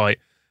quite.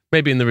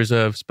 Maybe in the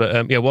reserves.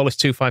 But Wallace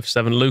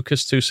 257,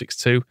 Lucas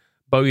 262,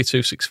 Bowyer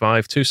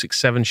 265,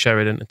 267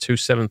 Sheridan, and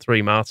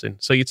 273 Martin.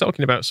 So you're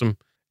talking about some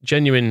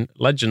genuine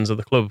legends of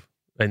the club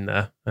in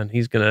there, and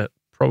he's going to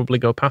probably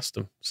go past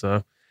them.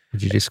 So,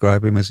 would you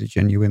describe him as a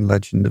genuine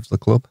legend of the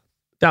club?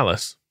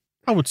 Dallas?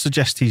 I would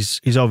suggest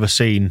he's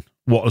overseen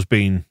what has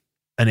been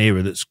an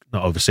era that's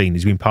not overseen.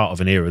 He's been part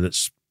of an era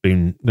that's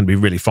been going to be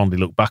really fondly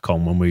looked back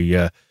on when we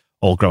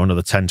all grow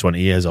another 10, 20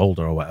 years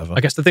older or whatever.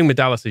 I guess the thing with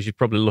Dallas is you'd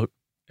probably look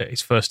at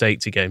his first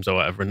 80 games or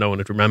whatever and no one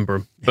would remember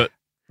him. But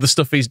the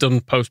stuff he's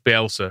done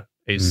post-Bielsa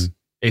is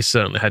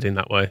certainly heading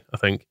that way, I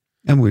think.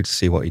 And we'd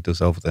see what he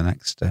does over the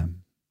next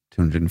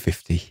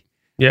 250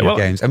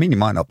 games. I mean, he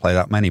might not play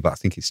that many, but I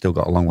think he's still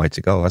got a long way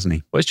to go, hasn't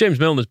he? Well, it's James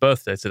Milner's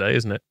birthday today,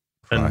 isn't it?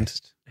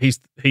 Christ. And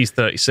he's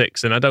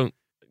 36, and I don't,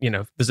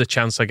 there's a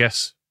chance, I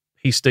guess,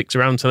 he sticks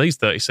around till he's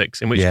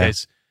 36, in which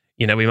case,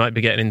 we might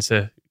be getting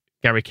into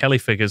Gary Kelly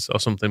figures or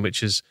something,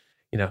 which is,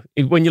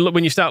 when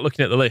you start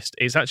looking at the list,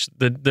 it's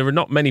actually, there are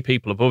not many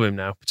people above him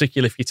now,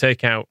 particularly if you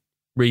take out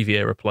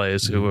Riviera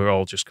players who are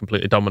all just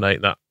completely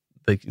dominate that,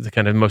 the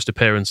kind of most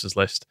appearances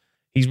list.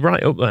 He's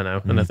right up there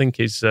now, and I think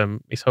he's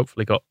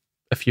hopefully got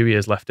a few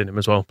years left in him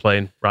as well,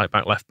 playing right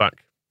back, left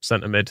back,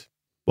 centre mid.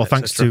 Well,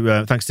 thanks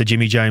to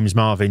Jimmy James,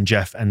 Marvin,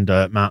 Jeff, and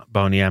Matt,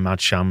 Boney M,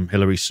 Adsham,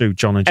 Hilary, Sue,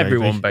 John, and JV.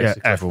 Everyone,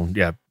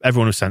 basically.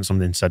 Everyone who sent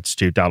something said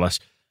Stu Dallas.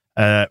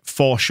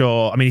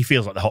 Forshaw, I mean, he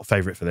feels like the hot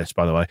favourite for this,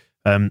 by the way.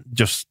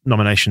 Just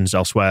nominations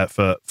elsewhere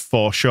for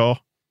Forshaw,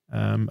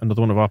 another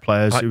one of our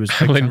players who was...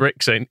 Alan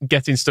Rick saying,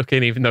 getting stuck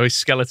in even though his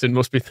skeleton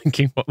must be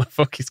thinking, what the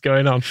fuck is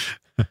going on?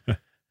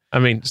 I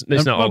mean,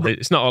 it's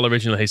not all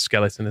originally his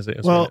skeleton, is it?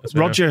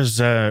 Rogers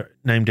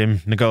named him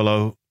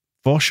Ngolo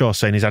Forshaw,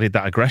 saying he's added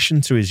that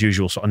aggression to his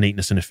usual sort of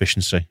neatness and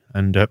efficiency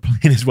and playing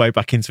his way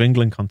back into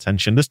England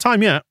contention. There's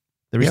time yet.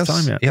 There is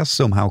time yet. He has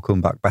somehow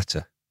come back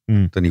better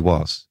than he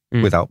was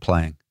without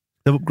playing.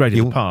 They've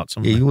upgraded the parts.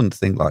 You wouldn't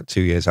think like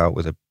 2 years out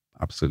with an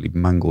absolutely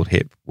mangled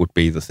hip would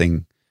be the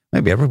thing.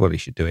 Maybe everybody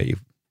should do it.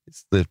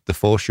 It's the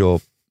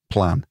Forshaw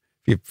plan.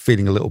 If you're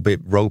feeling a little bit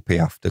ropey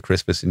after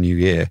Christmas and New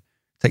Year,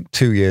 take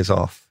 2 years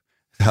off,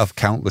 have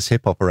countless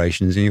hip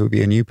operations, and you'll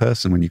be a new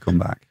person when you come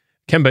back.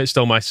 Ken Bates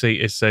Stole My Seat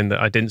is saying that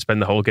I didn't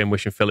spend the whole game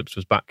wishing Phillips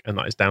was back, and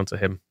that is down to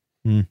him.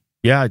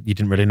 Yeah, you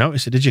didn't really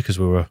notice it, did you? Because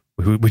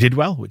we did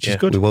well, which is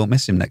good. We won't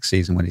miss him next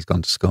season when he's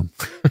gone to Scum.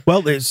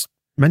 Well, it's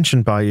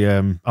mentioned by...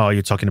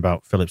 you're talking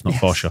about Phillips, not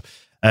Forshaw.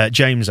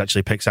 James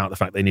actually picks out the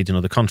fact they need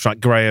another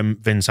contract. Graham,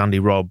 Vince, Andy,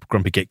 Rob,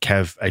 Grumpy Git,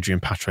 Kev, Adrian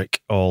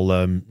Patrick, all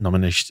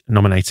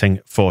nominating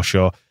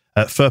Forshaw.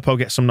 Firpo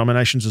gets some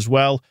nominations as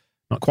well.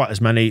 Not quite as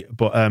many,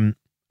 but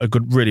a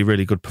good, really,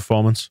 really good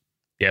performance.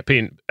 Yeah,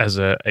 being, as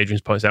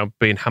Adrian's points out,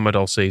 being hammered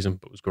all season,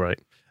 but was great.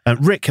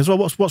 Rick as well.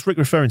 What's Rick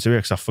referring to here?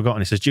 Because I've forgotten.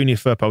 He says Junior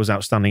Firpo was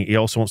outstanding. He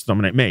also wants to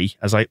nominate me,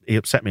 as he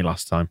upset me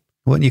last time.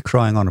 Weren't you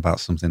crying on about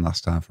something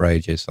last time for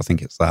ages? I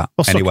think it's that.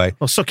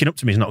 Well, sucking up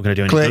to me is not going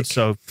to do any good.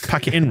 So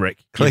pack it in,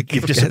 Rick.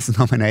 You've just gets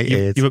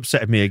nominated. You've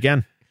upset me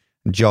again.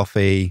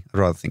 Joffy. I'd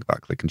rather think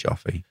about Click and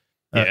Joffy.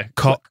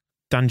 Cock.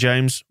 Dan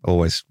James.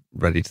 Always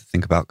ready to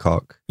think about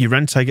Cock.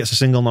 Urente gets a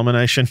single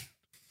nomination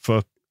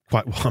for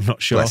quite what I'm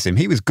not sure. Bless him.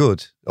 He was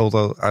good.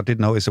 Although I did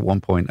notice at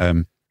one point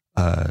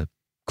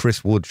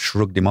Chris Wood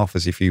shrugged him off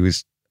as if he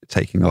was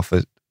taking off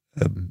a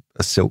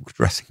silk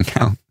dressing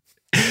gown.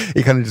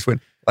 He kind of just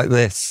went like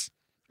this.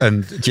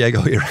 And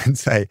Diego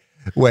Urente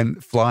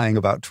went flying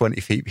about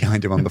 20 feet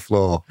behind him on the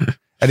floor.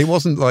 And it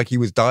wasn't like he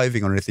was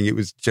diving or anything. It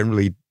was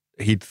generally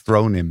he'd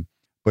thrown him.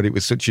 But it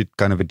was such a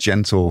kind of a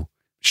gentle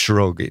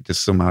shrug. It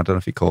just somehow, I don't know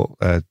if he caught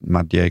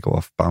Mad Diego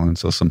off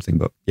balance or something.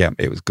 But yeah,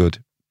 it was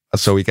good.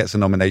 So he gets a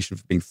nomination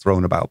for being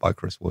thrown about by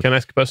Chris Wood. Can I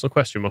ask a personal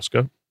question,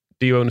 Moscow?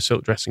 Do you own a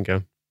silk dressing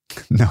gown?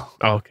 No.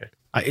 Oh, okay.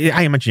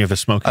 I imagine you have a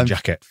smoking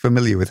jacket.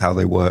 Familiar with how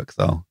they work,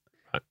 though.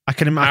 I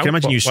can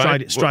imagine you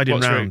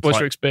striding around. What's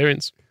your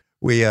experience?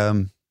 We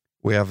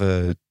have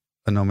a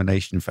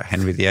nomination for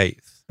Henry VIII.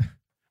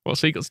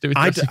 What's he got to do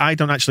with this? I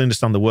don't actually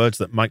understand the words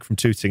that Mike from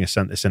Tooting has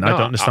sent this in. I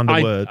don't understand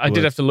the word. I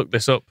did have to look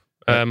this up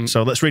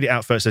So let's read it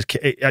out first.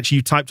 Actually,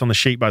 you typed on the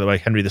sheet, by the way,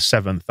 Henry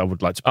VII. I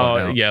would like to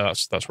point out. Yeah,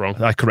 that's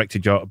wrong. I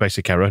corrected your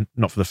basic error,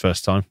 not for the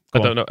first time. I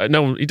don't know.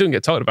 No, he doesn't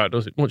get talked about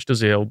much,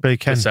 does he? Big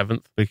Ken. The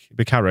 7th.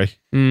 Big Harry.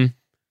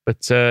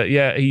 But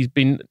he's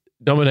been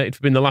nominated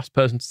for being the last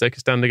person to take a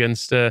stand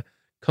against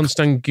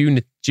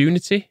consanguinity.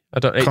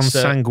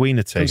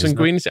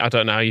 Consanguinity. I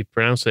don't know how you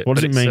pronounce it. What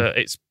does it mean?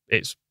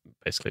 It's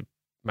basically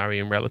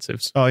marrying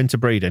relatives. Oh,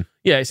 interbreeding.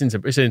 Yeah, it's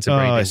interbreeding.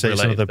 Oh, it's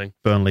another thing.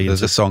 Burnley.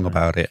 There's a song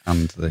about it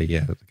and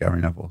the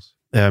Gary Neville's.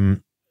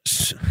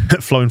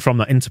 Flowing from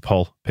that,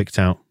 Interpol picked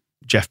out.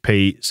 Jeff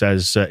P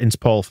says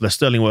Interpol for their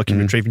sterling work in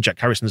retrieving Jack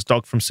Harrison's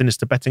dog from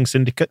sinister betting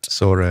syndicate.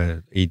 Saw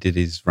he did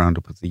his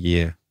roundup of the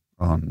year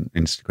on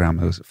Instagram.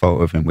 There was a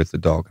photo of him with the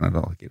dog, and I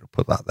don't think he'd have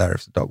put that there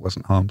if the dog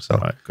wasn't home. So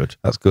right, good.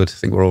 That's good. I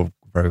think we're all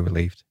very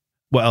relieved.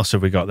 What else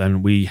have we got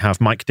then? We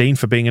have Mike Dean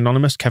for being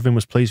anonymous. Kevin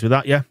was pleased with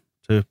that, yeah?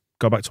 To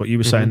go back to what you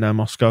were saying there,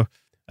 Moscow.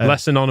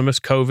 Less anonymous,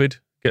 COVID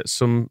gets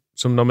some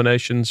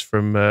nominations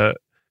from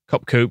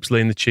Cop Coops,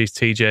 Lean the Cheese,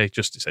 TJ,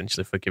 just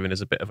essentially for giving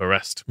us a bit of a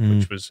rest,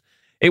 which was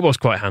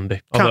quite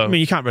handy.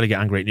 You can't really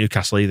get angry at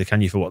Newcastle either,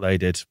 can you, for what they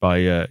did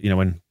by,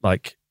 when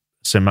like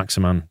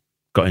Saint-Maximin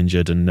got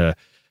injured and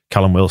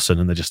Callum Wilson,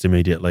 and they just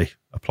immediately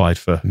applied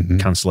for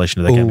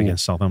cancellation of their game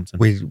against Southampton.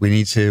 We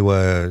need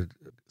to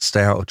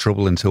stay out of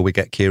trouble until we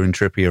get Kieran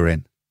Trippier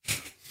in.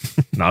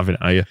 Not having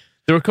it, are you?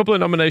 There were a couple of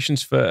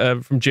nominations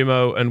for from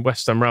Jimmo and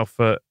West Ham Ralph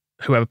for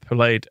whoever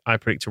played I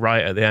Predict to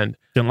Riot at the end.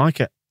 Didn't like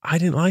it. I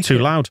didn't like it. Too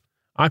loud.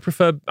 I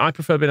prefer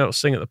being able to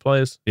sing at the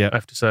players. Yeah. I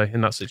have to say,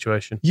 in that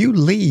situation. You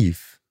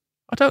leave.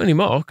 I don't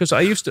anymore, because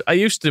I used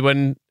to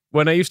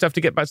when I used to have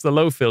to get back to the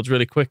low fields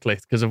really quickly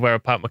because of where I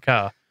parked my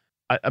car.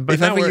 But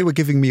if ever you were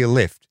giving me a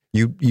lift,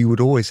 you would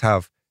always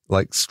have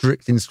like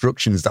strict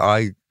instructions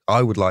that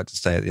I would like to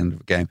stay at the end of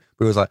the game.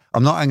 But it was like,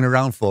 I'm not hanging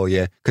around for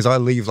you because I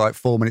leave like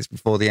 4 minutes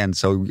before the end.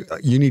 So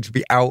you need to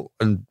be out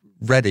and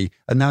ready.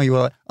 And now you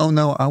are like, oh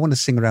no, I want to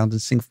sing around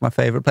and sing for my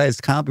favourite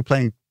players. Can't be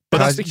playing.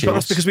 But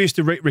that's because we used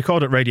to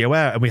record at Radio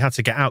Air and we had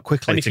to get out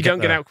quickly. And if you don't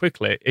get out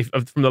quickly,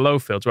 from the low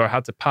fields where I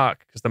had to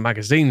park because the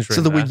magazines were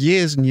so there were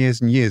years and years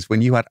and years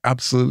when you had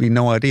absolutely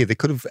no idea. They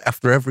could have,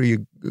 after every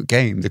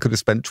game, they could have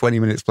spent 20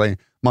 minutes playing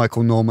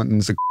Michael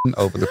Normanton's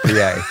over the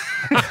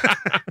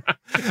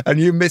PA. And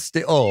you missed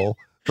it all.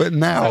 But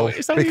now,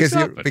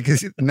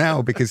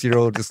 because you're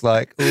all just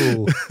like,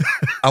 oh,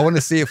 I want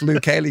to see if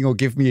Luke Ayling will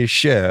give me a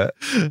shirt.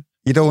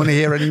 You don't want to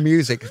hear any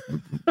music.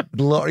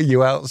 Blotting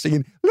you out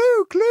singing, Luke.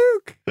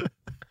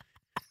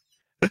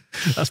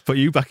 That's put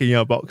you back in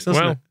your box,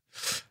 hasn't it?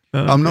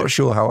 I'm not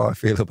sure how I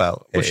feel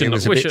about it. It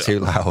was a bit too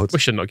loud. We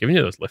should not have given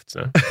you those lifts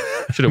now.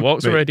 Should have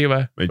walked to Radio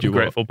Air. Made you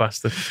grateful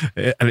bastard.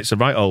 And it's a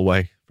right old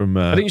way from...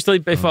 I didn't used to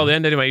leave before the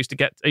end anyway. I used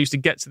to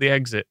get to the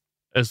exit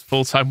as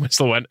full-time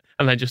whistle went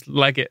and then just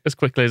leg it as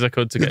quickly as I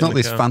could to get in the car.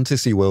 It's not this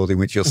fantasy world in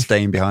which you're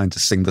staying behind to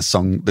sing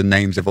the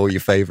names of all your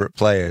favourite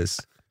players.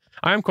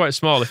 I am quite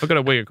small. If I got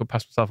a wig, I could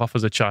pass myself off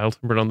as a child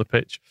and run on the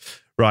pitch.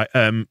 Right.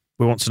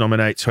 We want to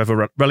nominate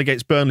whoever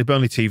relegates Burnley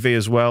TV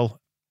as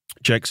well.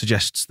 Jake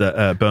suggests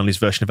that Burnley's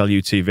version of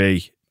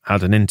LUTV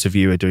had an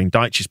interviewer doing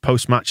Dyche's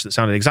post-match that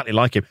sounded exactly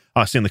like him.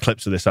 I've seen the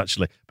clips of this,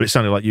 actually, but it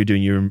sounded like you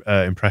doing your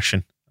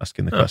impression,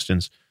 asking the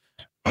questions.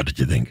 What did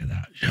you think of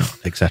that?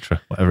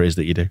 Etc. Whatever it is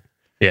that you do.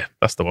 Yeah,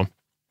 that's the one.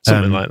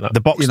 Something like that.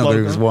 The box logo.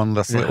 There was one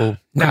last little...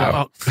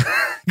 No.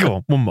 Go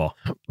on, one more.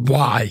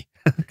 Why?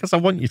 Because I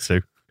want you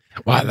to.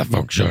 Why the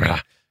fuck should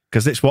I?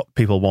 Because it's what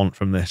people want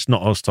from this,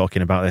 not us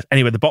talking about this.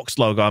 Anyway, the box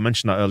logo, I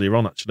mentioned that earlier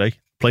on, actually.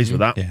 Pleased with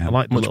that. Yeah, I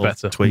like the much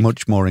better. tweak.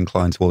 Much more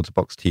inclined towards a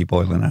box tea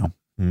boiler now.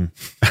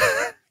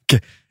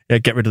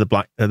 Get rid of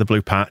the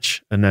blue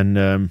patch, and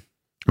then...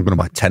 I'm going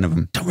to buy 10 of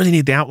them. Don't really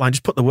need the outline.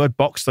 Just put the word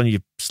boxed on your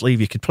sleeve.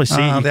 You could probably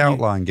see it. The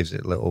outline gives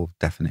it a little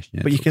definition.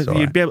 But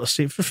you'd be able to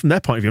see it from their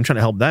point of view. I'm trying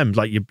to help them.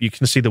 Like you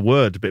can see the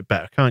word a bit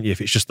better, can't you?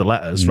 If it's just the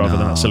letters rather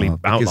than a silly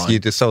outline. Because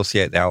you'd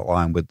associate the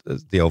outline with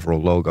the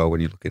overall logo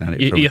when you're looking at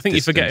it. I think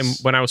you're forgetting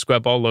when our square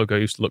ball logo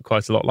used to look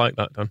quite a lot like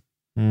that, Dan.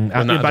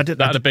 That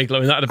had a big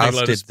load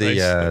of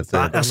space.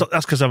 That's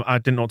because I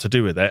didn't know what to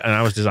do with it, and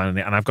I was designing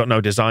it, and I've got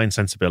no design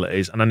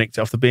sensibilities, and I nicked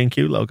it off the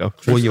B&Q logo.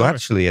 Well, you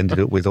actually ended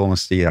up with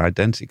almost the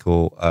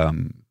identical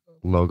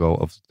logo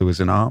of... There was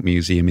an art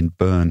museum in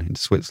Bern in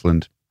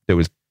Switzerland that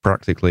was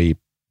practically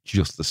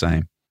just the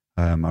same.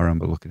 I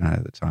remember looking at it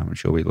at the time. I'm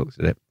sure we looked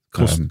at it.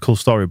 Cool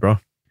story, bro.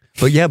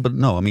 But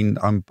no, I mean,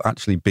 I'm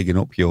actually bigging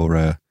up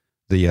your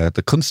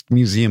the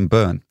Kunstmuseum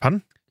Bern.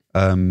 Pardon?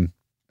 And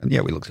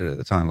yeah, we looked at it at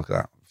the time. Look at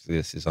that.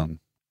 This is on.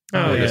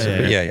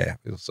 Yeah.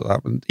 So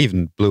that one,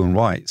 even blue and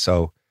white.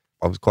 So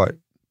I was quite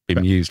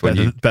bemused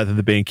better than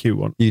the B&Q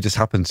one. You just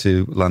happened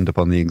to land up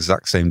on the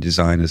exact same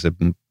design as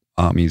an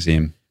art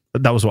museum.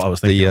 That was what I was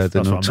thinking.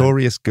 The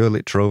notorious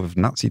Gurlitt trove of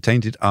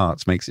Nazi-tainted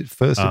arts makes its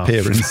first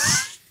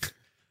appearance.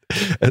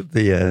 At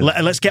the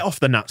Let's get off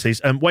the Nazis.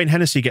 Wayne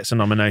Hennessy gets a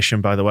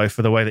nomination, by the way,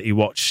 for the way that he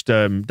watched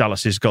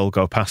Dallas's goal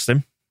go past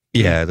him.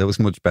 Yeah, that was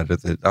much better.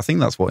 I think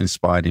that's what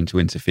inspired him to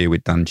interfere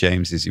with Dan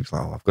James. Is he was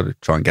like, I've got to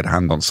try and get a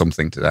hand on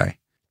something today.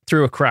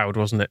 Through a crowd,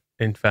 wasn't it?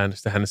 In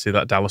fairness to Hennessy,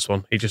 that Dallas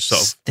one, he just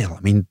sort of... Still, I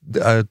mean,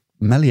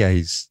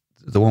 Melié's,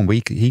 the one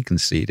he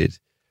conceded,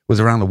 was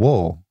around the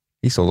wall.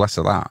 He saw less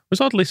of that. It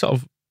was oddly sort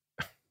of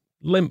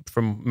limp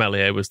from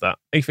Meslier, was that?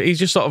 He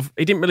just sort of,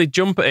 he didn't really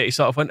jump at it. He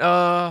sort of went,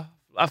 I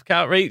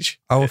can't reach.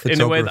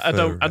 In a way that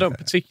I don't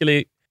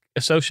particularly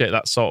associate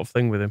that sort of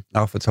thing with him.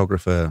 Our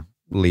photographer,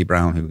 Lee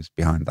Brown, who was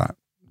behind that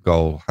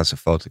goal, has a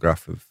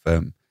photograph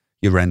of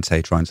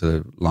Llorente trying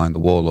to line the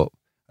wall up.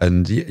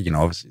 And,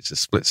 obviously it's a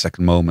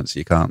split-second moment, so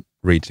you can't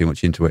read too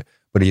much into it.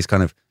 But he's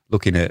kind of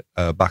looking at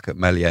back at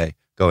Meslier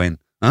going,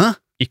 huh?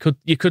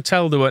 You could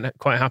tell they weren't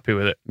quite happy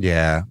with it.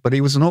 Yeah, but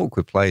it was an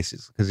awkward place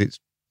because it's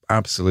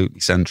absolutely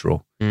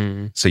central.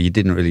 So you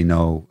didn't really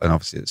know, and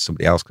obviously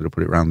somebody else could have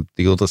put it around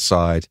the other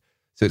side.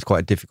 So it's quite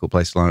a difficult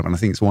place to line up. And I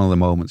think it's one of the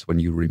moments when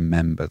you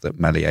remember that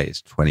Meslier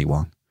is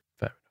 21.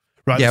 Fair.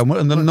 Right. Yeah,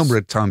 and the number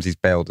of times he's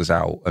bailed us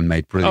out and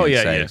made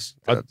brilliant saves.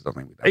 Yeah. I don't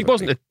think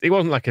it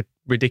wasn't like a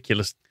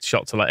ridiculous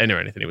shot to let in or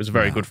anything. It was a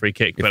very good free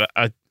kick. But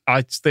I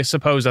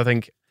suppose I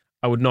think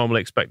I would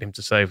normally expect him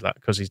to save that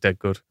because he's dead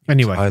good.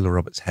 Anyway, Tyler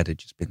Roberts' head had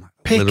just been like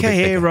pick a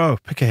hero.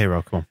 Pick a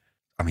hero. Come on.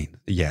 I mean,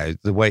 yeah,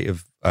 the weight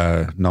of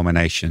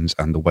nominations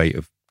and the weight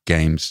of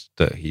games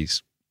that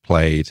he's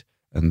played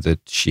and the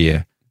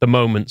sheer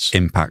moments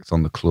impact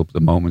on the club, the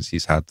moments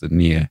he's had, the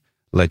near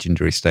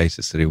legendary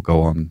status that he'll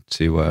go on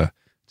to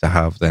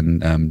have.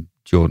 Then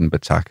Jordan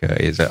Bataka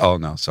is. Oh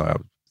no, sorry, I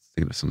was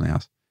thinking of something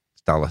else.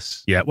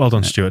 Dallas. Yeah, well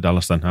done, Stuart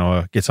Dallas, then,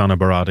 our Gitana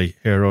Berardi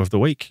Hero of the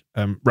Week.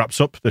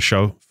 Wraps up the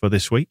show for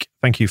this week.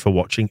 Thank you for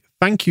watching.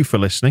 Thank you for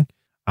listening.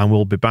 And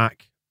we'll be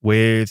back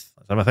with,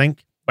 let's have a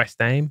think, West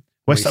Ham.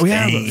 We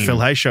had Phil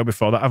Hayes show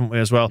before that, haven't we,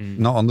 as well?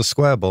 Not on the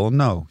Square Ball,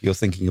 no. You're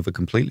thinking of a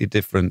completely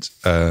different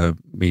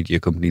media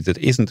company that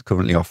isn't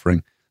currently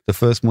offering the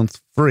first month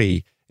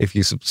free if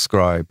you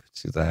subscribe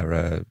to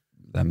their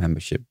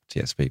membership,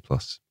 TSP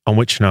Plus. On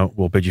which note,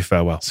 we'll bid you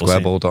farewell.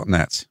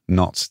 Squareball.net,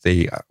 not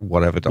the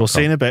whatever.com. We'll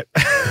see you in a bit.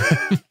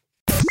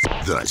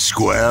 The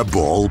Square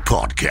Ball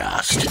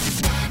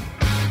Podcast.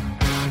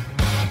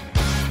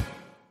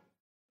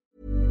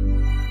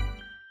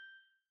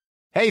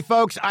 Hey,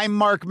 folks, I'm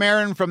Mark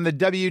Maron from the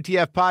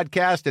WTF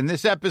Podcast, and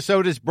this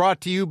episode is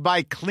brought to you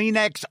by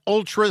Kleenex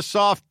Ultra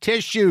Soft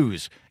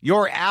Tissues,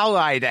 your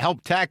ally to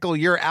help tackle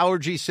your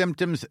allergy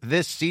symptoms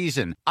this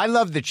season. I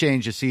love the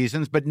change of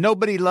seasons, but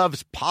nobody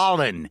loves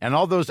pollen and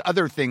all those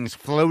other things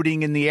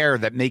floating in the air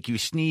that make you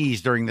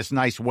sneeze during this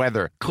nice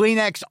weather.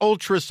 Kleenex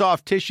Ultra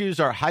Soft Tissues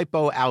are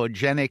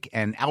hypoallergenic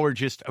and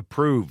allergist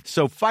approved,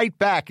 so fight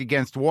back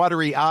against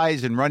watery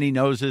eyes and runny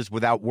noses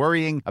without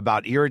worrying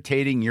about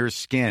irritating your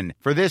skin.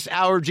 For this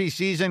allergy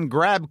season,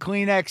 grab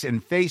Kleenex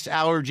and face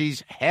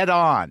allergies head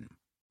on.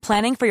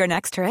 Planning for your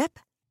next trip?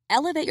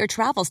 Elevate your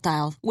travel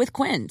style with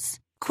Quince.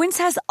 Quince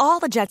has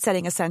all the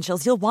jet-setting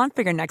essentials you'll want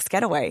for your next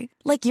getaway,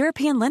 like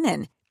European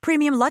linen,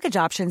 premium luggage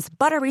options,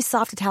 buttery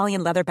soft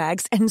Italian leather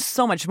bags, and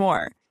so much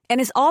more.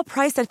 And is all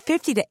priced at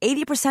 50 to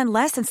 80%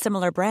 less than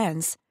similar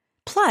brands.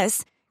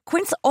 Plus,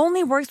 Quince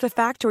only works with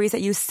factories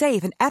that use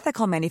safe and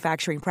ethical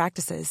manufacturing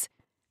practices.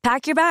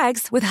 Pack your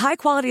bags with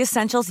high-quality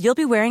essentials you'll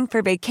be wearing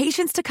for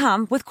vacations to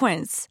come with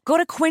Quince. Go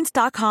to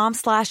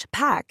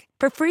quince.com/pack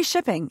for free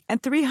shipping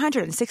and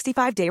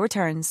 365-day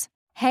returns.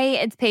 Hey,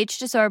 it's Paige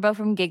DeSorbo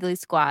from Giggly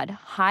Squad.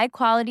 High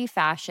quality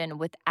fashion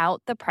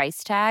without the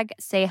price tag.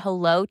 Say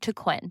hello to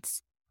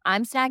Quince.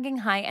 I'm snagging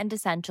high-end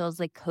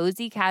essentials like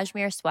cozy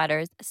cashmere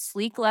sweaters,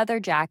 sleek leather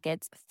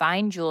jackets,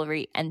 fine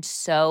jewelry, and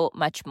so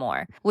much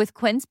more. With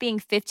Quince being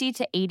 50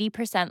 to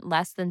 80%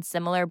 less than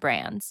similar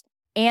brands.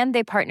 And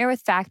they partner with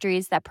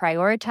factories that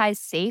prioritize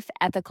safe,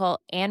 ethical,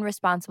 and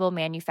responsible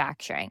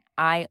manufacturing.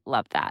 I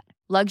love that.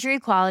 Luxury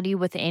quality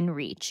within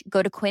reach.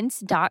 Go to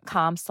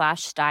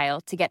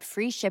quince.com/style to get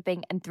free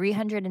shipping and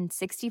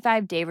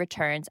 365-day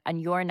returns on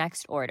your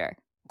next order.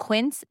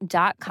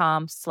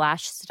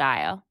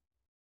 Quince.com/style.